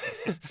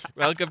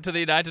 Welcome to the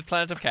United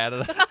Planet of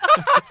Canada.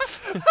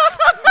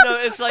 No,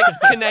 it's like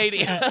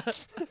Canada.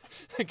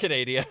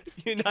 Canada.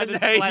 United Canada.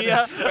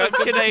 Planet.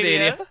 Welcome to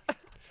Canada. Canada.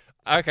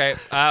 Okay,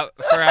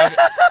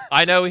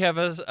 I know we have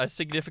a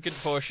significant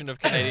portion of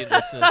Canadian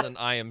listeners, and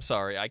I am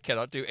sorry. I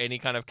cannot do any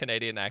kind of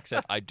Canadian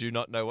accent. I do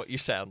not know what you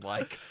sound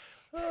like.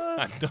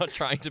 I'm not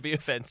trying to be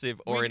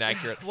offensive or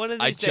inaccurate. One of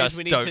I these days just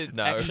we need don't to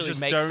know. actually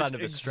Just make don't fun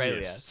of Australia.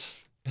 exist.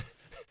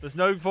 There's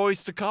no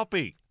voice to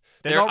copy.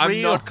 They're There- not I'm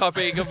real. not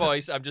copying a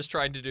voice. I'm just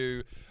trying to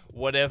do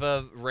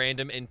whatever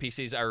random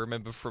NPCs I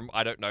remember from,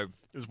 I don't know.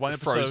 There's one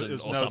Frozen episode. or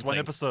There's one something.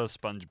 episode of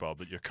SpongeBob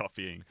that you're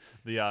copying.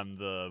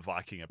 The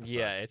Viking episode.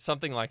 Yeah, it's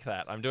something like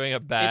that. I'm doing a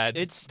bad.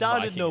 It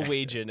started Viking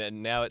Norwegian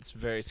and now it's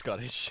very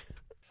Scottish.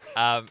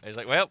 accent. It's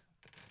like, well,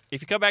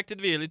 if you come back to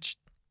the village,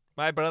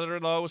 my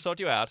brother-in-law will sort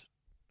you out.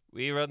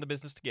 We run the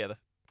business together.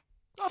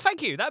 Oh,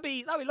 thank you. That'd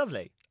be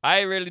lovely. I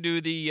really do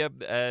the.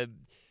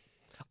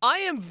 I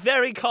am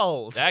very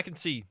cold. I can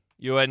see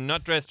you are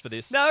not dressed for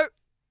this. No.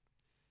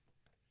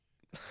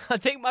 I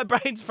think my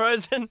brain's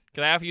frozen.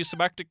 Can I offer you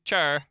some Arctic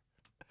char?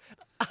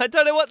 I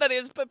don't know what that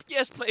is, but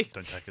yes, please.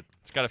 Don't take it.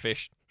 It's got a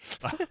fish.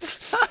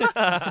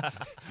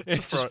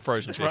 It's just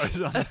frozen fish.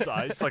 Frozen on the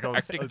side. It's like a,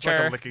 Arctic it's like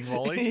char. a licking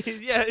lolly.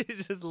 Yeah,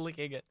 he's just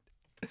licking it.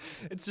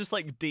 It's just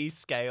like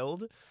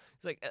descaled.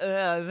 It's like,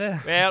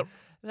 Well,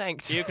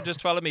 thanks. you can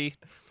just follow me.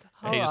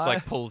 And he just Alright.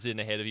 like pulls in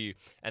ahead of you,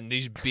 and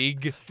these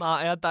big,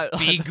 Marty, I don't like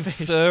big the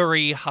fish.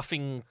 furry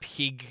huffing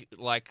pig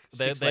like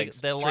they're Six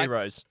legs, they're three like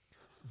rows.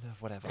 no,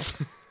 whatever.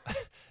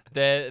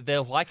 they're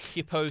like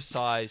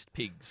hippo-sized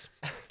pigs.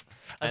 Are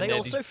And they they're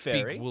also these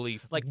furry? Big woolly,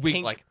 Like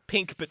wing, pink,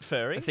 pink but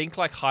furry? I think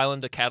like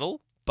Highlander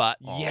cattle, but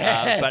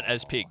Yes. but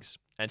as pigs.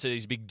 And so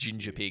these big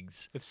ginger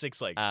pigs, With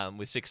 6 legs.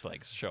 with 6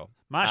 legs. Sure.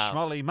 Mash, Um,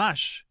 Molly,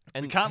 mash.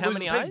 and we can't how lose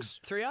many the eyes? pigs.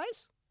 3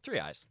 eyes? 3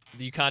 eyes.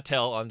 You can't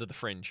tell under the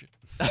fringe.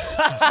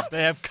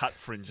 They have cut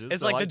fringes.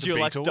 It's They're like the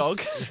Dulux Beatles.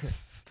 dog.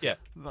 Yeah.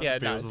 Like Yeah,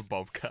 the Beatles nice. with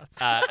bobcats.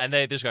 And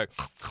they just go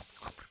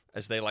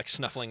as they're like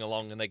snuffling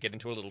along, and they get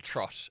into a little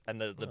trot, and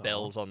the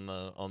bells on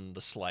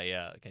the sleigh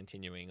are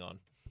continuing on.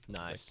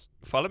 Nice.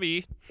 Follow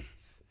me.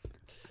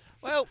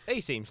 Well,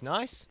 he seems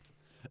nice.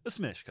 A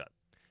smash cut.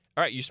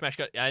 All right, you smash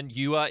cut, and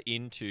you are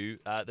into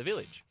the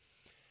village.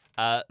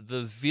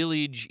 The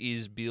village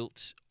is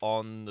built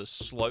on the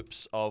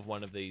slopes of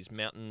one of these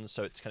mountains,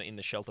 so it's kind of in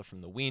the shelter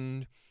from the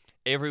wind.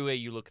 Everywhere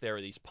you look, there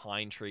are these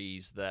pine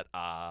trees that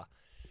are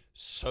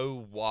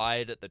so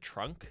wide at the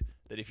trunk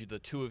that if the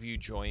two of you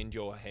joined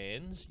your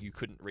hands, you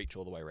couldn't reach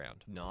all the way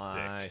around.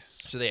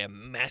 Nice. So they are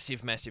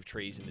massive, massive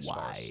trees in this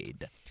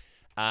forest.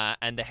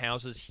 And the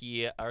houses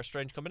here are a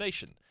strange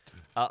combination.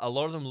 A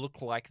lot of them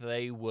look like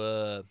they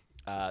were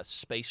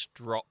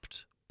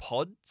space-dropped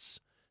pods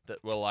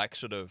that were like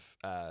sort of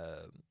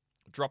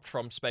dropped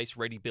from space,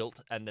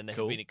 ready-built, and then they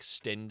have been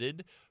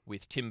extended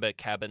with timber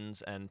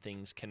cabins and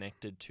things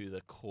connected to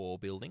the core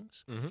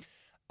buildings.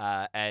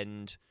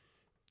 And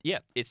yeah,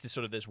 it's this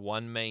sort of, there's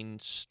one main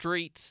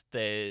street.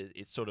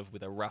 It's sort of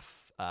with a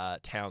rough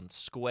town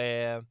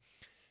square.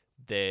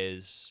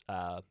 There's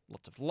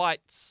lots of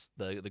lights.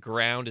 The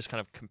ground is kind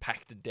of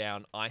compacted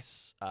down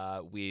ice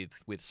with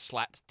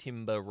slat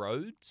timber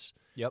roads.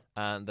 Yep.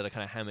 That are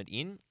kind of hammered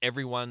in.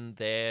 Everyone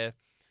there,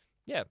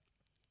 yeah,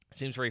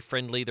 seems very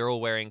friendly. They're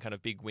all wearing kind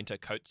of big winter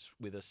coats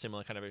with a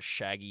similar kind of a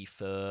shaggy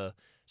fur,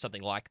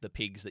 something like the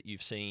pigs that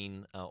you've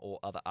seen or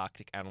other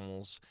Arctic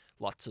animals.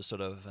 Lots of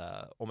sort of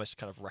almost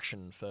kind of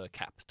Russian fur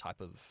cap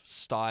type of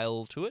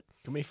style to it.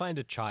 Can we find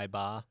a chai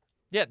bar?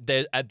 Yeah,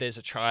 there's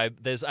a tribe.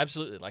 There's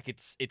absolutely like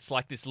it's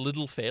like this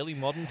little fairly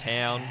modern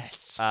town.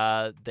 Yes.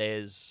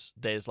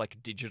 There's like a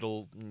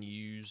digital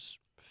news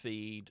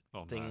feed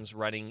things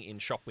running in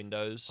shop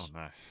windows. Oh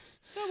no.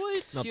 No, well,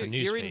 it's Not the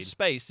news you're in feed.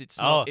 space. It's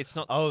not. It's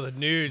not. Oh, the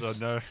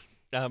news. Oh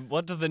no.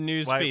 What do the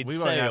news Wait, feeds we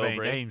won't say, have any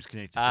Aubrey? names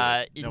connected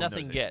to it. No one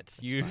nothing knows yet.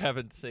 it. You That's fine.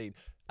 haven't seen.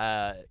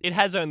 It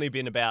has only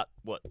been about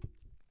what?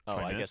 Oh,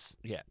 20 I minutes?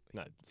 guess. Yeah,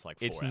 No, it's like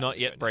 4 it's hours not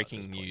ago yet now at breaking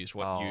this point. news.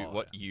 What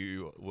Oh,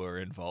 you were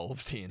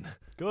involved in.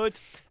 Good.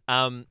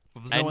 Um,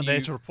 Well, there's no and one there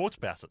you- to report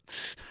about it.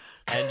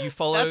 and you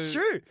follow. That's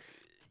true.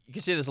 You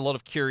can see there's a lot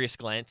of curious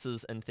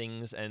glances and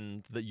things,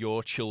 and that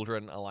your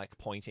children are like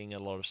pointing at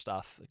a lot of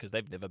stuff because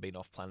they've never been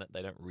off planet.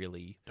 They don't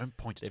really. Don't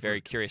point at They're very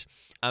curious.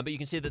 But you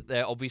can see that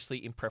they're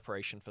obviously in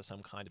preparation for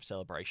some kind of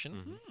celebration.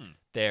 Mm-hmm.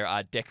 There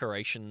are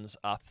decorations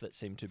up that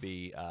seem to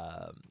be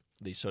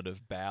these sort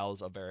of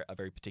boughs of a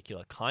very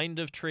particular kind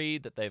of tree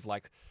that they've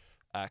like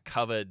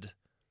covered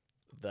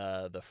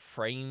the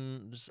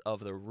frames of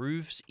the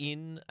roofs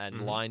in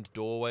and lined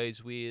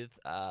doorways with.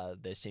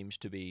 There seems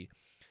to be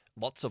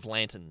lots of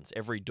lanterns.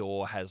 Every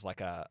door has like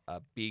a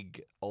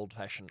big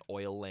old-fashioned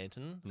oil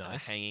lantern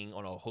Nice. hanging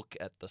on a hook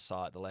at the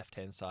side, the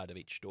left-hand side of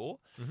each door.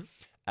 Mhm.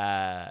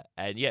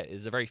 And yeah,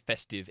 there's a very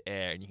festive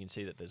air, and you can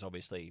see that there's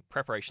obviously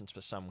preparations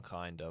for some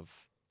kind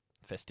of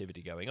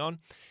festivity going on.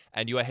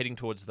 And you are heading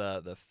towards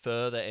the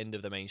further end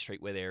of the main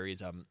street where there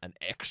is an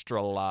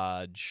extra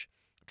large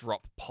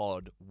drop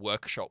pod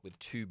workshop with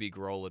 2 big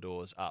roller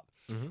doors up.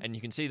 Mhm. And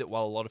you can see that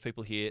while a lot of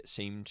people here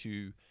seem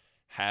to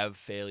have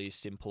fairly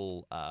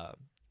simple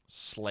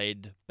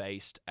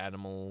sled-based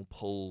animal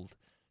pulled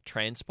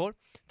transport,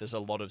 there's a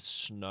lot of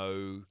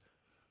snow.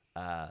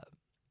 What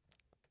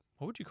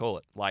would you call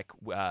it? Like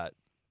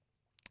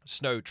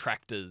snow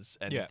tractors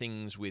and Yeah.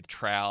 things with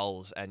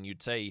trowels. And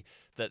you'd say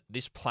that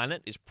this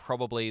planet is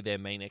probably their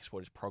main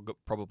export is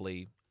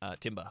probably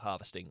timber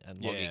harvesting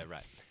and logging. Yeah,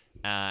 right.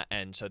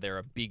 And so there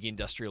are big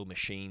industrial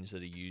machines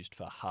that are used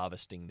for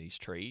harvesting these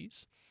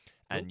trees.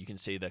 And you can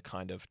see the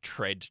kind of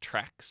tread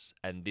tracks.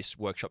 And this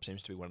workshop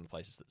seems to be one of the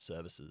places that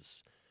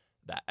services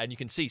that. And you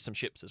can see some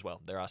ships as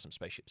well. There are some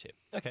spaceships here.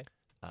 Okay.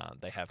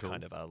 They have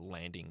kind of a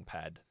landing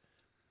pad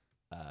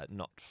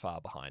not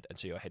far behind. And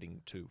so you're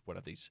heading to one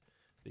of these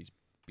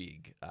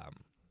big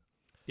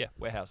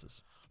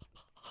warehouses.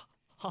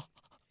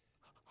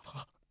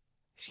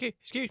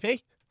 Excuse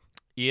me.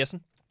 Yes?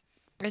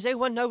 Does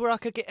anyone know where I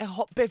could get a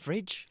hot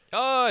beverage?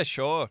 Oh,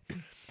 sure.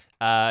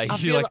 I You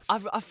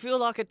feel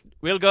like it.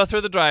 we'll go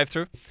through the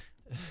drive-through.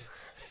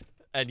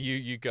 And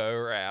you go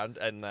around,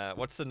 and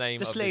what's the name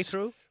The of sleigh this?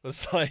 through. The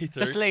sleigh through.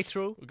 The sleigh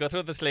through. We'll go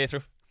through the sleigh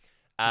through.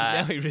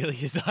 Now he really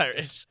is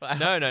Irish.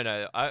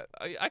 No.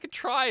 I could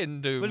try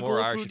and do We'll more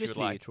go Irish through if you the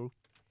would like, sleigh through.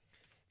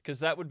 because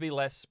that would be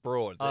less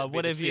broad. That'd be the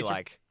Whatever sleigh you through.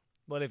 like.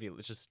 Whatever you.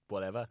 It's just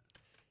whatever.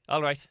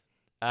 All right.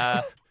 We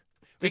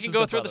This can is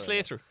go the through the brother-in-law.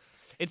 sleigh through.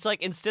 It's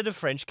like instead of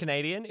French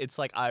Canadian, it's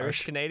like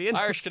Irish Canadian.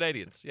 Irish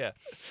Canadians, yeah.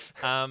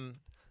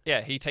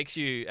 Yeah, he takes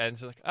you and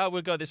it's like, oh,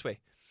 we'll go this way.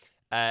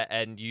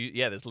 And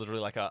there's literally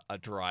like a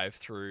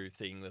drive-through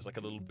thing. There's like a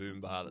little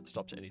boom bar that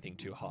stops anything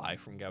too high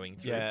from going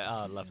through.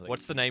 Yeah, lovely.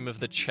 What's the name of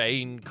the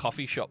chain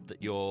coffee shop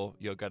that you're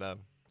gonna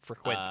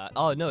frequent?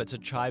 Oh no, it's a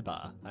chai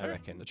bar. I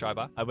reckon. The chai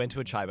bar? I went to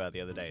a chai bar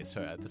the other day,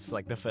 so this is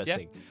like the first Yeah.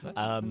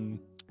 thing.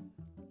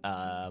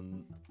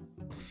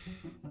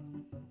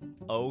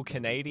 O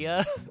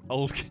Canada.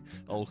 Old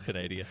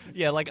Canada.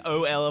 Yeah, like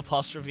OL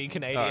apostrophe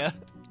Canada.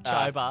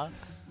 Chai bar.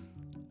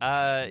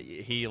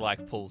 He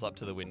like pulls up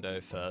to the window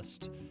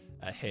first,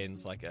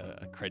 hands like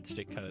a cred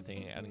stick kind of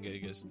thing, and he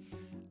goes,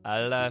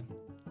 "I'll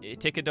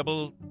take a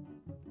double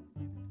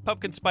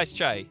pumpkin spice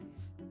chai."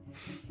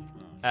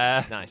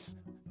 Nice.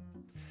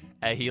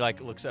 He like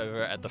looks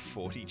over at the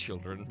 40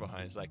 children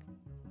behind. He's like,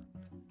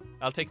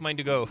 "I'll take mine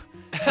to go."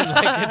 And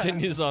like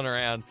continues on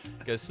around,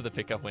 goes to the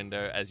pickup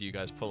window as you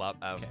guys pull up.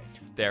 Okay.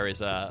 There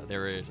is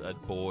a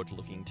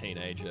bored-looking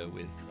teenager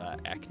with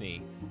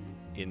acne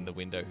in the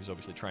window who's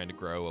obviously trying to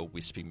grow a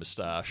wispy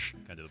moustache.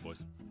 Can I do the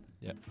voice?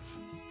 Yep.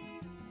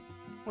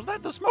 Was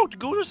that the smoked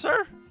gouda,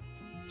 sir?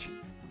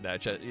 No,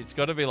 it's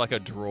got to be like a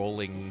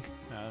drawling.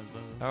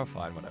 Oh,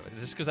 fine, whatever.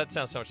 Just because that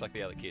sounds so much like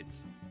the other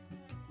kids.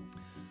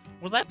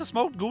 Was that the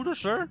smoked gouda,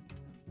 sir?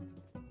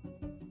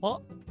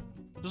 What?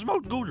 The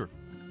smoked gouda.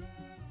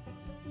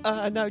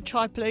 No,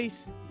 chai,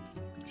 please.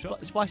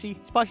 Spicy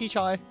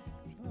chai.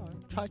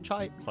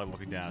 Chai. It's like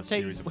looking down a Tea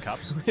series of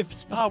cups. with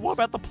spice. What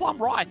about the plum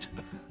right?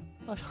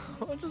 I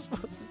just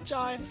want some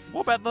chai.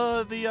 What about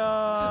the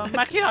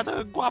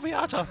macchiato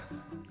guaviata?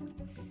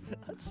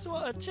 I just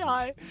want a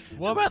chai.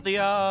 What about the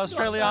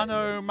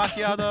Australiano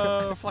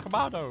macchiato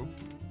flacamado?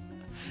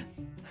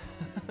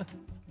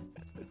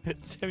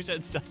 Sammy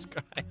starts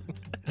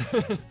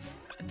crying.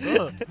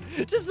 Ugh.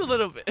 Just a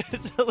little bit.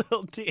 It's a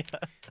little tear.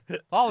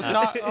 Oh,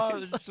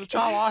 the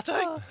chai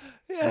latte?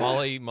 Yeah.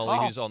 Molly,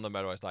 Oh. who's on the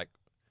motorway, is like,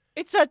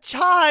 It's a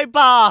chai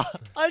bar.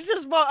 I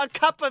just want a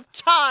cup of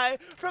chai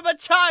from a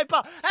chai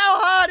bar. How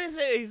hard is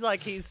it? He's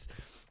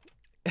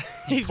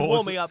pauses-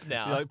 warming up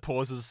now. He like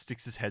pauses,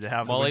 sticks his head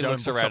out. Molly the window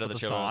looks and looks around up at the the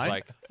children and is sign.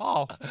 like,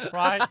 Oh,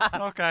 right,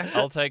 okay.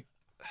 I'll take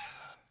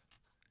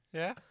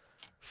Yeah.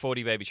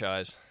 40 baby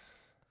chais.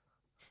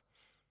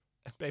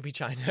 Baby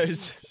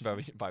chinos.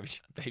 Baby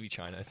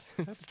chinos.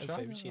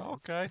 Baby chinos.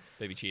 Okay.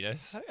 Baby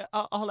chinos.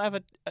 I'll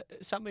have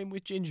something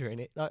with ginger in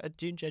it, like a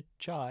ginger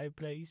chai,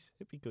 please.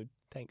 It'd be good.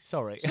 Thanks.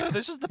 Sorry. So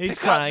this is the He's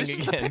pickup. crying This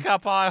is the again.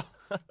 pickup aisle.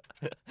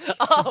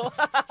 Oh.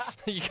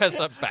 You guys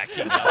are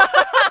backing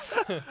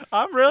up.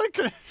 I'm really.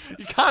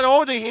 You can't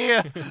order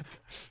here.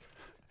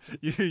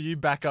 You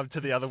back up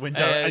to the other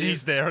window, and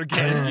he's there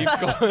again.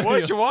 You've got,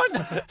 What you want?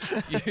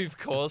 You've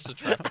caused a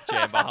traffic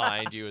jam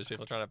behind you as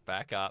people are trying to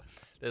back up.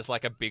 There's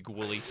like a big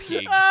woolly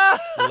pig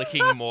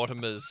licking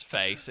Mortimer's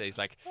face. He's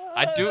like,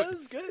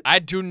 That's good. I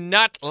do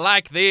not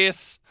like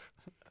this.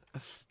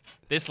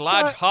 This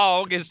large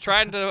hog is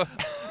trying to.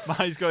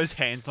 He's got his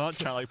hands on it,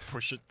 trying to like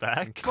push it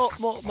back.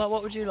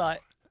 What would you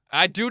like?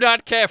 I do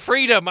not care.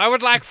 Freedom. I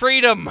would like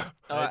freedom.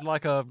 I'd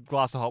like a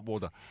glass of hot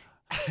water.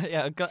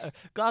 Yeah, a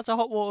glass of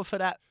hot water for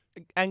that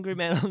angry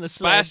man on the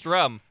sled. Fast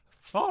rum.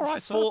 All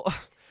right, so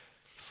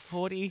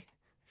 40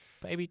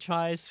 baby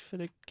chais for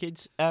the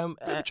kids. baby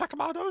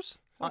chacamados.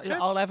 Okay.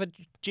 I'll have a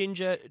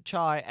ginger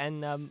chai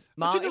and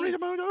Marty. Ginger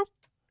Mono.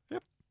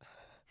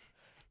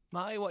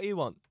 Marty, what do you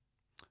want?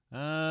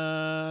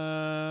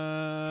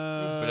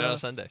 Banana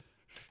Sunday.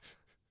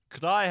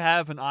 Could I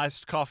have an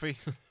iced coffee?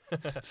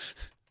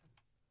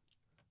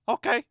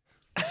 Okay.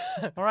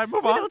 All right,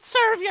 move on.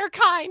 serve your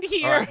kind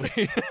here.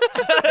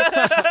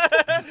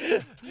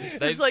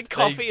 It's like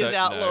coffee is don't know.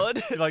 outlawed.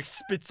 He like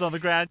spits on the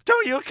ground.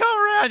 Don't you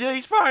come around to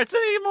these parts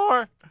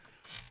anymore.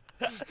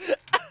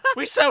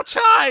 We sell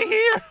chai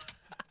here.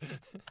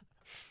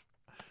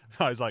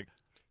 I was like,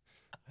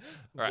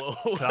 Right.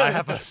 could I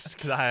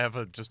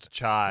have just a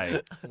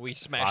chai? We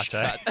smash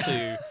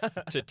Latte.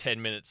 cut to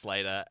 10 minutes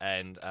later,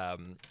 and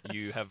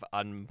you have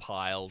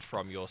unpiled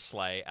from your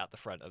sleigh at the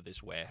front of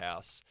this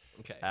warehouse.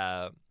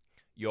 Okay.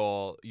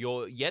 Your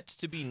yet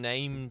to be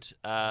named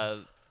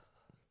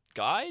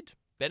guide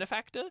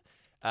benefactor.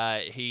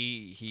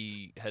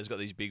 He has got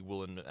these big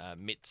woolen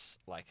mitts,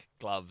 like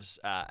gloves,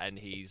 and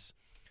he's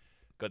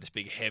got this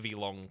big heavy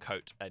long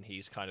coat, and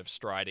he's kind of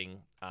striding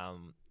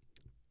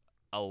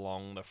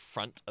along the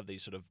front of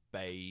these sort of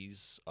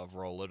bays of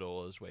roller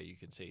doors where you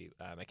can see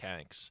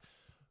mechanics.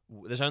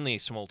 There's only a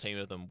small team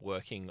of them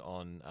working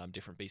on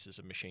different pieces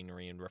of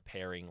machinery and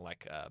repairing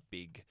like a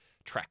big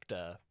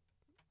tractor,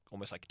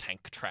 almost like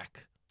tank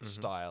track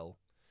style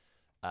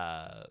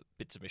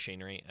bits of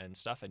machinery and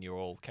stuff, and you're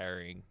all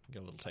carrying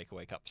your little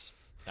takeaway cups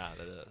that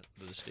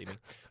are steaming.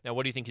 Now,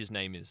 what do you think his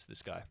name is,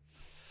 this guy?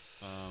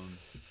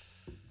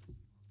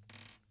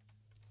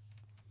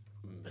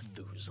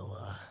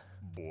 Methuselah.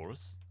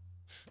 Boris.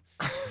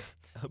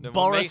 No,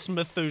 Boris mate,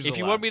 Methuselah. if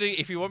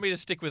you want me to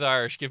stick with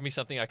Irish, give me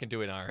something I can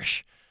do in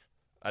Irish.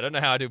 I don't know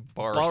how to do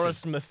Boris.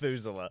 Boris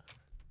Methuselah.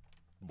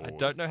 I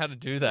don't know how to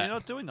do You're that.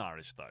 not doing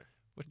Irish though.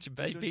 Which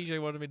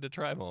PJ wanted me to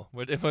try more.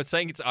 We're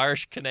saying it's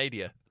Irish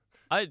Canadian.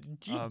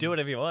 You do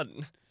whatever you want.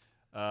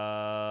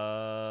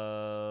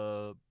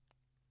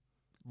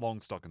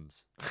 Long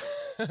stockings.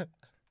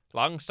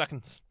 Long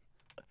stockings.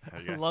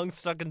 There you go. Long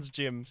Stockings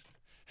Jim.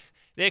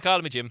 They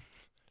call me Jim.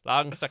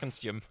 Long stockings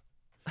Jim.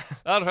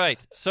 All right.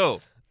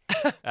 So,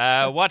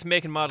 what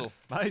make and model?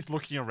 He's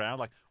looking around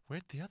like,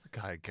 where'd the other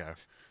guy go?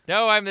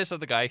 No, I'm this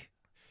other guy.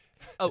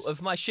 Oh,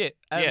 of my shit.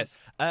 Yes.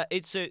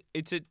 It's a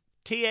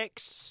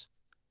TX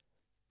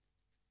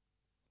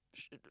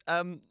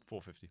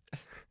 450.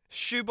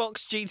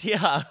 shoebox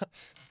GTR.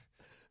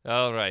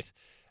 All right.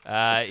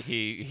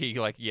 He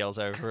like yells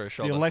over her The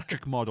shoulder.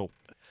 electric model.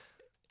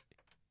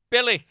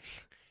 Billy.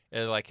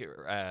 And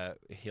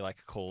he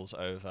like calls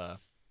over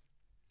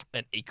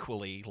an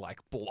equally like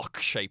block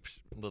shaped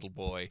little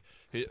boy.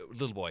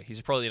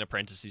 He's probably an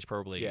apprentice. He's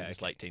probably in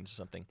his late teens or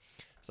something.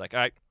 He's like, all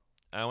right,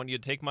 I want you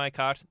to take my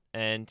cart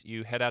and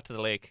you head out to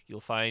the lake. You'll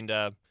find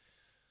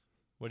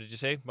what did you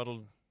say?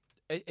 Model.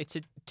 It's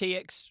a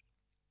TX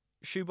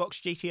shoebox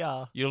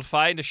GTR. You'll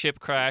find a ship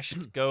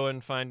crashed. Go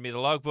and find me the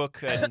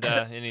logbook and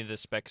any of the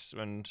specs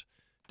and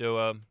do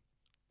an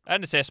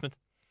assessment.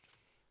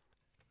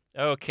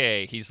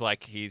 Okay, he's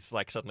like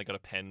suddenly got a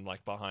pen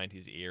like behind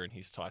his ear and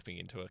he's typing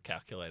into a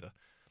calculator.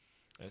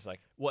 And it's like,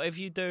 Whatever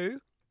you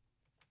do,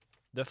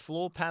 the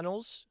floor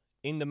panels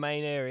in the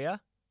main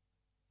area.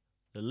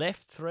 The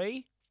left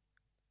 3,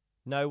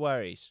 no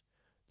worries.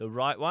 The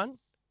right one,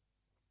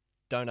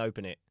 don't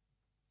open it.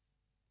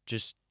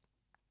 Just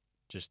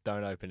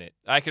don't open it.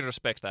 I can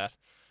respect that.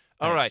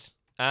 All right.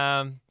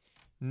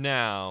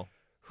 Now,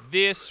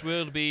 this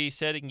will be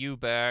setting you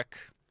back,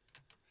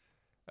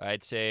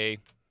 I'd say,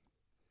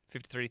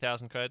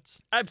 53,000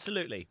 credits.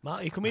 Absolutely.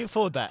 Marty, can we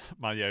afford that?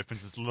 Marty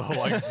opens this little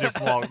like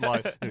Ziploc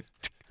like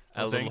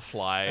A thing. little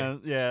fly.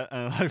 And,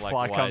 and Like,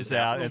 fly why comes is that?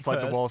 out. Little It's like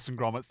the purse. Wallace and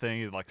Gromit thing.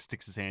 He like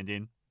sticks his hand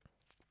in,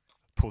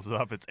 pulls it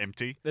up. It's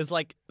empty. There's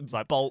like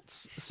like-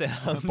 bolts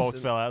sounds. Bolt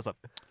fell out. It's like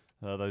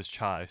those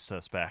chai set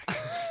us back.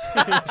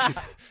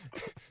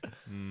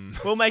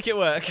 We'll make it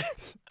work.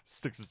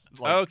 Sticks his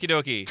like Okie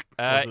dokie. pulls it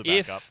back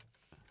If up.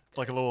 It's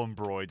like a little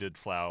embroidered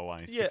flower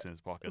one. He sticks in his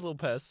A pocket. little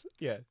purse.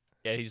 Yeah.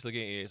 yeah, he's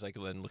like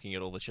then looking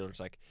at all the children. It's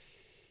like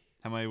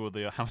How much will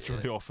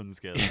the orphans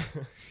get? us?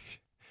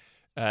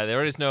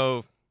 there is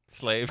no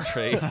slave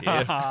trade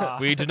here.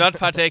 We do not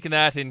partake in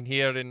that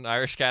here in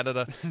Irish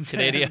Canada,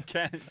 Canada.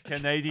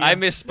 Canadian. I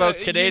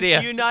misspoke.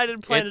 Canada.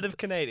 United Planet of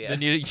Canada.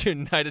 The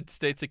United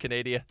States of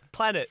Canada.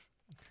 Planet.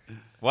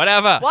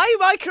 Whatever. Why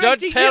am I Don't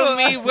correcting tell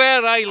you? me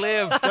where I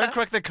live. Don't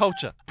correct the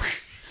culture.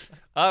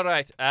 All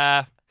right.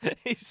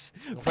 He's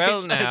Well,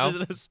 he's now-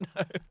 into the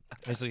snow.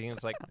 He's looking.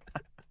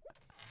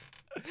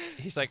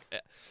 He's like,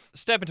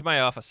 step into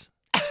my office.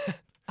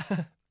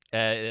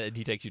 And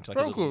he takes you to like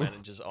a little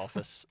manager's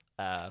office.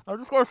 I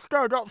just got to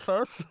stand up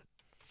first.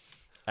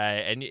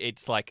 And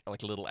it's like a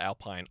little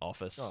alpine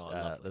office. Oh,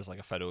 lovely. There's like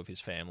a photo of his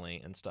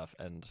family and stuff,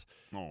 and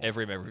Oh.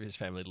 every member of his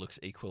family looks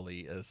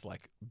equally as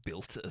like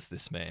built as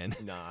this man.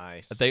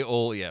 Nice. They're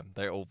all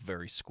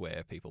very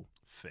square people.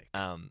 Thick.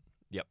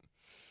 Yep.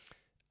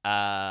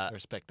 I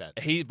respect that.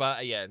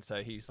 And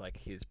so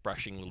he's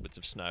brushing little bits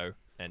of snow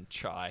and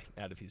chai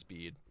out of his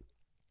beard.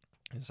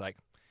 It's like,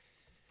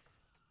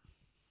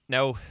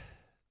 no,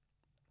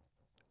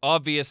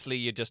 obviously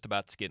you're just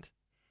about skint,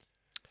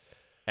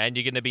 and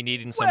you're going to be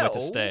needing somewhere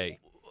to stay.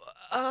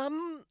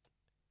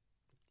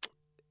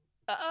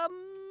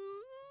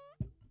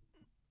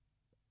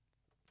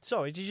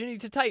 Sorry, did you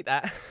need to take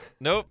that?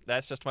 Nope,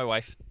 that's just my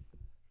wife.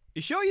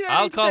 You sure you don't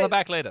I'll need to call her take-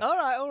 back later.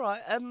 All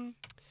right.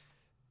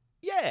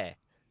 Yeah,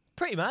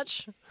 pretty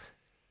much.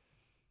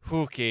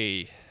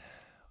 Okay.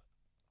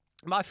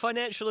 My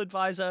financial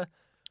advisor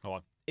Go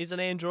on. is an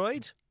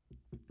android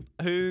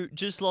who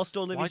just lost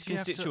all of his do you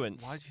have to-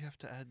 constituents. why do you have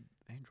to add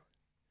Android?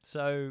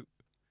 So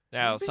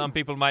Now, some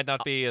people might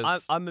not be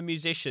as. I'm a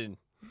musician,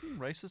 Being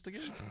racist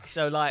again?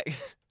 so like, He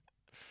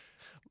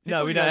no,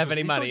 thought we you don't guys have was-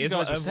 any he thought money. you Is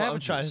guys what were I'm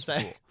trying to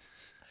savages. say.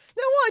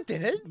 No, I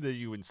didn't. That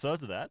you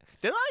inserted that.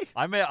 Did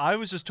I? I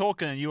was just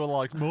talking and you were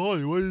like,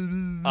 "Molly, what?"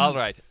 All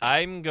right,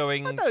 I'm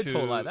going I don't to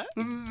talk like that.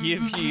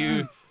 give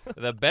you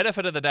the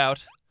benefit of the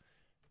doubt.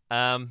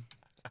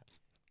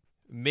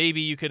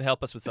 Maybe you can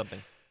help us with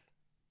something.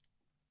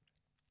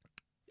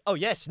 Oh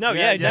yes, no,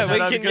 Yeah, no, we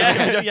that'd can, be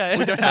good. yeah.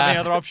 We don't have any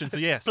other options, so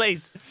yes.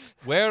 Please,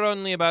 We're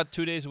only about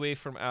 2 days away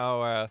from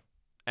our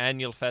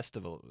annual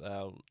festival,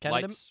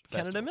 Lights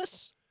Festival.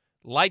 Canadamus?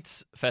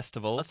 Lights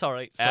Festival. Oh,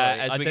 sorry.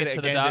 as I we did get it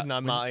to the again, dark- didn't I,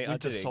 Marty? I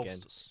Winter did it again.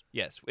 solstice.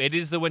 Yes, it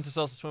is the winter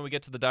solstice. When we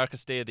get to the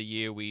darkest day of the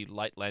year, we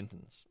light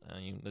lanterns.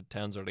 The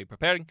town's already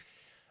preparing.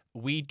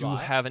 We do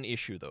Right. have an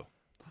issue, though.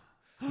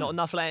 Not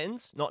enough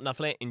lanterns, not enough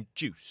lantern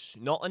juice,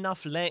 not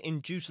enough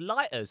lantern juice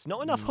lighters,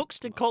 not enough hooks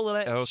to call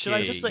it. Should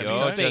I just let you're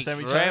you speak? just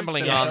Semi-tone,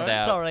 rambling semi-tone. on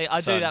there. Sorry, I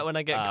do son. that when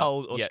I get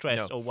cold or yeah,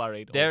 stressed no. or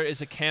worried. There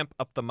is a camp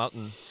up the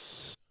mountain.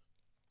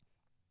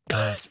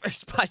 It's very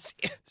spicy.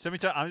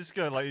 Semitone. I'm just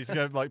going he's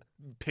going to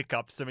pick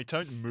up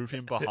Semitone and move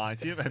him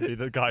behind him and be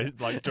the guy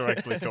like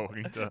directly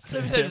talking to.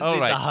 Sometimes just All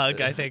needs a right.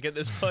 hug, I think, at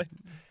this point.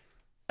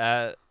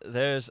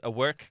 There's a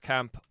work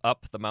camp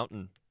up the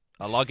mountain,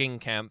 a logging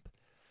camp,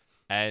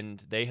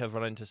 and they have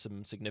run into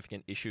some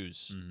significant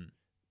issues.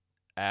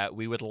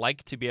 We would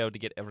like to be able to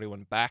get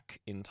everyone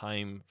back in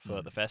time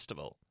for the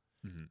festival,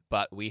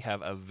 but we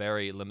have a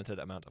very limited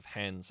amount of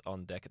hands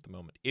on deck at the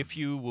moment. If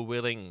you were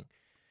willing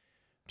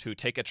to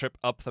take a trip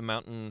up the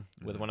mountain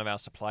with one of our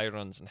supply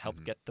runs and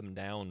help get them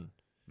down,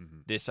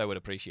 this I would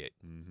appreciate.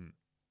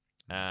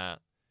 Now,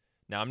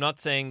 I'm not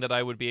saying that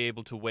I would be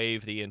able to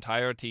waive the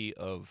entirety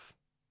of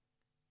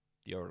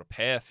your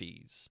repair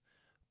fees,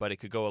 but it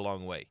could go a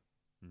long way.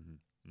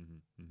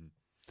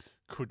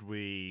 Could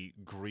we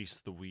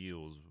grease the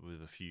wheels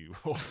with a few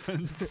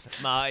orphans?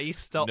 Marty,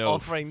 stop No.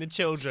 offering the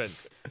children.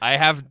 I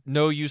have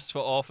no use for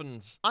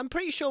orphans. I'm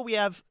pretty sure we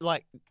have,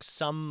 like,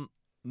 some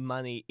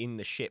money in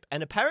the ship.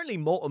 And apparently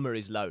Mortimer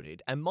is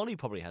loaded, and Molly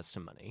probably has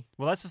some money.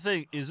 Well, that's the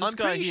thing. Is this I'm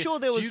guy pretty here, sure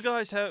there was- Do you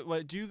guys have?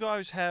 Wait, do you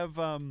guys have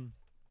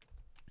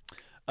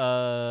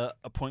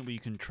a point where you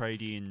can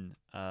trade in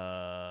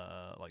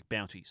like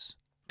bounties?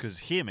 Because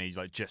hear me,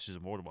 like gestures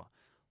of Mortimer,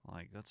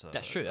 like that's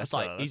True. That's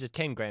like, he's a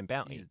 10 grand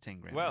bounty. he's a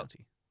 10 grand Well,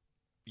 bounty.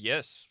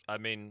 Yes, I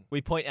mean,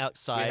 We point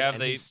outside, have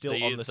and the- he's still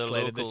the- on the the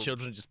sled, and the local-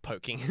 children just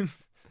poking him.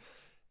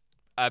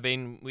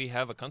 we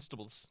have a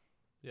constables.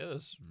 Yeah,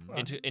 there's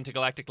Right.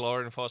 intergalactic law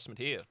enforcement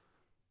here.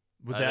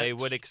 They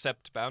would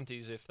accept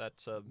bounties if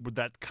that's. Would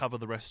that cover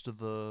the rest of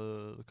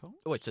the cost?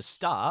 Oh, it's a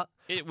start.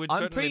 It would I'm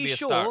certainly pretty be a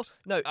sure. start.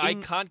 No, I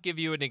can't give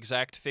you an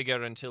exact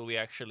figure until we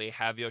actually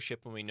have your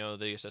ship and we know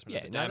the assessment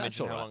of the no, damage that's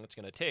and how all right. long it's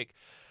going to take.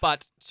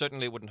 But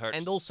certainly it wouldn't hurt.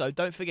 And also,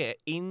 don't forget,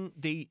 in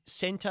the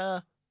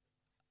center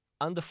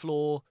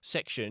underfloor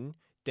section,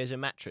 there's a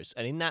mattress.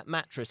 And in that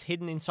mattress,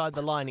 hidden inside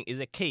the lining, is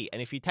a key.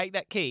 And if you take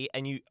that key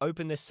and you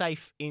open the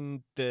safe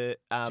in the...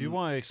 Do you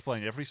want to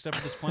explain every step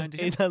of this plan to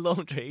him? in the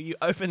laundry, you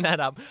open that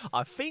up.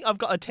 I think I've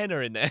got a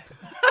tenner in there.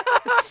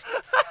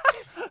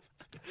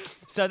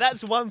 So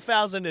that's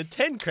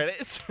 1,010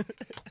 credits.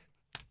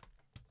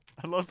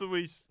 I love that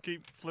we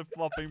keep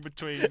flip-flopping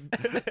between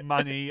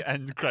money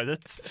and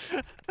credits.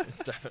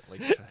 It's definitely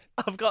true.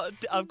 I've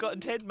got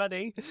 10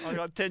 money. I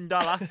got $10.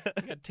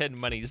 I got 10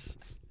 monies.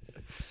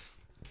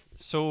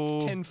 So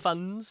 10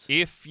 funds.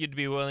 if you'd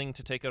be willing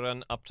to take a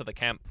run up to the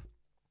camp,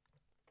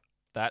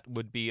 that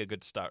would be a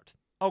good start.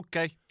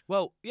 Okay.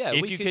 Well, yeah,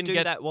 If we you can can do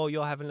get- that while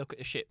you're having a look at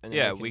the ship. And then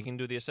Yeah, we can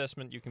do the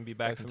assessment. You can be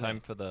back in from time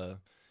for the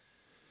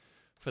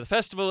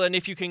festival, and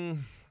if you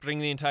can bring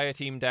the entire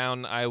team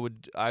down, I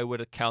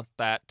would account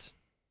that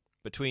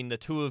between the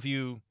two of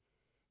you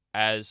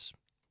as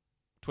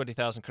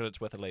 20,000 credits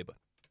worth of labor.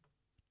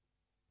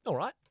 All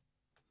right.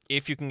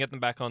 If you can get them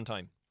back on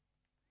time.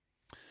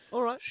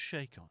 All right.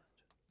 Shake on it.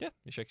 Yeah,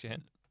 he shakes your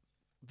hand.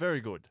 Very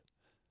good.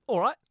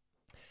 All right.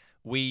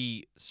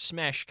 We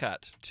smash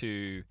cut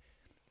to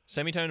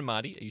Semitone and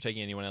Marty. Are you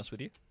taking anyone else with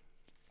you?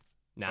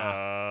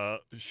 Nah.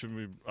 Shouldn't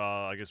we?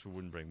 I guess we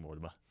wouldn't bring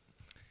Mortimer.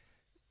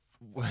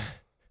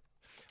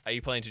 Are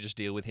you planning to just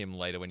deal with him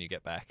later when you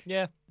get back?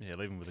 Yeah. Yeah,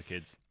 leave him with the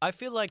kids. I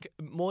feel like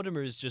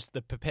Mortimer is just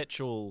the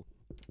perpetual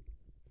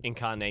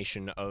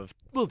incarnation of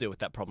we'll deal with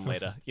that problem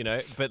later, you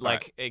know. But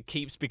like it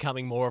keeps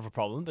becoming more of a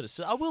problem. But it's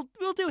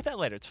we'll deal with that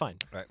later. It's fine.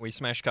 Right, we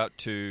smash cut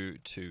to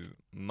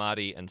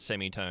Marty and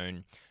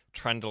Semitone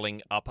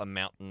trundling up a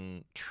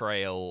mountain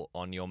trail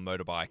on your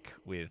motorbike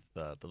with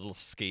the little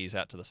skis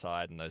out to the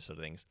side and those sort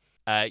of things.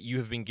 You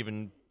have been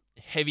given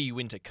heavy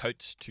winter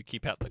coats to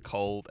keep out the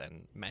cold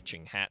and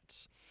matching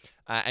hats.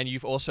 And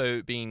you've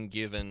also been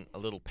given a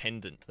little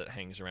pendant that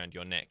hangs around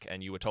your neck.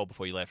 And you were told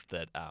before you left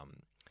that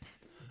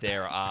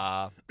there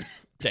are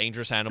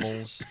dangerous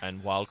animals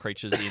and wild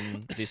creatures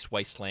in this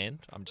wasteland.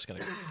 I'm just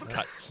going to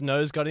cut.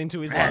 Snow's got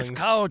into his lungs. It's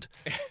cold.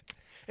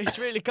 It's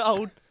really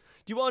cold.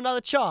 Do you want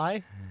another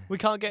chai? We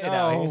can't get it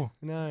out here.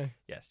 No.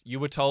 Yes, you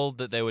were told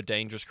that there were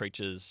dangerous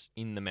creatures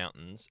in the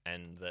mountains,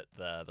 and that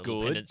the little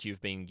Good. pendants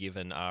you've been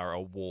given are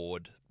a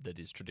ward that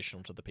is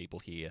traditional to the people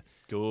here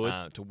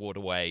Good. to ward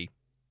away,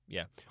 What do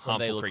they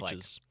harmful look like?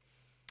 creatures.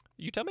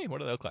 You tell me, what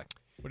do they look like?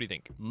 What do you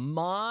think?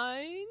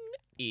 Mine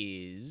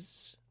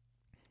is,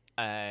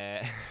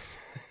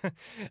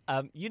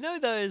 you know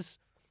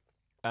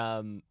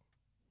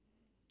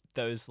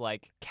those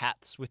like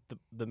cats with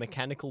the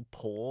mechanical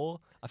paw.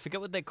 I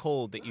forget what they're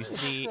called that you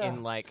see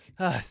in like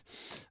I'm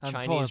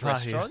falling Chinese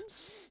apart here.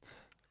 restaurants.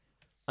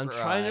 I'm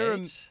trying to.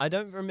 Right. I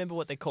don't remember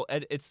what they call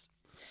it. It's,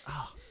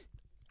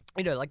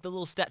 you know, like the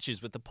little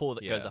statues with the paw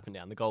that goes Yeah. up and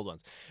down, the gold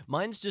ones.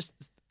 Mine's just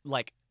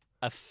like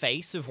a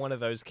face of one of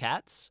those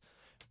cats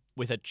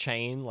with a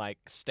chain like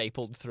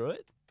stapled through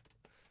it.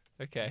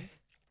 Okay.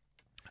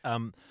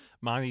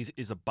 Marnie's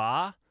is a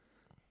bar,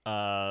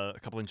 a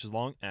couple inches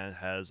long, and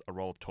has a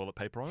roll of toilet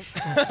paper on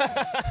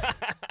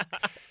it.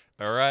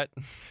 All right.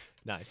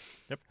 Nice.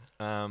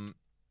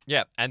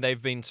 Yeah, and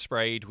they've been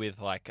sprayed with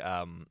like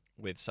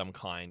with some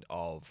kind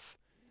of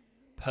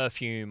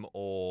perfume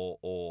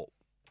or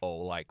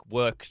like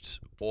worked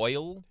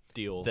oil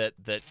Deal. that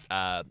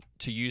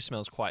to you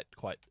smells quite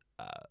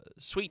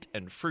sweet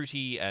and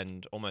fruity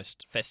and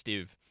almost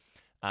festive,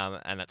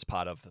 and that's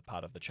part of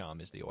the charm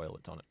is the oil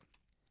that's on it.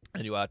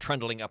 And you are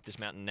trundling up this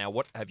mountain now.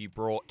 What have you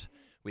brought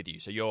with you?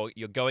 So you're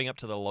going up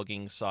to the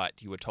logging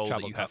site. You were told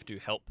Travel that you cup. have to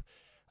help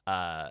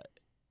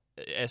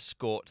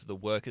escort the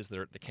workers that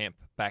are at the camp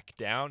back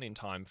down in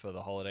time for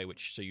the holiday.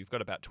 So you've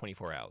got about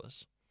 24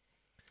 hours.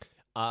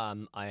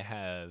 I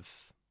have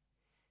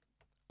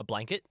a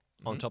blanket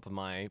on top of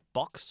my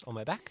box on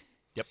my back.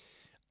 Yep.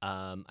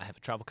 I have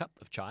a travel cup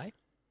of chai,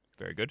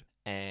 Very good.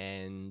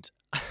 and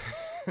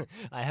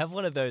I have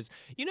one of those.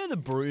 You know the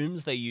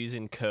brooms they use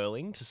in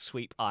curling to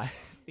sweep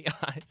the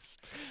ice.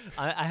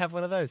 I have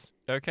one of those.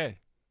 Okay,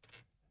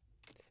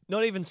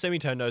 Not even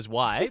Semitone knows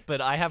why,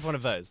 but I have one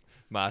of those.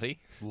 Marty.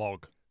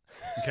 Log,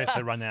 in case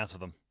they run out of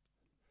them.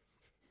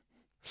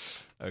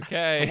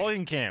 Okay. It's a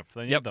logging camp.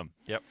 They need Yep. them.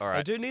 Yep. All I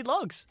right. do need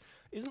logs.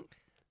 Isn't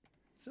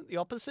the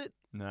opposite?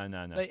 No.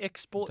 They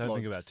export Don't logs.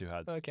 think about it too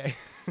hard. Okay.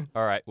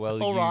 All right.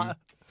 Well, All right.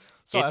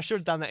 Sorry, I it's- should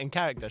have done that in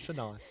character,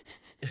 shouldn't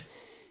I?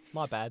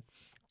 My bad.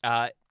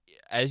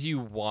 As you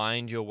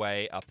wind your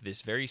way up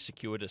this very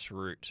circuitous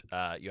route,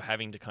 you're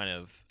having to kind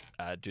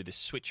of do this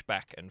switch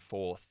back and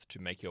forth to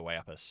make your way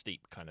up a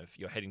steep kind of.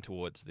 You're heading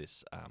towards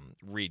this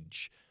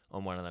ridge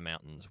on one of the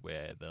mountains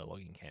where the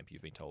logging camp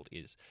you've been told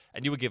is,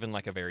 and you were given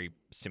like a very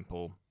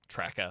simple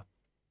tracker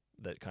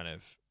that kind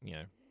of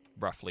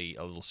roughly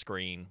a little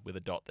screen with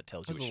a dot that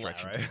tells you It's which a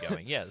direction little to be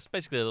going. Yeah, it's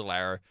basically a little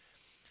arrow.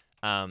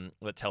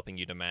 that's helping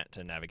you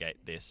to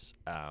navigate this.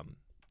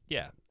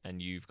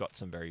 And you've got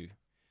some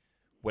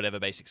whatever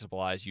basic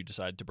supplies you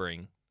decide to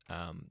bring.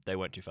 They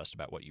weren't too fussed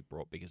about what you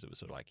brought because it was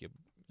sort of like it'll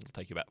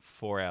take you about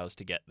 4 hours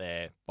to get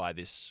there by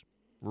this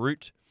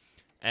route,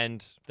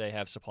 and they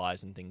have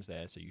supplies and things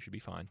there, so you should be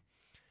fine.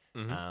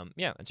 Mm-hmm.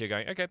 And so you're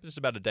going, okay, this is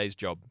about a day's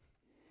job.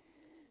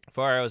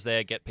 4 hours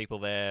there, get people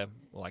there,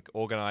 like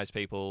organize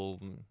people,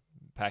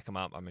 pack them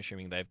up. I'm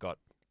assuming they've got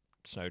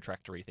snow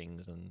tractory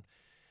things, and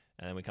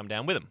then we come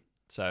down with them.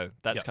 So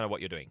that's kind of what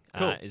you're doing.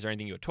 Cool. Is there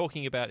anything you're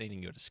talking about?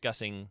 Anything you're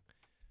discussing?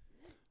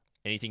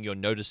 Anything you're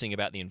noticing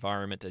about the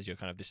environment as you're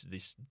kind of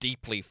this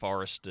deeply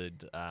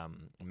forested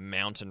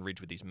mountain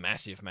ridge with these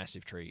massive,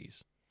 massive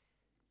trees?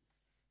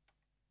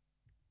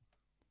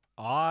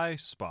 I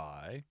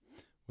spy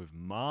with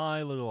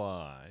my little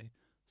eye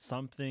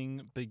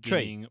something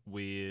beginning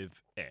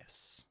with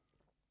S.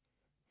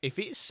 If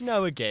it's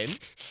snow again,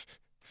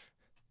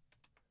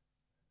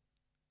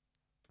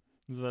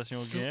 Is that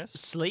your guess?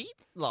 sleet,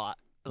 like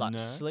No.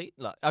 sleet,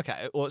 like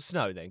okay, or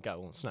snow. Then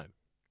go on snow.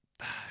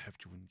 I hope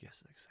you wouldn't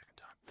guess it a second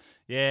time.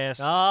 Yes.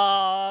 Oh,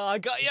 I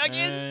got you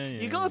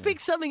again. You got to pick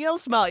something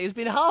else, Marty. It's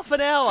been half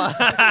an hour.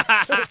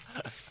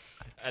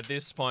 At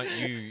this point,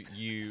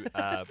 you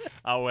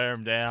I'll wear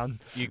him down.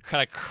 you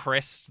kind of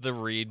crest the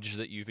ridge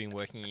that you've been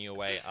working your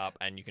way up,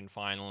 and you can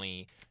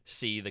finally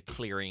see the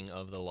clearing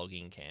of the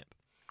logging camp.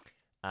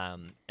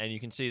 And you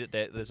can see that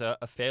there's a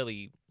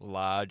fairly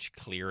large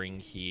clearing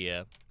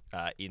here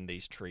in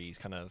these trees,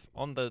 kind of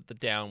on the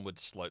downward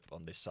slope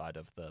on this side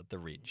of the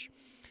ridge.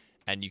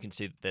 And you can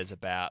see that there's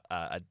about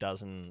a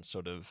dozen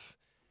sort of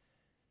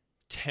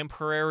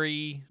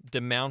temporary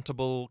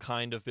demountable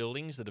kind of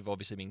buildings that have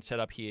obviously been set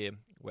up here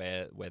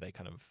where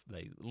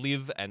they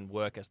live and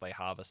work as they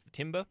harvest the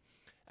timber.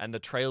 And the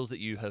trails that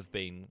you have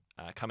been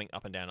coming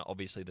up and down are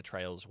obviously the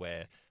trails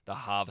where the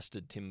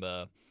harvested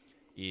timber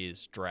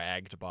is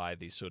dragged by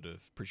these sort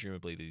of,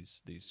 presumably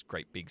these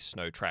great big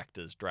snow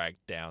tractors,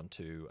 dragged down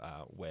to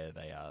where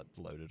they are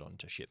loaded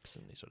onto ships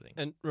and these sort of things.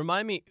 And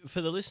remind me,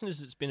 for the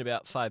listeners, it's been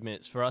about 5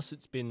 minutes. For us,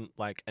 it's been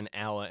like an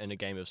hour and a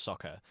game of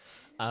soccer.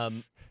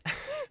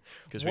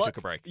 Because we took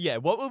a break. Yeah,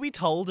 what were we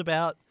told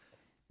about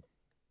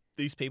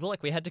these people?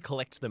 Like, we had to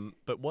collect them,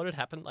 but what had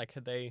happened? Like,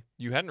 had they...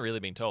 You hadn't really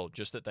been told,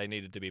 just that they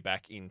needed to be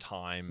back in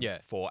time Yeah.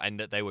 and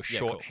that they were Yeah,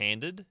 cool.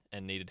 short-handed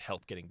and needed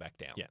help getting back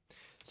down. Yeah.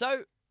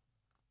 So,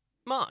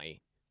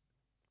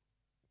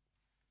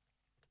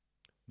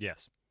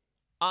 Yes.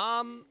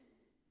 Well,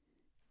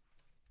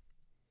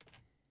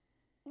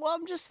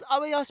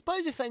 I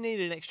suppose if they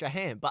needed an extra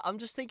hand, but I'm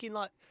just thinking,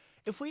 like,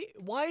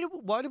 why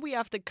do we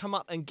have to come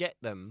up and get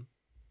them?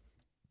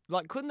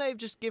 Like, couldn't they have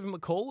just given them a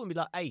call and be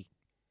like, hey,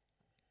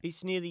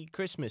 it's nearly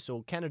Christmas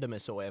or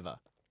Canadamas or whatever.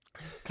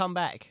 Come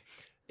back.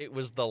 It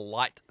was the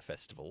Light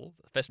Festival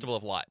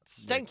of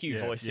Lights. Thank you,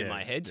 voice in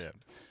my head. Yeah.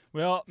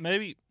 Well,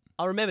 maybe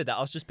I remember that.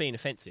 I was just being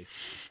offensive.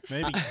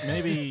 maybe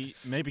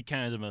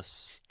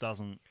Canadamus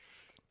doesn't.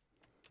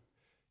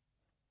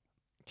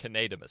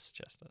 Canadamus,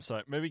 Chester.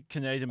 So maybe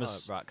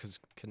Canadamus Right, because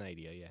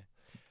Canada, yeah.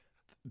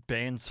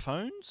 bans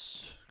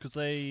phones because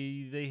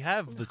they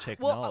have the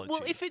technology.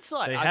 Well, if it's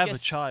like they I have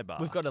guess a chai bar.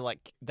 we've got to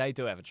they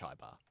do have a chai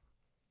bar.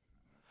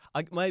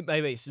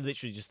 Maybe it's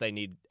literally just they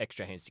need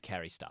extra hands to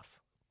carry stuff.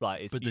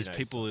 Like, it's, but there's it's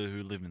people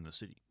who live in the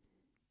city.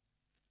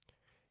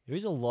 There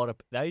is a lot of.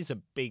 There is a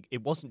big.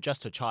 It wasn't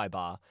just a chai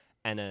bar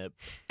and a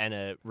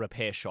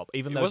repair shop.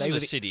 Even It though wasn't they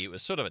were a city, it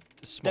was sort of a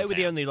small they were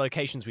the town. only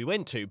locations we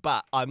went to.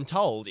 But I'm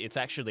told it's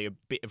actually a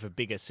bit of a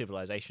bigger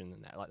civilization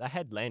than that. Like, they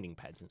had landing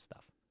pads and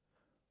stuff.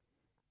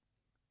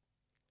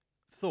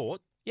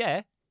 Thought.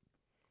 Yeah.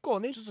 Go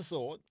on then. Just a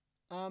thought.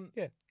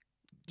 Yeah.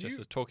 Just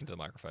as talking to the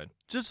microphone.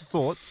 Just a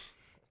thought.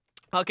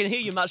 I can hear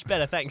you much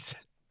better. Thanks.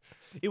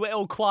 You went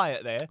all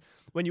quiet there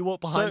when you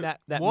walked behind So,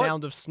 that what-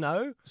 mound of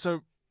snow.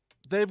 So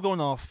they've gone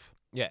off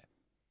Yeah.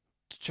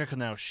 to check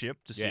on our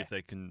ship to see Yeah. if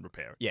they can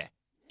repair it. Yeah.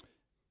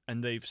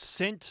 And they've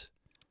sent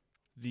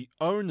the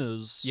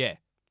owners Yeah.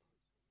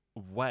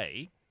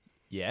 away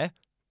Yeah.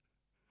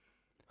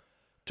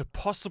 to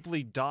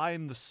possibly die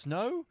in the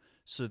snow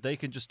so they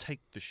can just take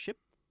the ship.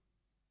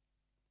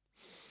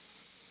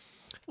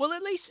 Well,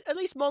 at least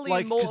Molly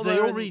Like, and because Mortimer they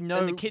already and, know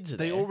and the kids are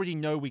they there. already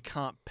know we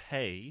can't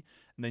pay,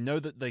 and they know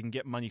that they can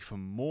get money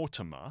from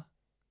Mortimer.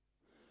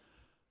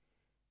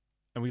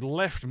 And we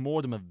left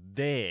Mortimer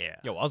there.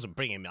 Yo, I wasn't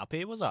bringing him up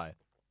here, was I? I'm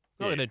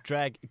not Yeah. going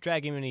to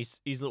drag him in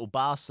his little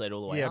bar sled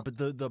all the way Yeah, up. but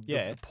the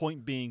Yeah.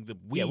 point being that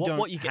we Yeah, what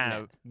don't you getting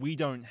have at? we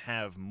don't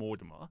have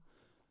Mortimer,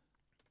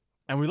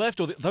 and we left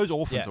those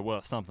orphans Yeah. are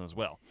worth something as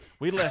well.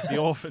 We left the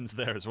orphans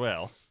there as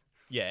well.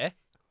 Yeah.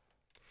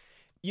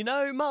 You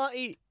know,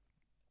 Marty...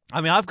 I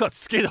mean, I've got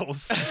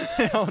Skittles.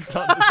 On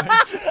top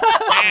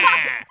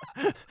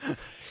of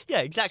Yeah,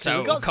 exactly. So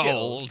We've got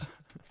cold. Skittles.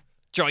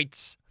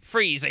 Joints Do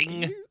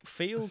freezing. you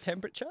feel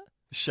temperature?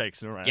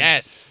 Shakes around.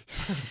 Yes.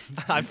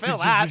 I feel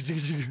that.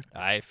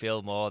 I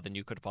feel more than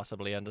you could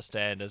possibly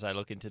understand as I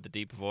look into the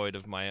deep void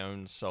of my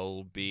own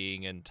soul,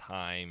 being, and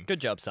time.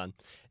 Good job, son.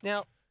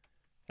 Now,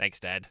 Thanks,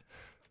 Dad.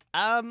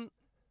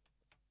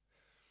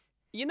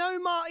 You know,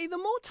 Marty, the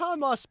more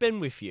time I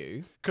spend with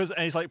you, And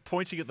he's like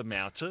pointing at the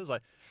mountain. It's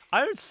like,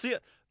 I don't see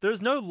it.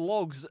 There's no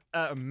logs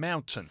at a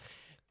mountain.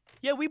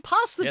 yeah, we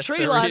passed the Yes, tree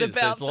there line is.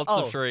 about. There's lots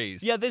of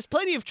trees. Yeah, there's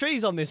plenty of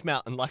trees on this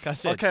mountain, like I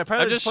said. Okay, I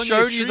apparently just there's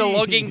plenty of showed you the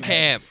logging trees.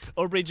 camp.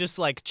 Or we just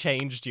like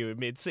changed you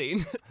mid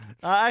scene.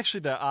 Actually,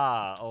 there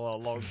are a lot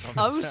of logs on this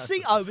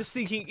mountain. I was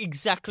thinking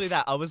exactly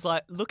that. I was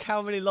like, look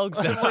how many logs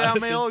there Look are. how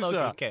at many this logs logging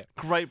there are. camp.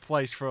 Great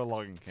place for a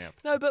logging camp.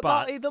 No, but But-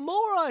 Marty, the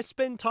more I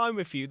spend time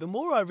with you, the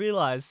more I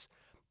realize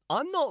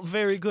I'm not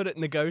very good at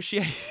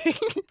negotiating.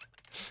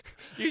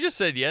 You just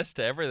said yes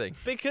to everything.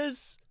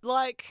 Because,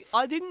 like,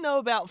 I didn't know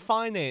about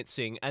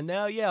financing, and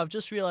now, I've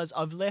just realized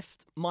I've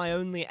left my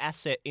only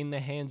asset in the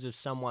hands of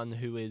someone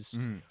who is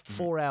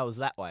 4 hours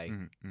that way.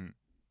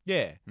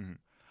 Yeah. Mhm.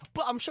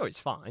 But I'm sure it's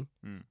fine.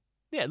 Mm.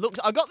 Yeah, look,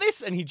 I got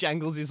this, and he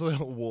jangles his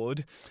little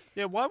wood.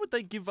 Yeah, why would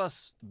they give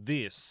us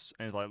this?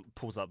 And like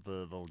pulls up the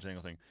little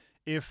jangle thing.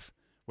 If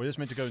we're just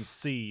meant to go and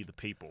see the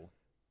people.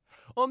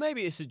 Or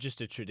maybe this is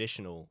just a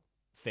traditional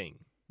thing.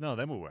 None of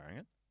them were wearing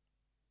it.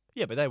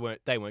 Yeah, but they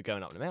weren't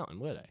going up the mountain,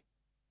 were they?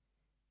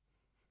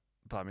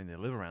 But I mean, they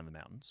live around the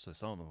mountains, so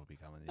some of them will be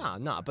coming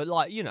in. No, but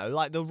like,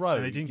 like the road.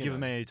 And they didn't you give know.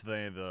 them any to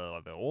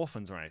the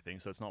orphans or anything,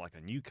 so it's not like a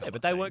newcomer. Yeah,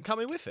 but they thing. weren't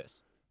coming with us.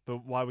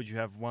 But why would you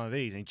have one of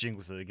these? And he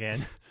jingles it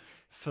again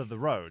for the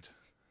road.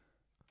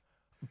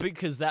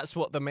 Because that's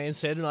what the man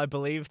said, and I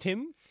believed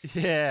him.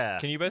 Yeah.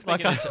 Can you both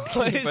Like make I an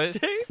always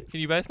do. Can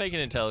you both make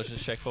an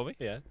intelligence check for me?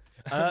 Yeah.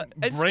 And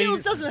Brain-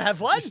 Skills doesn't have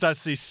one. You start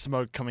to see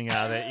smoke coming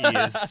out of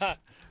their ears.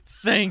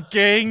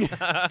 Thinking.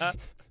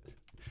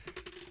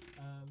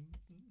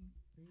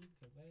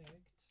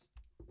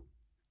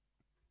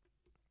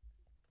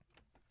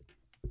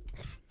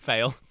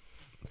 Fail.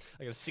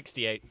 I got a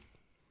 68.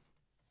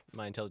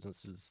 My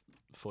intelligence is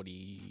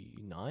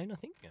 49, I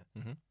think. Yeah.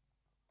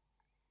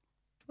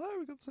 Oh,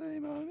 we got the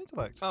same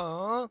intellect.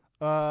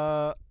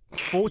 Aww.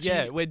 40.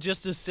 Yeah, we're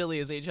just as silly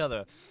as each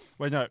other.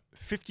 Wait, no.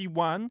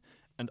 51,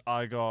 and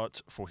I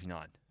got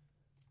 49.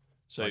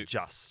 So, Like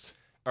just.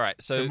 all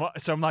right. So,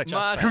 So I'm like,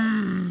 just.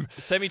 Martin-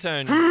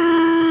 semitone.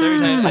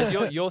 Semitone. As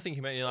you're thinking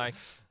about, it, you're like,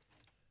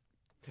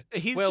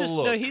 He's Well, just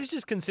look. he's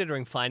just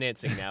considering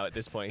financing now at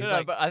this point. He's no,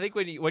 like, but I think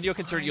when you're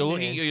considering, you're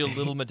looking at your financing.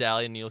 little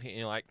medallion, and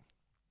you're like,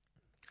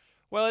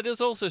 well, it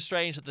is also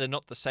strange that they're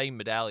not the same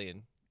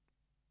medallion.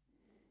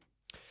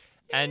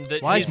 And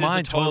that Why his is mine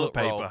a toilet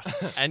toilet roll.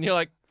 paper? And you're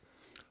like,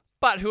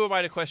 but who am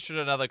I to question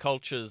another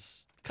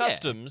culture's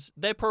customs?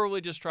 They're probably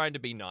just trying to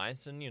be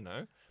nice, and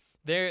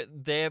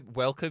they're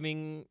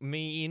welcoming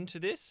me into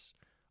this.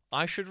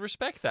 I should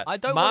respect that. I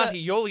don't Marty, wanna-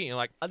 you're looking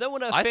like, I don't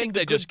want to I offend think the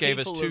they good just gave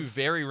us people two of-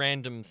 very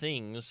random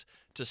things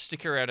to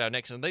stick around our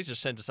necks, and they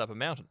just sent us up a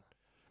mountain,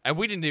 and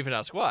we didn't even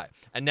ask why.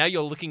 And now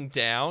you're looking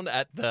down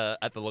at the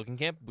logging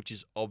camp, which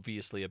is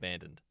obviously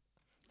abandoned,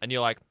 and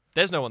you're like,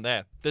 "There's no one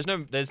there. There's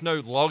no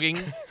logging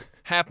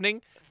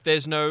happening.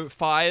 There's no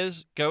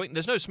fires going.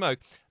 There's no smoke,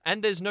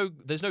 and there's no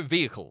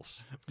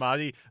vehicles."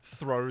 Marty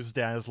throws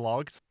down his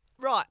logs.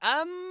 Right.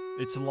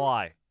 It's a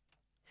lie.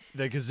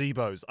 They're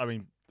gazebos. I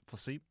mean,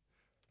 placebos?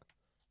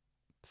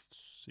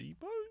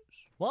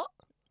 What?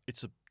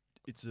 It's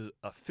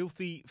a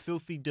filthy,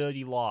 filthy,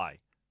 dirty lie.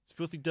 It's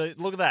filthy, dirty.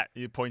 Look at that.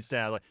 He points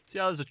down. Like, see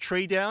how there's a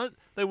tree down it?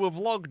 They would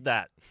have logged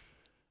that.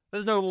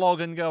 There's no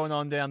logging going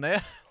on down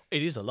there.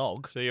 It is a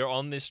log. So you're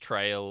on this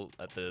trail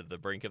at the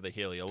brink of the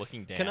hill. You're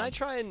looking down. Can I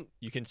try and?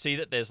 You can see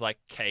that there's like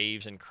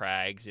caves and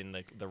crags in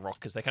the rock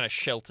because they're kind of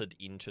sheltered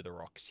into the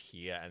rocks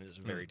here, and it's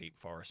a very deep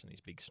forest and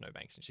these big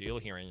snowbanks. And so you're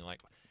looking around and you're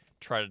like,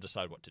 try to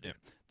decide what to do.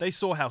 They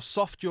saw how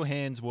soft your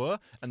hands were,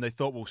 and they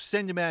thought, we'll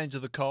send him out into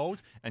the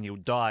cold, and he'll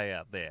die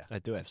out there. I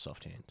do have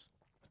soft hands.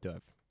 I do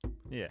have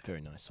Yeah. very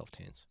nice soft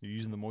hands. You're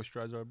using the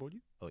moisturizer I bought you?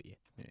 Oh yeah.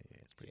 Yeah,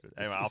 it's pretty good.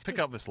 It's- Anyway, I'll it's pick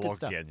good. up this Good log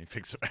stuff. again. He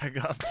picks it back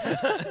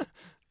up.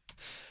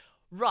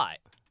 Right.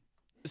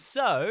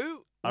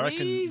 So I reckon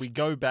we've- we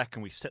go back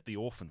and we set the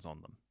orphans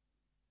on them.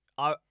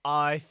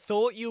 I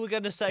thought you were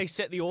going to say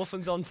set the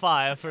orphans on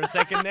fire for a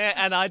second there,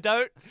 and I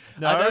don't.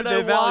 No, I don't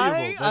know they're why.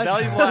 valuable. They're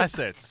valuable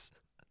assets.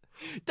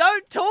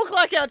 Don't talk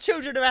like our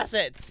children are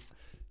assets.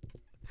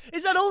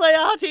 Is that all they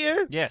are to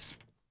you? Yes.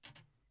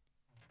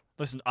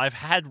 Listen, I've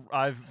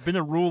been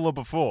a ruler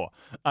before.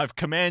 I've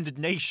commanded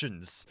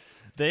nations.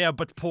 They are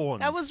but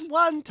pawns. That was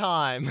one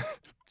time.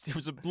 It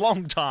was a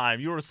long time.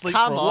 You were asleep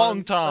Come for a on,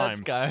 long time.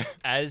 Let's go.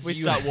 As We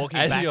you start walking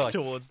as back you're like-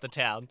 towards the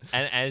town.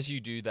 And as you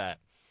do that,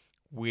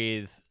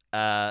 with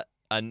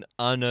an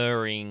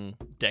unerring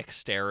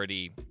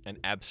dexterity and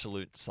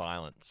absolute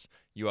silence,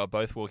 you are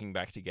both walking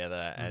back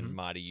together. And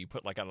Marty, you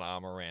put like an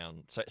arm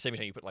around. So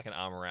Semitone, you put like an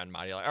arm around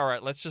Marty. You're like, all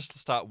right, let's just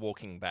start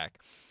walking back.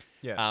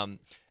 Yeah.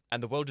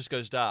 And the world just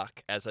goes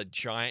dark as a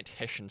giant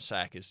hessian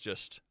sack is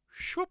just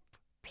shwoop,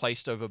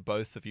 placed over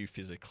both of you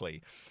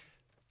physically.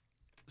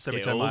 So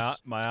every time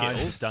my eyes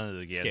Skills. have done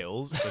it again.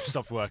 Skills. They've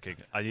stopped working.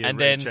 I need And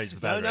to then- change the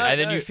No, battery. no. And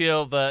then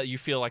you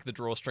feel like the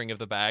drawstring of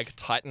the bag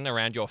tighten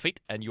around your feet,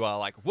 and you are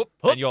like whoop,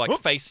 Whoop, and you're like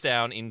whoop. face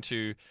down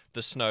into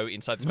the snow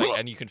inside this bag, Whoop.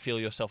 and you can feel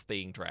yourself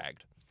being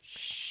dragged.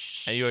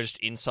 And you are just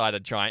inside a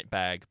giant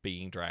bag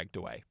being dragged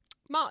away.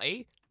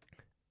 Marty,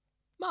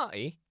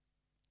 Marty.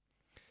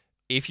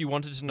 If you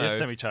wanted to know, Yes,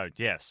 Semitone.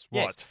 Yes.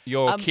 Yes. What?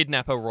 your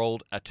kidnapper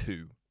rolled a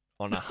 2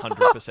 on 100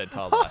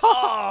 percentile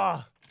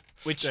dice.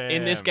 Which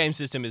in this Damn. game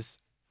system is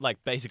like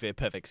basically a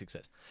perfect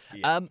success.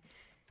 Yeah.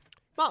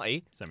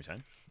 Marty,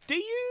 Semitone.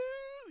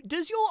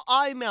 does your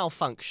eye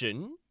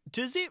malfunction?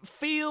 Does it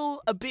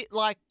feel a bit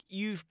like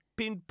you've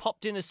been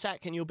popped in a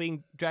sack and you're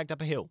being dragged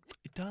up a hill?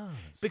 It does.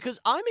 Because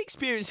I'm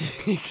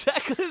experiencing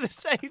exactly the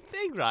same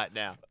thing right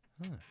now.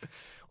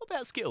 What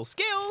about Skittles?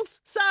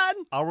 Skittles, son!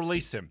 I'll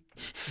release him.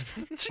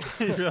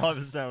 You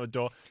realise the sound of the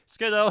door.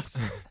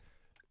 Skittles.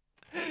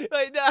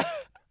 Wait, no.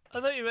 I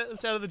thought you meant the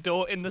sound of the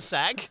door in the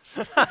sack.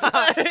 you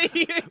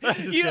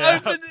get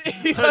out. open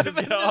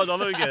the Hold on,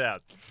 let me sack. get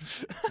out.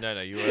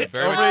 No, you were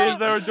very Is much.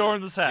 there a door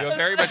in the sack? You are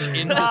very much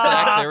in the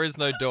sack. There is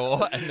no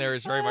door, and there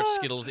is very much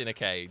Skittles in a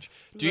cage.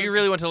 Do you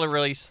really want to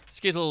release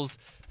Skittles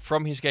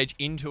from his cage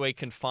into a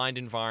confined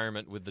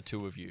environment with the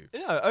two of you?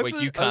 No, open,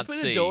 you can't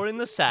open see. a door in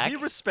the sack. He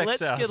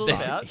respects let our Skittles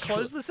son. out.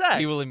 Close the sack.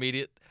 He will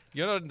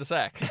You're not in the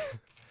sack.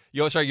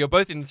 You're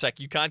both in the sack.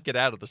 You can't get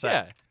out of the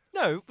sack.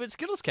 Yeah. No, but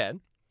Skittles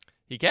can.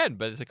 He can,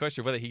 but it's a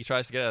question of whether he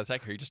tries to get out of the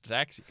sack or he just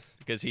attacks you.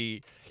 Because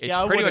it's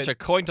Yeah, I pretty much wouldn't. a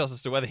coin toss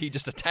as to whether he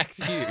just attacks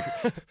you.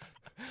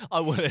 I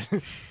wouldn't.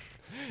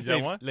 You know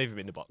what? Leave him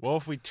in the box.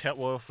 What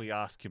if we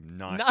ask him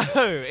nicely?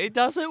 no, it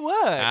doesn't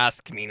work.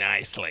 Ask me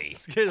nicely.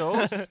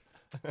 Skittles,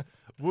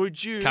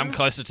 would you Come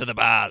closer to the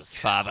bars,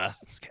 father.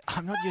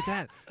 I'm not your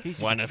dad.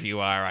 He's your One of you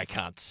are, I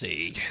can't see.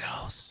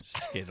 Skittles.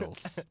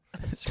 Skittles.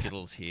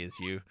 Skittles hears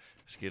you.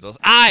 Skittles.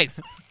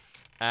 Eyes!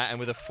 And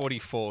with a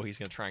 44, he's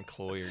going to try and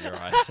claw your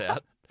eyes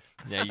out.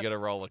 Now you got to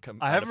roll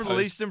I haven't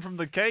released him from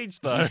the cage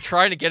though. He's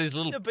trying to get his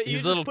little Yeah, but you his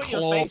just little put your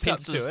claw face up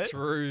to pincers it.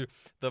 through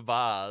the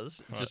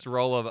bars. Just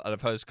roll an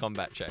opposed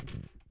combat check.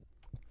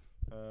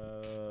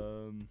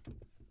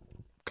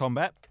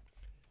 Combat.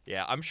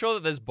 Yeah, I'm sure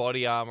that there's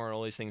body armor and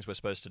all these things we're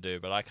supposed to do,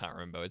 but I can't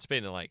remember. It's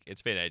been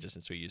ages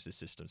since we used this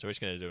system, so we're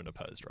just going to do an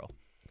opposed roll.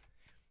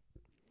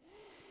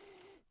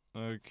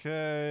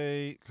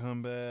 Okay,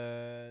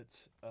 combat.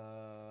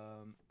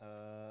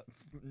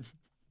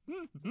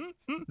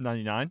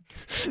 99.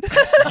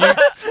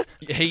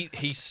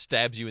 He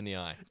stabs you in the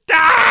eye.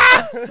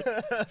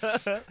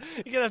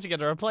 You're gonna have to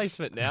get a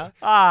replacement now.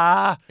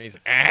 He's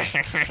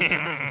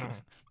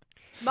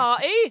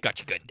Marty, got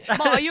you good.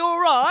 Marty, you all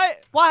right?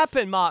 What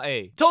happened,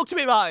 Marty? Talk to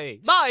me,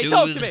 Marty. Marty,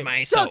 talk to Soothes me.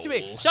 my Talk to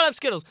me. soul. Shut up,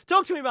 Skittles.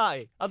 Talk to me,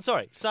 Marty. I'm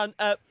sorry, son.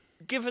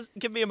 Give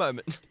me a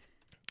moment.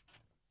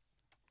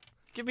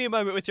 Give me a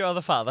moment with your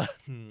other father.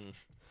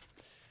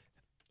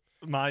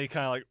 Marty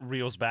kind of like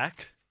reels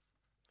back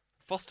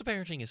Foster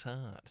parenting is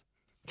hard.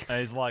 and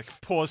he's like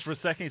paused for a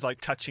second. He's like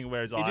touching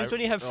where his eye. It is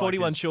when you have like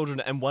 41 his- children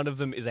and one of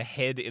them is a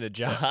head in a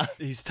jar.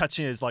 He's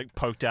touching his like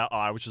poked out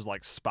eye, which is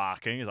like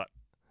sparking. He's like,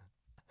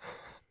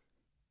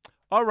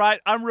 all right,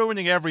 I'm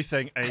ruining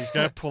everything. And he's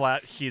going to pull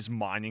out his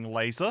mining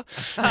laser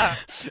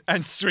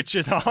and switch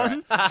it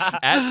on.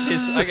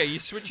 Okay, you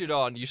switch it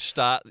on. You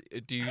start.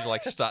 Do you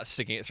start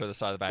sticking it through the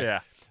side of the bag? Yeah.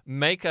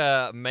 Make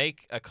a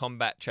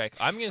combat check.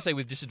 I'm going to say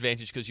with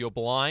disadvantage because you're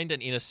blind and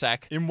in a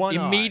sack. In one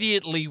eye.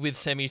 immediately with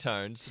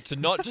semitones to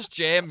not just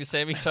jam your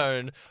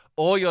semitone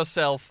or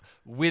yourself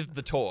with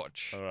the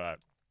torch. All right.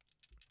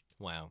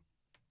 Wow.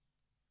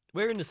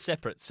 We're in the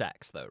separate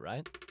sacks, though,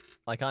 right?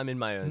 Like I'm in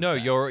my own. No,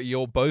 sack.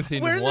 you're both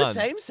in We're in one.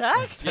 the same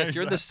sacks. Yes,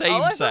 you're in the same Oh,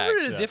 I thought sack. we were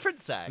in a Yeah. different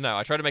sack. No,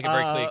 I tried to make it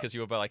very clear because you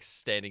were both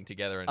standing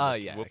together and. Oh,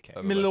 just yeah, whoop okay.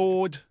 over My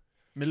both.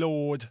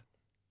 lord.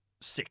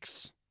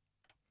 6.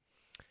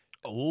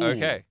 Ooh.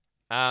 Okay.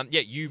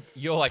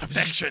 You're like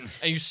Perfection.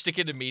 and you stick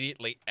it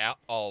immediately out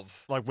of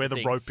Like where the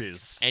thing. rope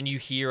is. and you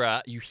hear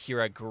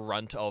a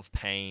grunt of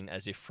pain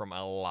as if from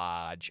a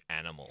large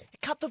animal.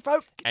 Cut the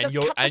rope. And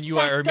Cut the you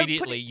sack, are don't put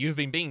immediately it- you've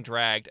been being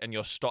dragged and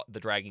the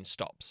dragging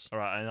stops. All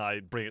right, and I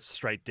bring it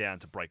straight down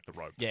to break the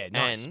rope. Yeah,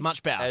 nice. And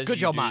Much better. As Good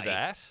you job, do Marty.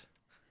 that,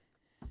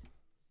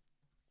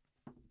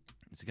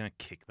 Is he going to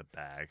kick the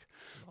bag?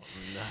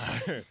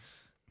 No.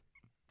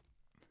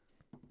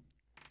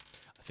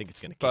 I think it's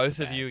going to. both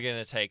of you are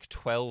going to take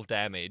 12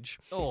 damage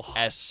Oh.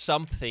 as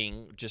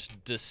something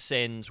just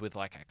descends with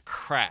like a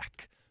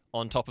crack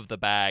on top of the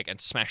bag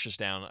and smashes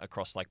down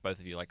across like both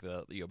of you, like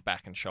your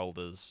back and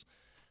shoulders,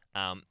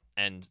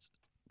 and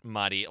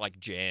Marty like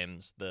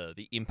jams the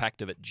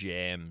impact of it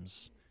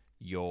jams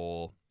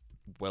your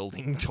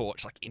welding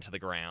torch like into the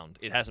ground.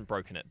 It hasn't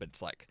broken it, but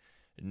it's like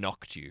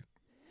knocked you.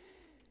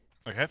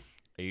 Okay.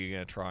 Are you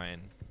going to try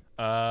and?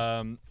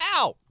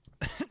 Ow!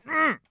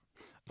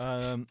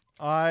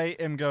 I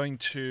am going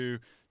to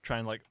try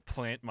and like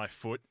plant my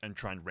foot and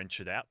try and wrench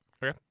it out.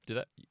 Okay, do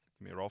that.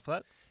 Give me a roll for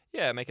that.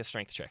 Yeah, make a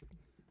strength check.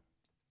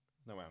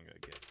 No way I'm going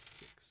to get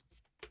 6.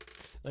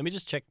 Let me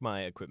just check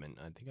my equipment.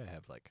 I think I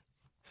have like.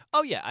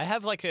 Oh yeah, I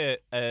have like a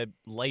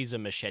laser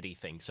machete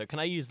thing. So can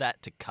I use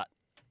that to cut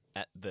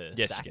at the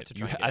Yes, sack you to can.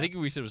 try and get I out? think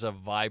we said it was a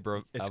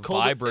vibra. It's a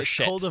called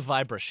vibrachet. It's called a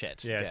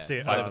vibrachet. Yeah, see,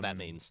 whatever that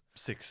means.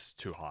 6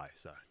 too high,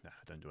 so no,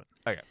 don't do it.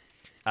 Okay.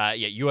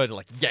 You are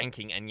like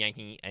yanking and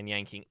yanking and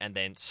yanking, and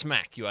then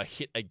smack, you are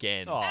hit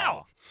again.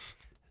 Oh.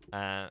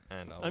 And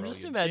I'm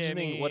just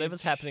imagining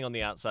whatever's happening on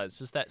the outside. It's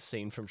just that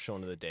scene from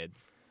Shaun of the Dead,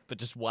 but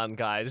just one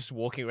guy just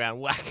walking around,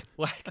 whack,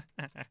 whack.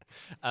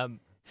 Am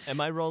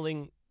I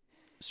rolling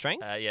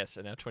strength? Yes,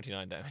 and now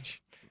 29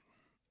 damage.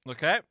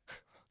 Okay.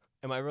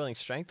 Am I rolling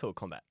strength or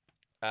combat?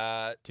 What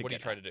are you get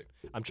trying to do?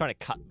 I'm trying to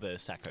cut the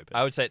sack open.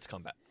 I would say it's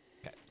combat.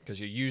 Okay. Because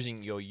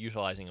you're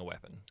utilizing a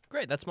weapon.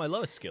 Great, that's my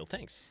lowest skill.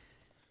 Thanks.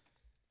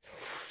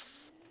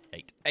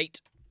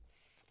 8.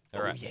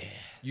 All right. Oh, yeah.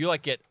 You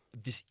like get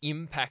this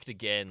impact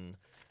again,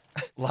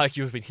 like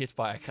you've been hit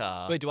by a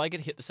car. Wait, do I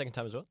get hit the second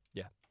time as well?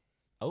 Yeah.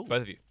 Oh.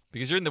 Both of you,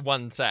 because you're in the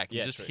one sack. He's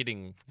Yeah, just true.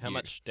 hitting. How you.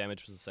 much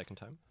damage was the second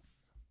time?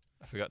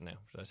 I forgot now.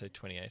 Did I say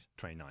 28?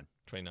 29.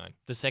 29.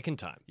 The second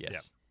time.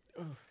 Yes.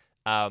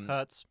 Mm.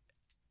 Hurts.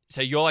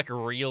 So you're like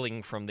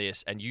reeling from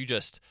this, and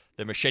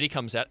the machete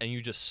comes out, and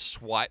you just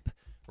swipe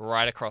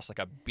right across, like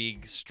a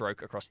big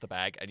stroke across the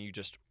bag, and you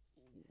just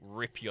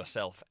rip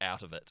yourself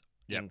out of it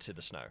into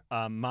the snow.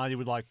 Marty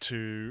would like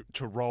to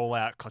roll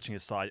out, clutching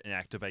his side, and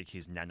activate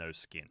his nano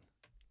skin.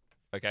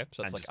 Okay,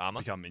 so that's and like just armor.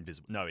 become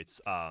invisible. No,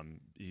 it's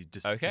he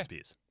just Okay.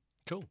 disappears.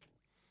 Cool.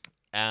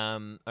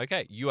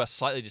 Okay, you are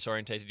slightly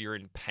disorientated. You're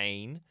in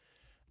pain,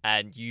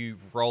 and you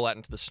roll out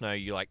into the snow.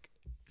 You like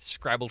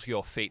scrabble to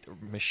your feet,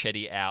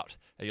 machete out,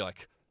 and you're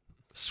like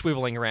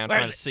swiveling around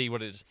trying to see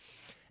what it is.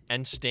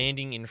 And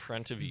standing in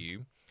front of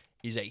you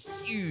is a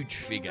huge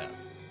figure,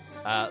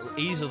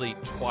 easily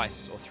 2 or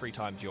 3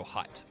 times your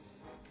height.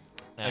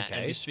 Okay.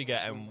 And this figure,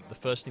 and the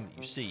first thing that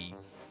you see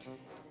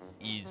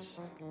is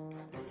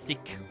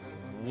thick,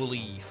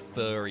 woolly,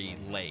 furry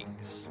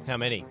legs. How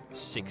many?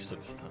 6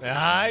 of them.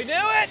 I knew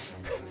it!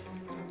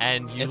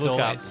 And you It's look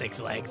always up, 6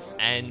 legs.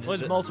 and Well,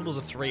 there's multiples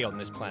of 3 on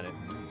this planet.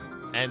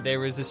 and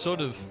there is this sort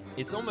of.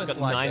 It's almost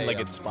Got like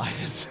 9-legged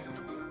spiders.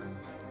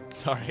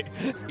 Sorry.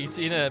 It's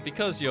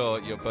because you're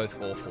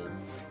both awful.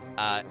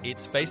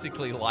 It's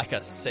basically like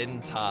a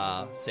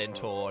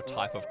centaur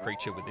type of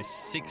creature with this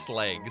 6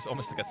 legs,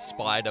 almost like a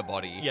spider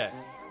body. Yeah.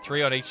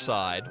 3 on each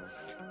side,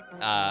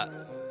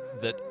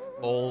 that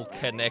all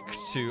connect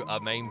to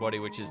a main body,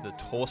 which is the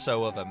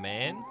torso of a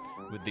man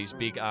with these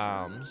big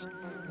arms,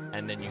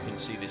 and then you can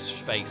see this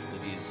face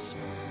that is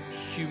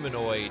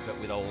humanoid but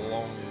with a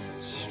long,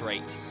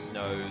 straight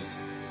nose,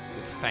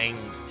 with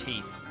fanged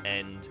teeth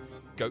and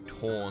goat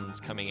horns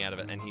coming out of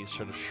it, and he's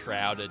sort of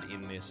shrouded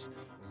in this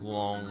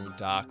long,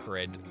 dark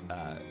red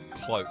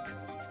cloak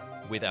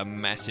with a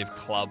massive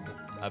club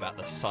about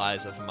the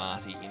size of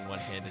Marty in one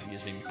hand, and he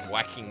has been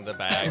whacking the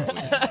bag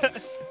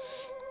with.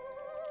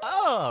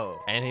 Oh!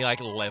 And he like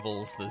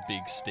levels the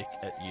big stick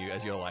at you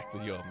as you're like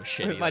with your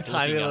machete. With my like,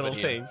 tiny looking up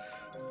little at him.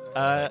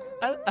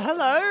 thing.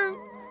 Hello?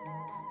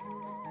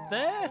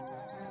 There?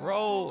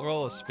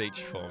 Roll a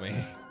speech for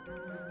me.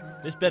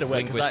 This better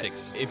work. 'cause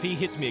Linguistics. if he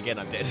hits me again,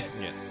 I'm dead.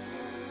 Yeah.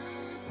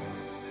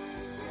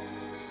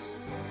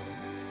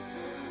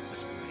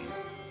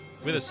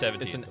 With a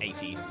 70. It's an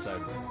 80, so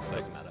it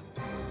doesn't matter.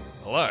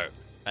 Hello.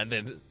 And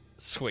then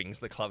swings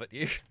the club at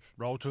you.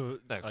 Roll to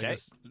I Okay.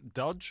 guess,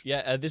 dodge.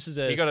 Yeah, this is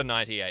a He got a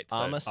 98. So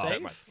armor don't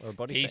save worry. or a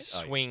body He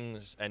save?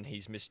 swings and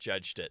he's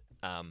misjudged it.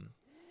 And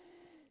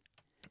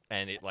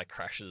it like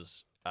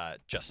crashes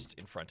just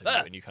in front of you,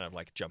 and you kind of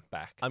like jump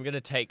back. I'm going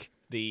to take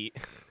the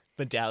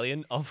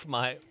medallion off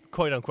my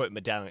quote-unquote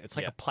medallion. It's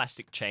like Yeah. a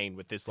plastic chain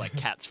with this like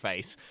cat's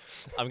face.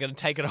 I'm going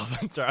to take it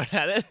off and throw it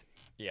at it.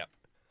 Yeah.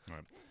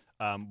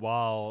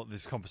 While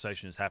this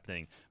conversation is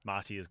happening,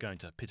 Marty is going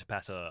to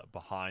pitter-patter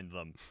behind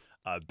them,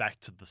 back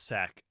to the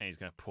sack, and he's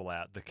going to pull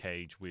out the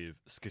cage with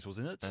Skittles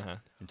in it,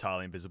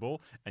 entirely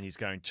invisible, and he's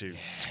going to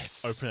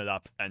open it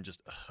up and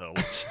just hurl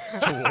it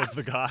towards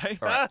the guy.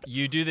 All right.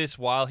 You do this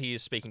while he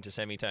is speaking to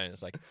semitone.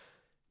 It's like,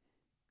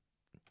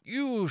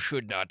 you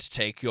should not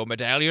take your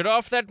medallion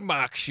off. That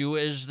marks you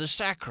as the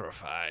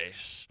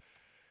sacrifice.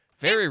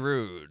 Very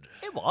rude.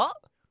 What?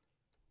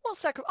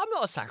 What I'm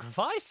not a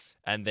sacrifice.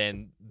 And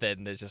then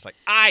there's just like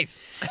eyes.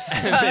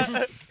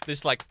 And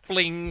this like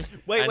fling.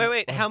 Wait, and-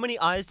 wait. How many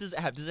eyes does it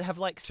have? Does it have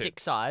like 2.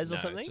 6 eyes or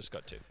No, something? It's just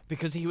got 2.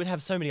 Because he would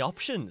have so many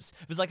options.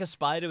 It was like a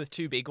spider with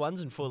 2 big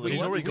ones and 4 He's little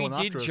ones. already We gone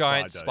did after a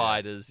giant spider, yeah.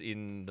 spiders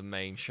in the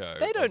main show.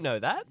 They don't know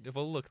that.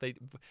 Well, look,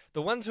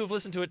 the ones who have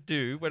listened to it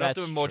do. We're That's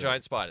not doing more true.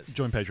 giant spiders.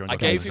 Join Patreon. I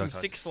gave him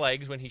 6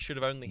 legs when he should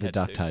have only had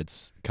 2.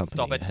 Tides company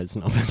Stop it. has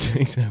not been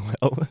doing so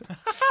well.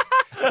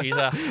 He's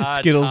a hard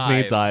Skittles times.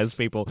 needs eyes,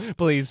 people.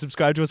 Please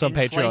subscribe to us on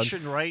Patreon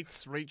Inflation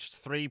rates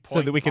reached 3.5.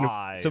 so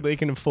that we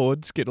can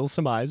afford Skittles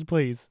some eyes,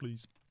 please.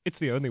 Please. It's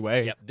the only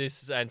way.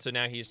 Yep. So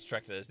now he's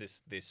distracted as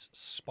this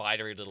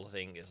spidery little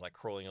thing is like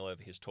crawling all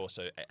over his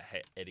torso,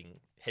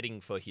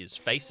 heading for his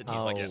face, and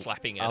he's like Oh.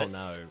 slapping at Oh it.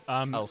 no.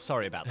 Um,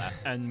 Sorry about that.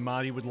 And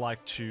Marty would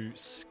like to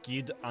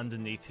skid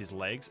underneath his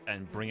legs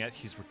and bring out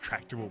his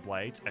retractable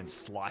blades and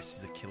slice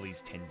his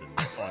Achilles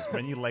tendons on as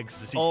many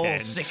legs as he All can.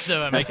 6 of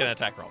them. Make an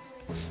attack roll.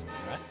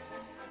 Right?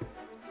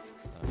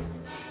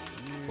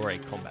 Or a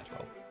combat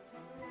roll.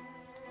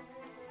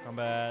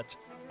 Combat.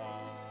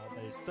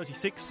 That is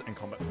 36, and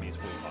combat for me is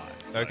 45.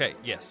 So Okay,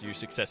 yes, you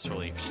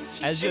successfully.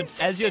 As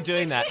you're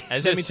doing that,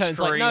 As a Semitone's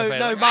like, string no, of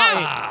no, it- Marty,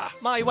 Ah!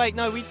 Marty, wait,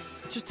 no, we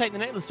just take the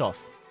necklace off.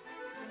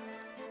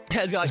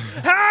 He's like,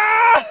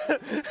 ah!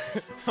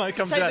 He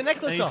comes take out the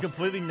necklace and he's off.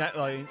 completely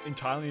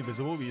entirely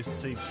invisible. You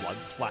just see blood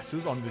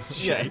splatters on this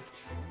Yeah. shape.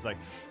 He's like,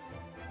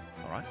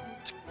 all right.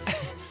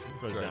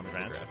 Goes Throw down him his to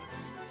the hands. ground.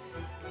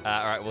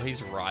 All right. Well,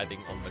 he's writhing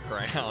on the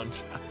ground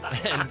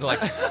and like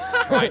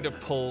trying to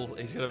pull.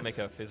 He's gonna make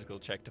a physical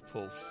check to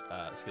pull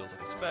Skittles off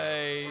his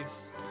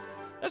face.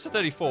 That's a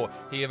 34.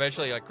 He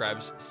eventually like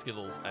grabs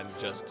Skittles and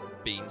just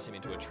beams him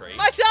into a tree.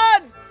 My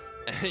son!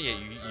 Yeah, you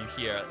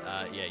hear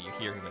you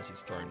hear him as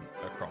he's thrown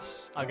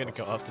across. I'm gonna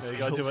go after There you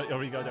go, do Skittles. it.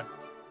 Over you go, down.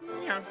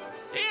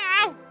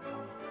 Meow.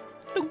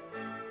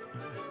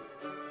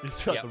 You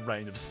see like Yep. the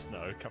rain of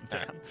snow come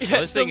down.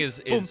 Well, this thing boom,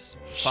 is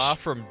far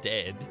from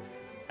dead,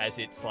 as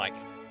it's like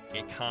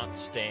it can't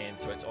stand,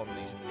 so it's on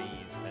these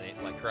knees, and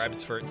it like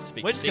grabs for its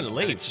big We're just stick, gonna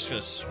and leave. it's just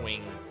gonna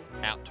swing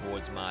out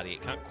towards Marty.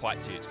 It can't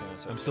quite see. It's gonna.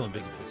 So I'm it's still gonna be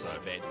invisible, so-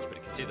 disadvantage, but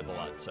it can see the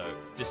blood, so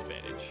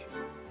disadvantage.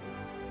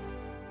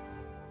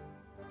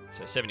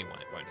 So 71,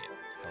 it won't hit.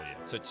 Hell yeah.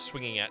 So it's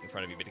swinging out in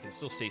front of you, but it can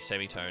still see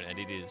Semitone, and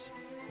it is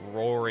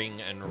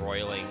roaring and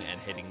roiling and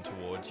heading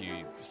towards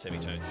you,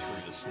 Semitone,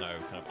 through the snow,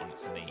 kind of on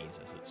its knees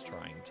as it's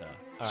trying to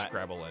All right.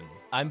 scrabble and.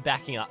 I'm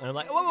backing up, and I'm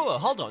like, whoa,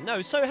 hold on.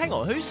 No, so hang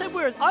on. Who said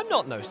I'm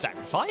not no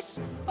sacrifice?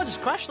 I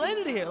just crash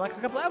landed here like a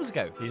couple hours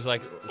ago. He's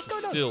like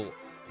going on? still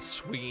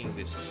swinging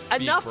this.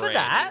 Big Enough of branch.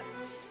 that.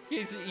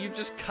 You've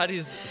just cut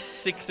his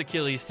 6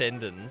 Achilles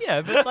tendons.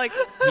 Yeah, but like,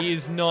 He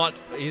is not.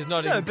 He's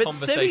not no, in but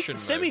conversation mode.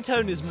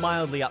 Semitone is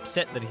mildly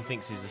upset that he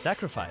thinks he's a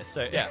sacrifice.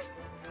 So Yeah,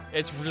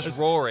 it's just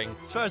roaring.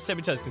 as far as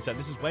Semitone's concerned,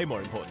 this is way more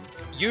important.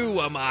 You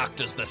were marked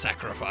as the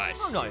sacrifice.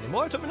 I'm not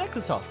anymore. I took my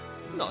necklace off.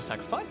 I'm not a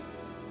sacrifice.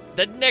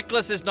 The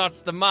necklace is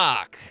not the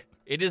mark.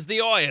 It is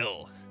the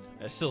oil.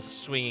 They're still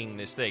swinging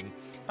this thing.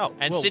 Oh,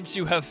 And well, since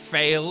you have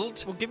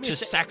failed Well, give me to a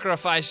sec-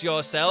 sacrifice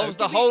yourselves,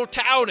 No, the give me- whole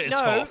town is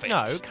no, forfeit.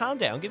 no, calm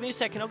down. Give me a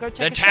second. I'll go The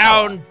take a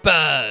shower. town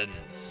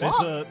burns.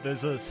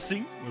 There's a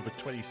sync with a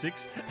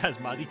 26 as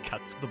Marty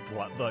cuts the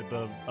blood, like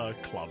the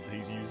club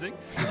he's using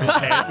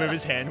with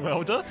his hand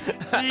welder.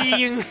 And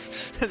he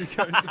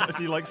goes, as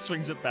he like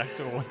swings it back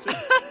towards him.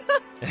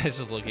 It's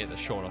just looking at the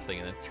shorn off thing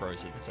and then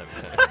throws it at 7.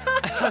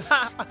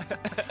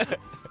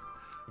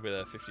 With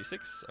a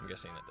 56, I'm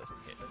guessing that doesn't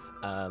hit.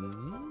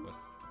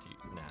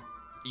 Nah.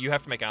 You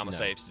have to make armor No.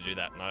 saves to do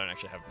that, and I don't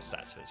actually have the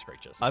stats for this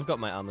creature. So, I've got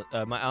my armor.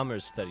 My armor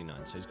is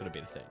 39, so he's got to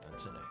beat a 39.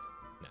 So no.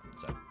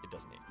 so it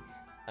doesn't hit.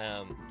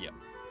 Yeah.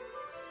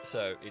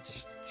 So it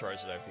just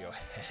throws it over your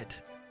head.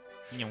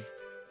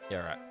 Yeah,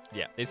 right.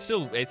 Yeah, it's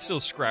still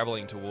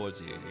scrabbling towards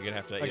you. You're gonna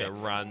have to either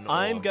run.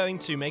 I'm or... going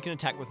to make an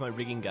attack with my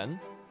rigging gun,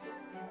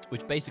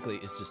 which basically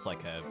is just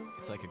like a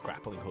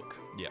grappling hook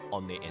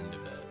on the end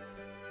of a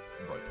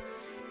rope.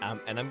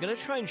 And I'm going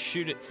to try and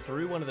shoot it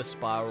through one of the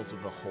spirals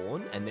of the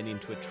horn and then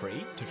into a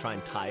tree to try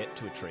and tie it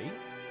to a tree.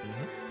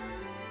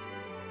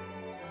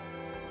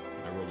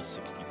 I rolled a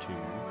 62.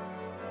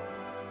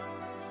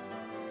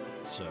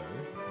 So...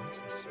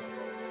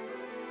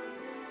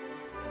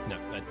 No,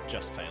 that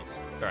just fails.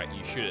 All right,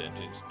 you shoot it and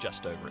it's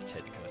just over its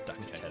head. You kind of duck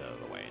its head out of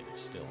the way, and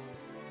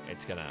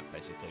it's gonna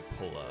basically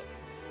pull a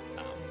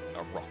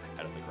rock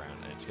out of the ground,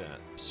 and it's gonna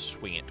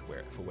swing it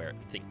for where it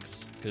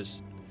thinks.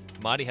 Because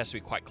Marty has to be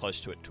quite close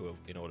to it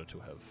in order to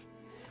have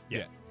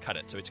cut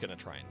it. So it's gonna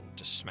try and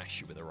just smash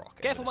you with a rock.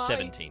 Careful, and with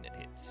a Marty. 17 it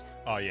hits.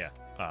 Oh yeah,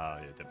 yeah,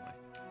 definitely.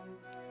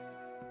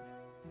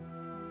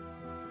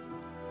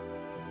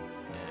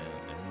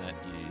 And that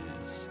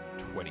is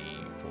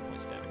 24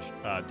 points of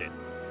damage. Dead.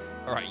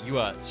 All right, you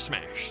are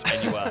smashed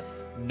and you are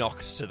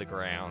knocked to the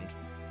ground.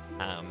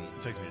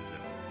 It takes me to 7.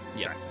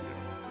 Yeah.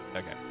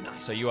 Okay.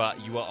 Nice. So you are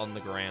on the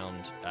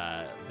ground.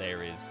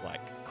 There is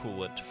like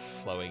coolant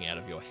flowing out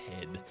of your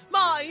head.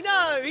 Marty,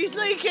 no! He's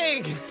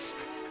leaking!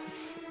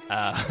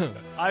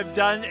 I've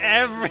done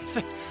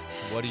everything.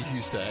 What do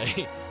you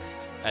say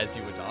as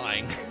you were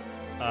dying?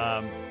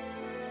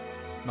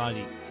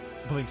 Marty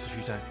blinks a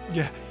few times.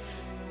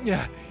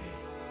 Yeah.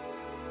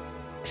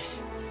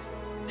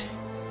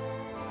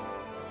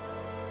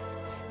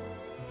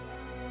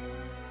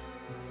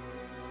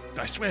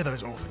 I swear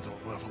those orphans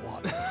are worth a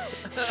lot.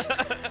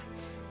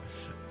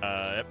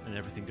 Yep, and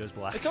everything goes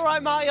black. It's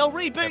alright, Marty, I'll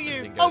reboot you!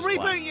 Everything I'll goes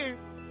reboot black. you!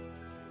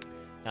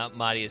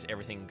 Marty, as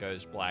everything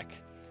goes black,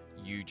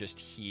 you just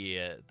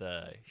hear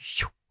the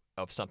shoo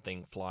of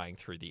something flying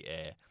through the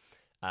air.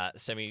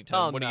 Semitone,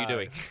 Oh, what are you no.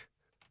 doing?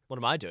 What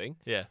am I doing?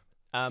 Yeah.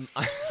 I'm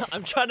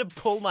trying to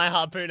pull my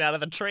harpoon out of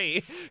the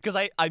tree because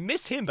I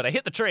missed him, but I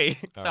hit the tree.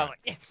 So I'm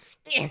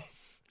like,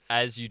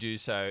 As you do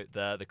so,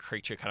 the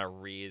creature kind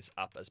of rears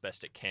up as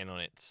best it can on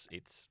its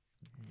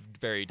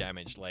very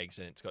damaged legs,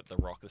 and it's got the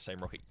rock, the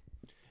same rocket.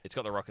 It's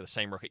got the rocket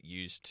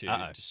used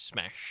to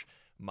smash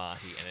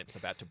Marty, and it's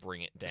about to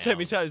bring it down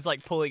Semitone's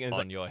like pulling and it's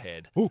on like, your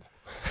head.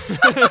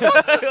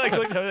 like,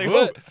 looks over,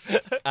 like,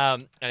 "Ooh."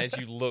 And as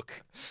you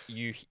look,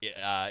 you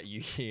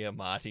hear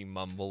Marty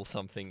mumble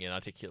something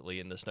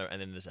inarticulately in the snow,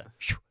 and then there's a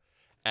shoo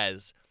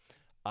as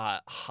a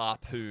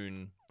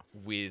harpoon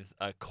with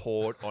a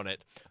cord on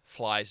it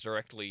flies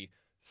directly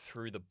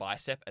through the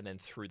bicep and then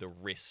through the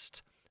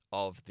wrist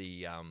of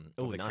the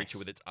Ooh, creature nice.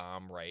 with its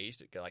arm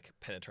raised. It like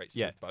penetrates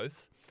Yeah. through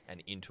both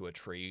and into a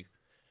tree,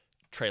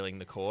 trailing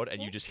the cord,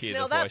 and you just hear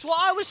Now the that's voice. what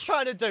I was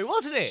trying to do,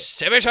 wasn't it?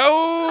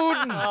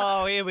 Semitone!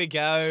 Oh, here we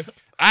go.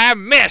 I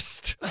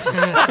missed.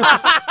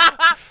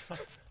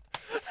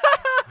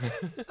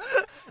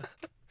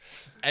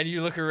 And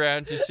you look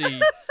around to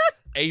see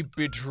a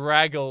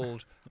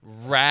bedraggled,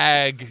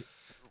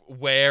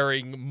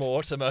 rag-wearing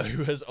Mortimer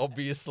who has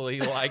obviously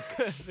like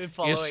Been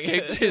following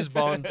escaped it. his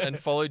bonds and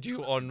followed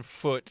you on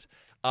foot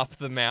up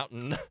the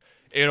mountain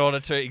in order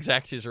to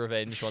exact his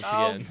revenge once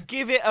Oh, again.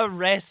 give it a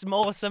rest,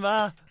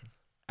 Mortimer.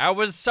 I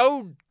was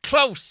so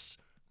close.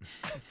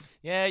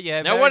 Yeah,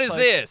 yeah. Now very what is close.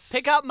 this?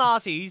 Pick up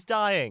Marty. He's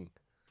dying.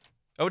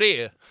 Oh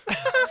dear.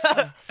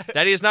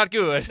 That is not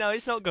good. No,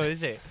 it's not good,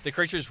 is it? The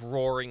creature's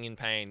roaring in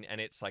pain, and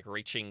it's like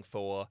reaching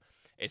for.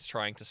 It's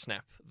trying to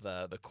snap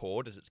the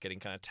cord as it's getting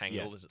kind of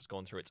tangled as it's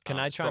gone through its. Can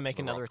arm. I It's try and dropped make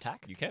the another rock.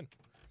 attack? You can.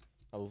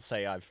 I will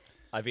say I've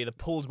either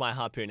pulled my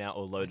harpoon out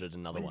or loaded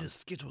another When one. does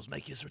Skittles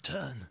make his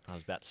return? I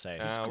was about to say.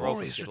 Roll for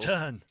Glorious Skittles.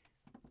 return.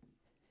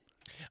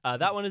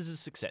 That one is a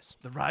success.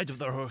 The ride of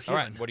the human. All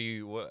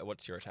right.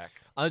 What's your attack?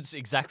 It's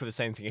exactly the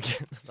same thing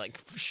again. Like,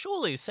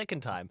 surely a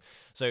second time.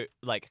 So,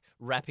 like,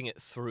 wrapping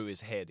it through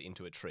his head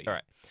into a tree. All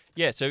right.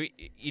 Yeah. So it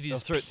Or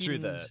is through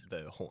pinned-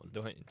 the horn.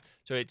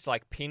 So it's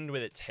like pinned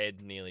with its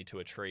head nearly to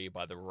a tree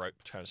by the rope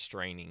kind of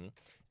straining,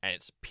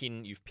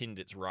 and you've pinned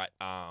its right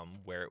arm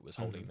where it was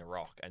holding the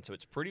rock, and so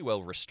it's pretty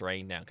well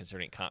restrained now,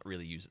 considering it can't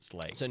really use its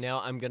legs. So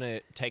now I'm going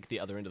to take the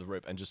other end of the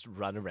rope and just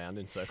run around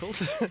in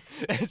circles.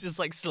 And just,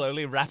 like,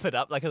 slowly wrap it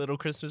up like a little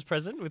Christmas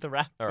present with a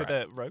All with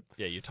right. a rope.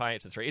 Yeah, you tie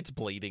it to the tree. It's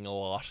bleeding a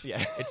lot.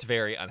 Yeah. It's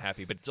very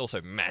unhappy, but it's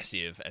also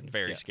massive and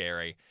very Yeah.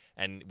 scary.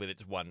 And with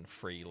its one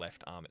free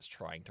left arm, it's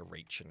trying to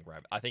reach and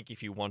grab. I think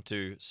if you want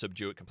to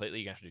subdue it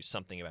completely, you have to do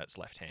something about its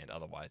left hand.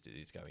 Otherwise, it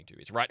is going to.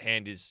 Its right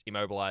hand is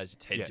immobilized.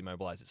 Its head's Yeah.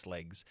 immobilized. Its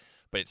legs,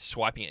 but it's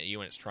swiping at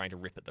you and it's trying to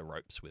rip at the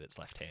ropes with its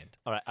left hand.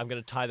 All right, I'm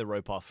going to tie the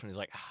rope off. And he's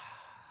like,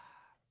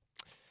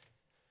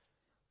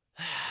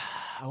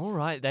 all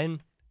right,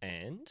 then.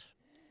 And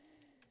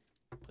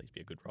please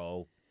be a good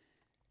roll.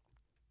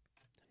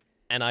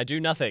 And I do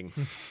nothing.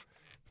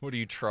 What do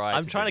you try?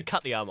 I'm trying do? to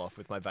cut the arm off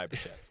with my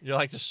vibrator. You're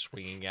like just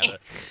swinging at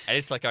it, and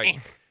it's like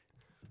going,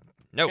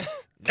 no,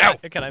 no.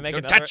 Can I make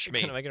Don't another? touch me.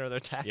 Can I make another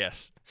attack?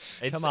 Yes.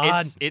 It's, Come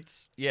on.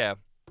 It's yeah.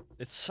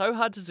 It's so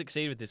hard to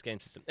succeed with this game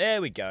system.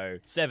 There we go.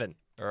 7.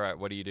 All right.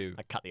 What do you do?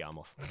 I cut the arm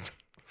off.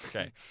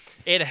 Okay.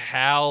 It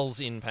howls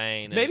in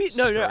pain. and Maybe it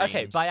no. Okay,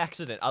 screams. by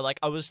accident. I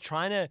was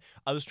trying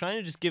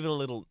to just give it a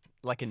little,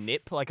 like a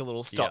nip, like a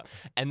little stop,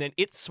 and then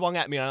it swung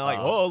at me, and I'm like,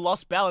 Oh. oh,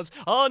 lost balance.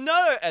 Oh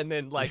no! And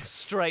then like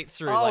straight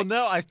through. Oh like,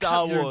 no! I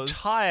Star cut your Wars.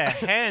 entire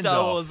hand Star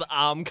off. Wars, the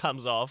arm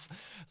comes off.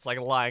 It's like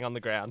lying on the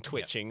ground,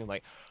 twitching, and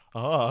like,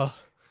 oh,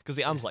 because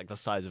the arm's like the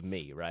size of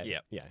me, right?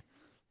 Yep. Yeah.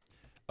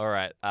 All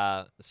right.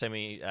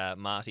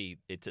 Marty.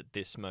 It's at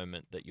this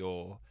moment that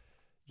your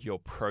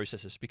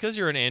processes, because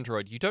you're an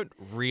android, you don't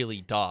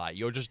really die.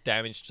 You're just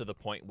damaged to the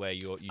point where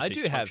you I cease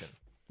do to have function.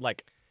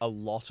 like a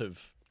lot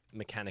of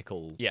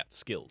mechanical Yeah.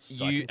 skills.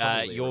 So I You can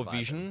probably your revive them.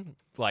 vision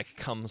like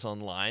comes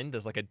online.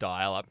 There's like a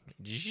dial up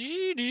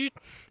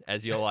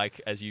as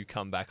you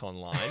come back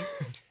online,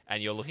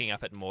 and you're looking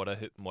up at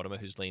Mortimer,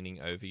 who's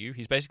leaning over you.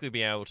 He's basically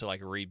being able to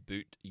like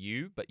reboot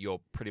you, but you're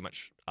pretty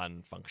much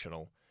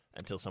unfunctional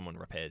until someone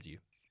repairs you.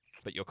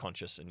 But you're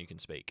conscious and you can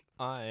speak.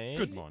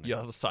 Good morning. The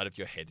other side of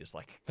your head is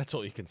like, That's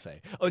all you can say.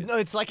 Oh no,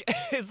 it's like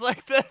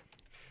the.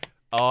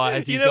 oh,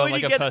 has he You know got when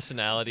like you a get-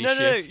 personality No,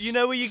 shift? you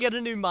know where you get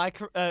a new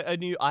a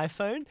new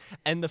iPhone,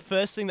 and the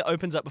first thing that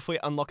opens up before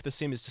you unlock the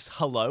SIM is just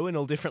hello in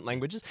all different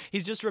languages.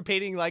 He's just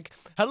repeating like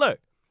hello,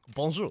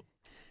 bonjour,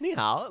 ni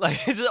hao,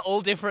 like it's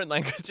all different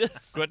languages.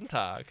 Guten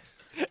Tag.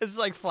 It's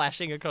like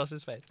flashing across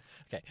his face.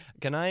 Okay,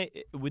 can I?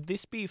 Would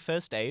this be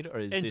first aid or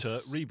is Enter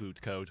this? reboot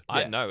code.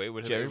 I Yeah. know it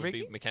would be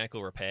Jerry-rigging?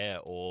 mechanical repair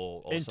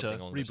or Enter something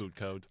along those- reboot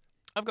code.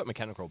 I've got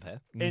mechanical repair.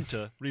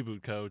 Enter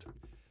reboot code.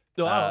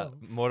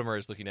 Mortimer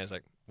is looking at us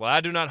like, well, I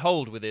do not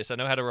hold with this. I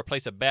know how to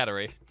replace a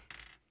battery.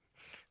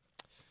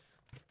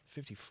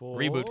 54.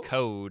 Reboot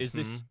code. Is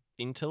this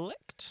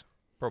intellect?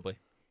 Probably.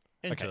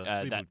 Enter Okay,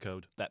 reboot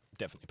code. That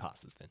definitely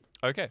passes then.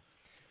 Okay.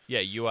 Yeah,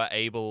 you are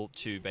able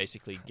to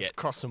basically Just get.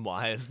 cross some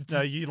wires.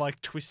 No, you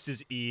like twist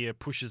his ear,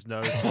 push his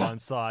nose to one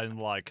side, and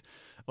like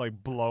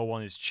blow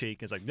on his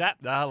cheek. It's like that.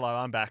 Hello,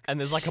 I'm back. And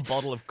there's like a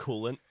bottle of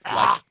coolant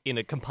like in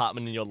a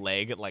compartment in your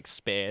leg, like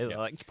spare. Yeah.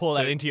 Like pour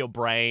So- that into your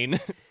brain.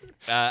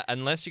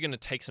 Unless you're going to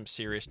take some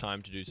serious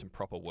time to do some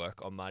proper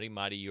work on Marty.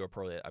 Marty, you are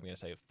probably, I'm going to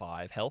say,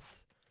 5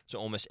 health. So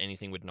almost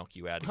anything would knock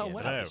you out Oh, again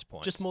wow. at this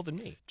point. Just more than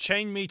me.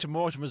 Chain me to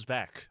Mortimer's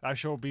back. I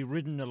shall be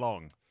ridden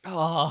along.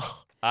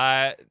 Oh,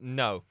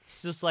 No.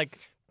 it's just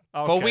like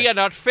For Okay. we are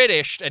not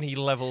finished. And he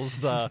levels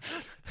the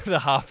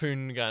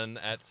harpoon gun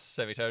at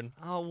Semitone.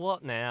 oh,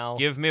 what now?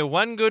 Give me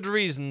one good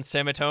reason,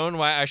 Semitone,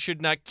 why I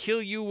should not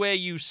kill you where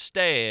you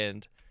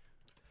stand.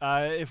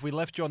 If we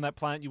left you on that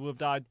planet, you would have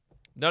died.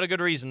 Not a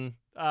good reason.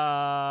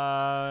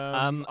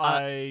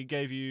 I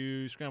gave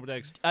you scrambled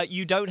eggs.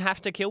 You don't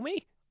have to kill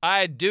me.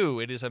 I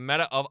do. It is a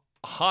matter of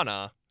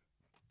honor.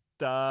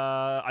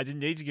 I didn't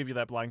need to give you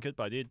that blanket,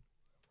 but I did.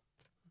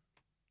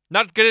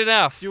 Not good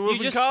enough. You were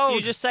cold.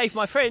 You just saved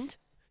my friend,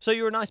 so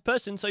you're a nice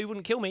person, so you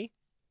wouldn't kill me.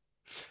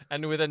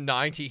 And with a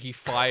 90, he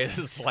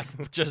fires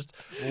like just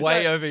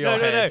way over your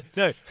head.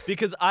 No,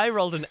 because I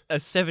rolled a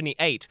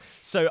 78,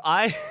 so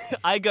I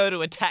go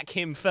to attack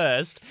him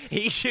first.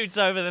 He shoots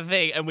over the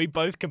thing, and we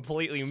both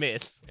completely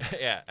miss.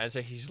 Yeah, and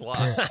so he's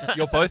lying.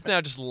 You're both now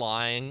just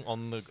lying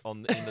in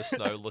the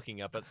snow,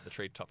 looking up at the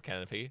treetop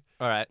canopy.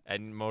 All right.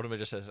 And Mortimer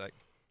just says like,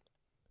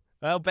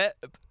 Well,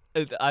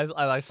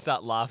 I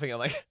start laughing. I'm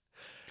like,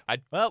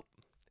 well,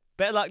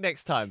 better luck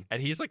next time.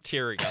 and he's like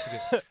tearing up.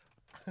 He's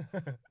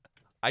like,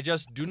 I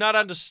just do not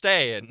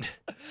understand.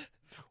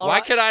 All Why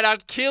right. can I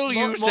not kill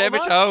you, Mortimer,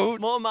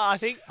 Semitone? Mortimer, I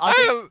think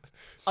am.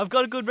 I've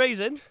got a good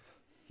reason.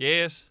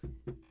 Yes,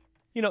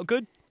 You're not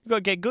good. You got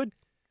to get good.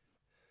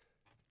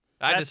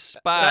 I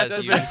despise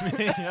you,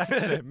 That's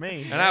a bit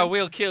mean. and I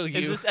will kill Is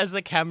you. this as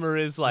the camera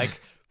is like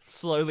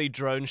slowly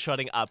drone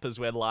shotting up as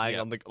we're lying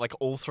Yeah. on the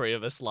all three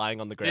of us lying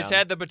on the ground. This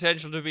had the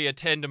potential to be a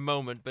tender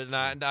moment, but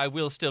I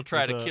will still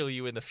try There's to a- kill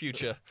you in the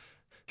future.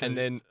 and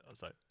then Oh,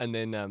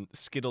 sorry.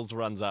 Skittles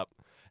runs up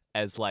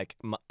as like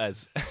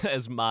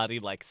as Marty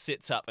like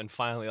sits up and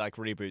finally like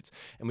reboots,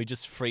 and we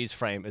just freeze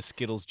frame as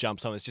Skittles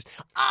jumps on. It's just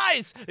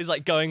eyes is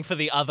like going for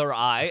the other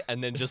eye,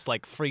 and then just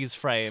like freeze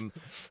frame,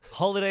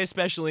 holiday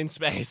special in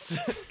space.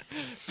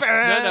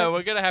 No,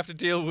 we're gonna have to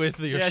deal with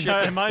your Yeah, ship no,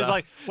 and mine's stuff.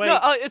 like, wait. No,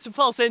 it's a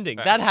false ending.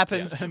 That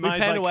happens. Yeah. We Mine's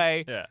pan like-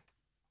 away, Yeah.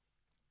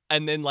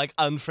 and then like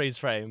unfreeze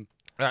frame.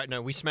 All right,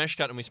 no, we smash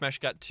cut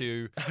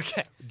to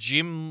Okay.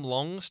 Jim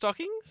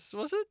Longstockings,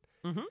 was it?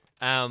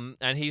 Mhm.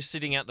 And he's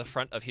sitting out the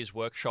front of his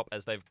workshop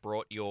as they've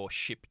brought your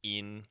ship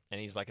in, and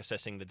he's like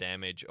assessing the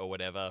damage or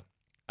whatever.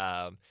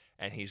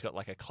 And he's got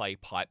like a clay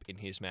pipe in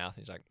his mouth.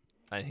 He's like,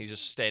 and he's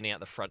just standing out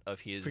the front of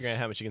his. Figuring out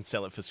how much you can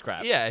sell it for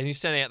scrap. Yeah, and he's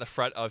standing out the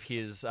front of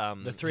his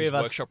The three his of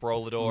us workshop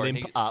roller door. limp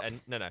and he, up.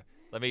 And no,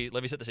 let me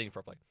set the scene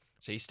properly.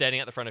 So he's standing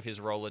out the front of his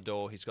roller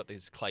door. He's got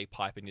this clay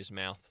pipe in his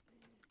mouth,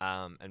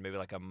 and maybe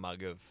like a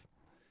mug of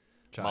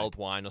Chai. mulled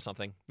wine or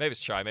something. Maybe it's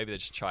chai. Maybe they're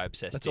just chai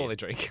obsessed. That's here. all they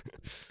drink.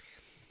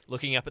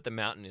 Looking up at the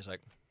mountain, he's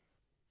like,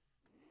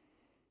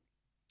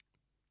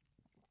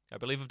 I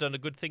believe I've done a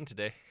good thing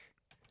today.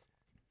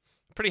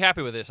 Pretty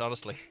happy with this,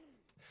 honestly.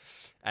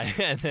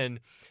 And then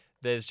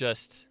there's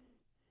just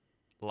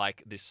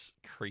like this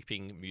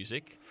creeping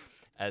music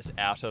as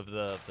out of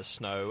the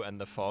snow and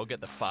the fog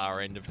at the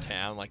far end of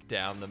town, like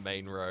down the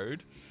main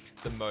road,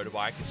 the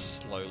motorbike is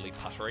slowly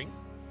puttering.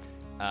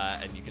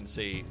 And you can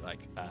see like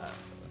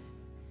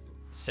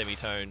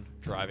Semitone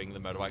driving the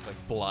motorbike,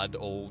 like blood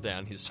all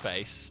down his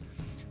face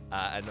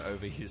and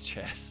over his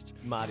chest.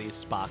 Marty is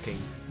sparking.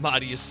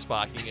 Marty is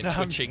sparking and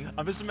twitching.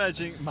 I'm just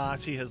imagining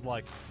Marty has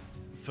like,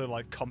 for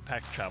like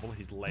compact travel,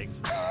 his legs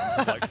and arms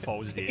are like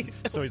folded in.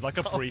 So he's like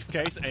a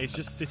briefcase, and he's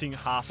just sitting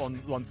half on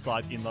one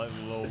side in like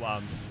a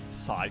little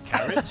side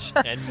carriage.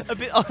 And A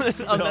bit on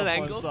on that one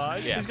angle.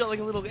 side. Yeah. He's got like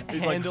a little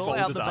He's, like, handle out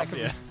folded the back up, of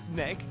yeah. his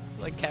neck,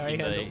 like carry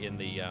handle. in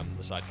the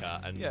sidecar,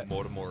 and Yeah.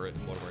 Mortimer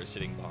is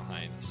sitting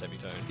behind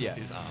Semitone Yeah.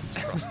 with his arms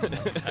crossed and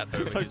his hat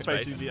over He's like his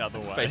facing face. the other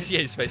way. Yeah,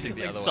 he's facing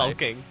the Like other way.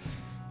 sulking.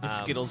 With Um,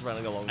 Skittles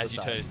running along As the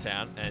you side. turn to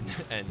town,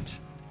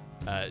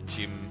 and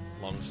Jim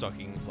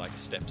Longstockings like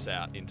steps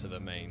out into the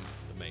main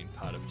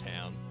part of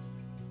town,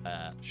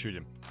 Shoot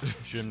him.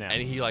 Shoot him now.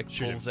 and he like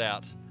Shoot pulls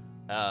out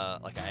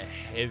like a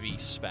heavy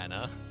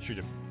spanner. Shoot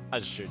him. I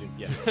just shoot him.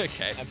 Yeah,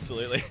 Okay,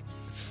 absolutely.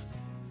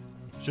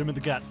 Shoot him in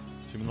the gut.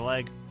 Shoot him in the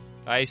leg.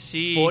 I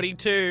see.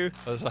 42.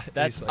 I was like,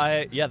 That's he's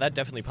like, that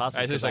definitely passes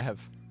I was because like- I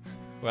have.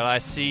 well, I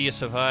see you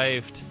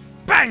survived,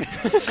 Bang!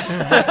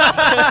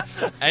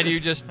 and you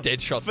just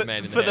dead shot the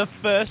man in For the the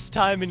head. first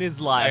time in his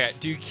life. Okay,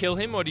 do you kill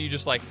him or do you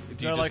just like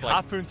No, like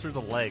harpoon through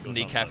the leg. Or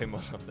kneecap something. him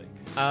or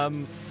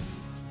something?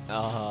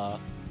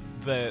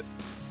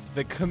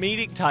 The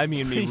comedic timing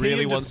in me We need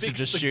really him to wants to fix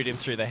just the- shoot him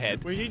through the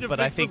head. We need to but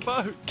fix I think the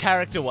boat.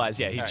 character-wise,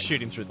 yeah, he'd Alright.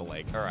 shoot him through the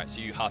leg. All right, so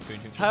you harpoon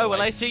him through Oh, the well,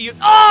 leg. I see you.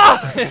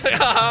 Oh!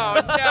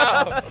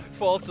 Oh no!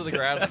 Falls to the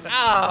ground.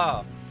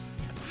 Ah!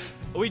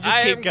 We just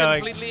I keep am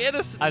going. completely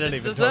innocent. I don't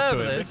even talk deserve to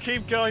him. this.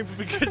 Keep going, but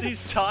because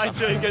he's tied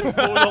to, he gets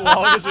pulled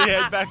along as we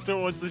head back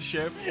towards the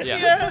ship.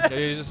 Yeah. So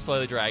you're just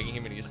slowly dragging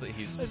him, and he's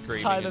Let's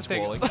screaming tie and the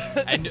thing.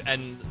 squalling.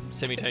 and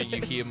Semitone,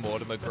 you hear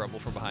Mortimer grumble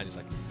from behind. He's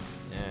like,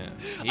 "Yeah,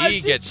 I'm he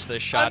just- gets the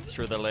shot I'm-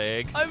 through the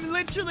leg."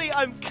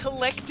 I'm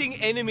collecting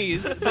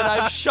enemies that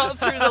I've shot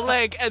through the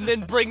leg and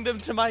then bring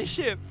them to my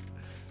ship.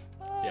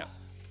 Yeah.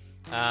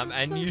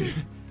 And so you. good.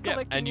 Yeah,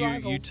 Collecting and you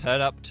rivals.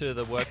 turn up to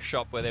the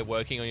workshop where they're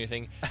working on your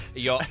thing.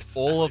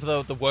 All of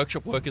the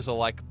workshop workers are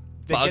like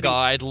They're getting-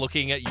 bug-eyed,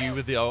 looking at you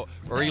with your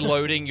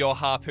reloading your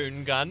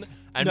harpoon gun,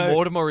 and No.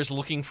 Mortimer is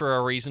looking for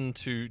a reason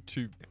to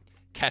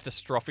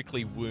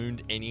catastrophically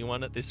wound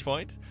anyone at this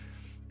point.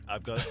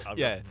 I've got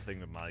Yeah. the thing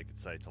that Marty could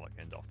say to like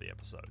end off the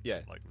episode. Yeah.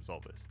 Like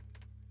resolve this.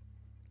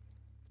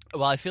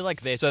 Well, I feel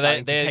like they're So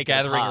starting to they're take it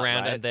gathering apart,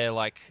 around right? and they're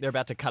like, They're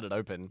about to cut it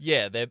open.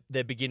 yeah,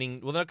 they're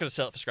beginning. Well, they're not going to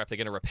sell it for scrap. They're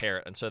going to repair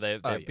it, and so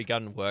they've yeah.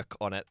 begun work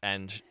on it.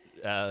 And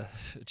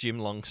Jim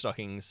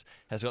Longstockings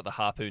has got the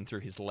harpoon through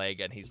his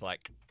leg, and he's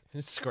like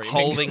Screaming.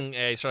 holding.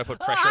 He's trying to put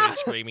pressure on. He's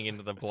screaming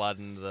into the blood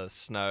and the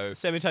snow.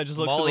 Semitone just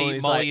looks at him and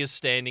he's Molly like, is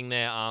standing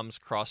there, arms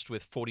crossed,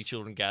 with 40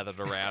 children gathered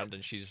around,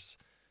 and she's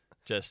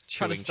just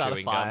trying to start a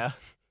chewing fire. gum.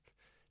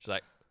 She's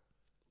like,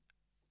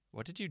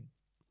 "What did you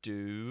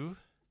do?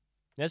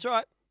 That's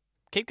right.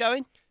 Keep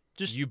going.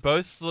 Just You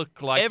both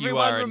look like you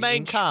everyone are an remain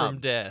inch calm. from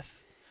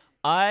death."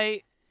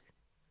 I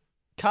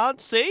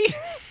can't see.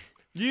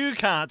 You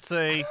can't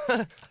see.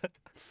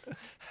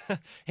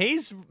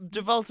 He's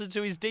defaulted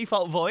to his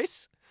default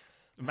voice.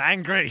 I'm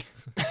angry.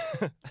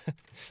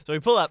 So we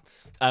pull up.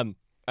 I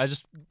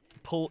just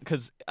pull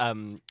because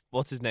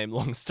what's his name,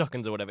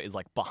 Longstockings or whatever, is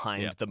like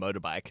behind Yep. the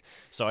motorbike.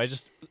 So I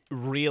just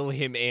reel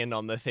him in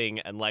on the thing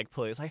and like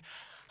pull. It's like,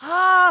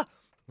 ah! I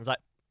was like,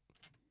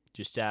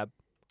 just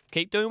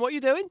keep doing what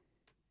you're doing.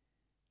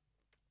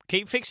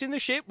 Keep fixing the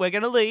ship. We're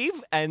gonna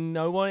leave, and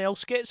no one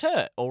else gets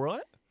hurt. All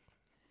right.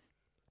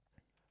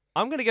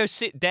 I'm gonna go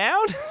sit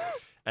down.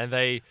 And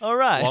they, All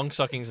right.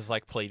 Longstockings is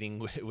like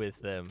pleading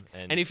with them,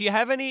 And if you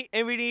have any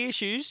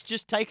issues,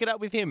 just take it up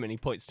with him. And he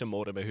points to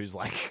Mortimer, who's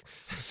like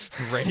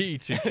ready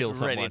to kill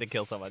someone. ready to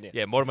kill someone. Yeah.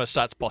 Yeah, Mortimer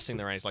starts bossing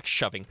them around. He's like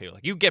shoving people.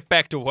 Like, "You get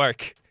back to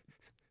work."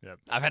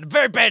 I've had a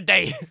very bad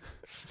day.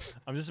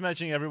 I'm just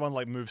imagining everyone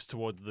like moves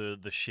towards the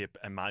ship,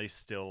 and Marty's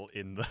still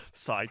in the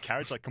side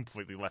carriage, like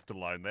completely left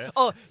alone there.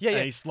 Oh yeah, And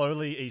yeah.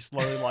 he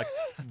slowly like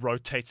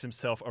rotates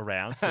himself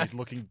around, so he's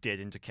looking dead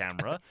into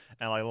camera,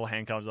 and like a little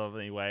hand comes up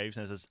and he waves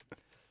and says,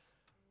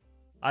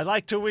 "I'd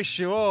like to wish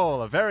you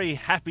all a very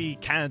happy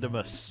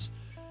Canadamas,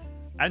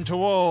 and to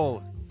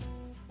all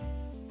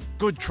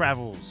good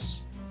travels.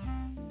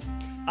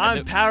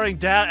 I'm powering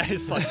down."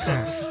 It's like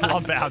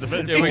slump out of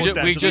it. Yeah, we falls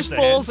down we to the just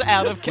sand. falls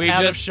out of We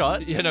out just of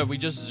shot. we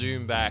just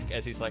zoom back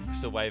as he's like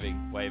still waving,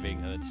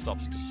 and it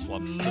stops, just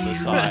slumps to the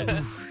side,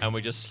 and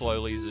we just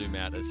slowly zoom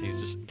out as he's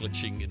just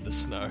glitching in the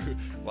snow,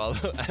 while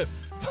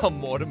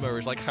Mortimer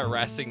is like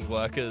harassing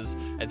workers,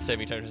 and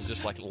Semitone is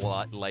just like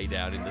lay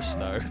down in the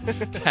snow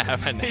to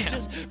have a He's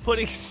nap. just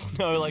putting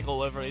snow like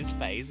all over his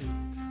face, his,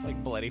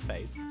 like bloody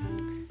face.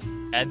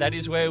 And that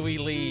is where we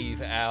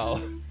leave our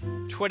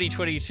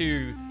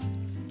 2022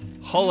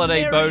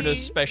 holiday Merry-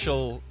 bonus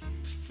special.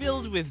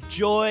 Filled with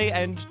joy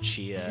and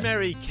cheer.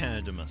 Merry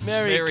Canadamas.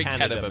 Merry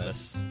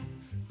Cannabis.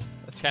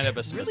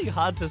 Cannabis. Really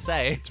hard to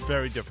say. It's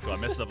very difficult.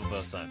 I messed it up the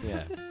first time.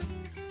 Yeah.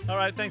 All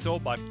right, thanks all.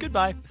 Bye.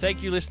 Goodbye.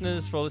 Thank you,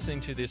 listeners, for listening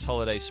to this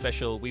holiday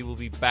special. We will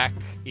be back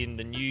in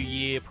the new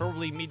year,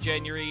 probably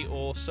mid-January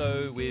or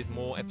so, with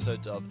more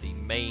episodes of the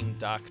main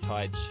Dark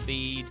Tides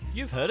feed.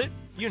 You've heard it.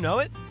 You know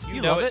it. You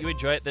love know it. You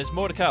enjoy it. There's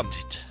more to come.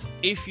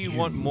 If you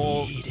want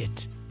more, Need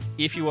it.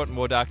 if you want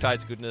more Dark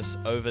Tides goodness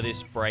over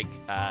this break,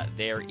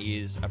 there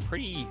is a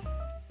pretty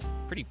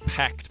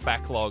packed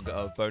backlog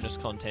of bonus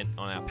content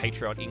on our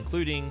Patreon,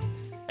 including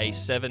a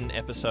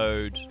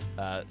 7-episode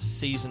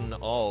season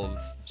of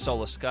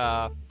Solar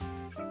Scar.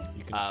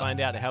 You can find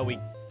out how we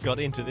got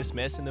into this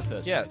mess in the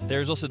first Yeah, place.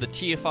 there's also the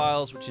Tier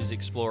Files, which is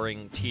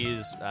exploring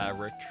Tier's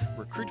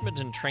recruitment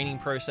and training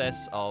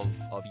process of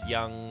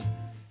young,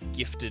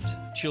 gifted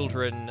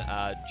children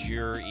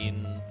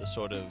during the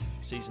sort of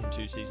Season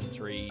 2, Season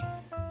 3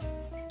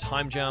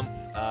 time jump.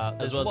 As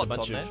There's well as a lots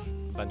bunch on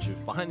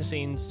of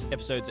behind-the-scenes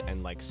episodes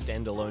and like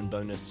standalone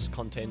bonus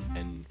content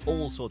and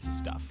all sorts of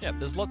stuff. there. Yeah,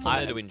 there's lots on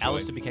there to enjoy.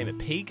 Alistair became a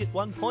pig at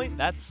one point.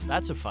 That's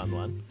a fun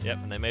one. Yep,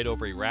 and they made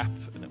Aubrey rap,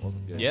 and it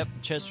wasn't good. Yep.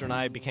 Chester and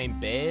I became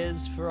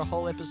bears for a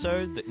whole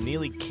episode that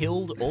nearly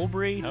killed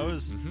Aubrey. That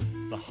was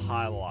the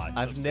highlight.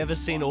 I've of never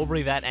season seen 1.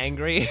 Aubrey that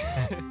angry.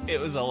 It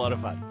was a lot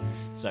of fun.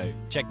 So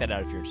check that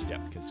out if you're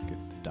stuck, because the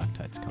Dark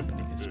Tides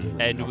Company is really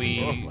And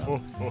rocking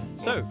well.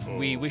 So,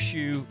 we wish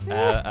you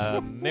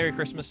a Merry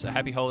Christmas, a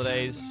Happy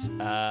Holidays,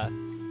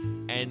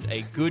 and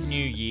a good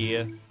New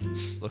Year.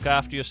 Look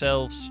after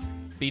yourselves.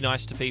 Be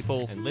nice to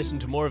people And listen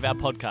to more of our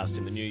podcast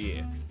in the new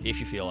year. if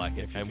you feel like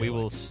it. If you And feel we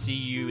will like it. see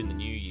you in the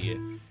new year,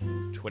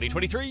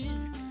 2023.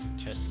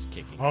 Chester's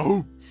kicking.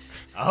 Oh.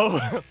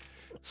 Oh.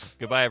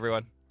 Goodbye,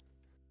 everyone.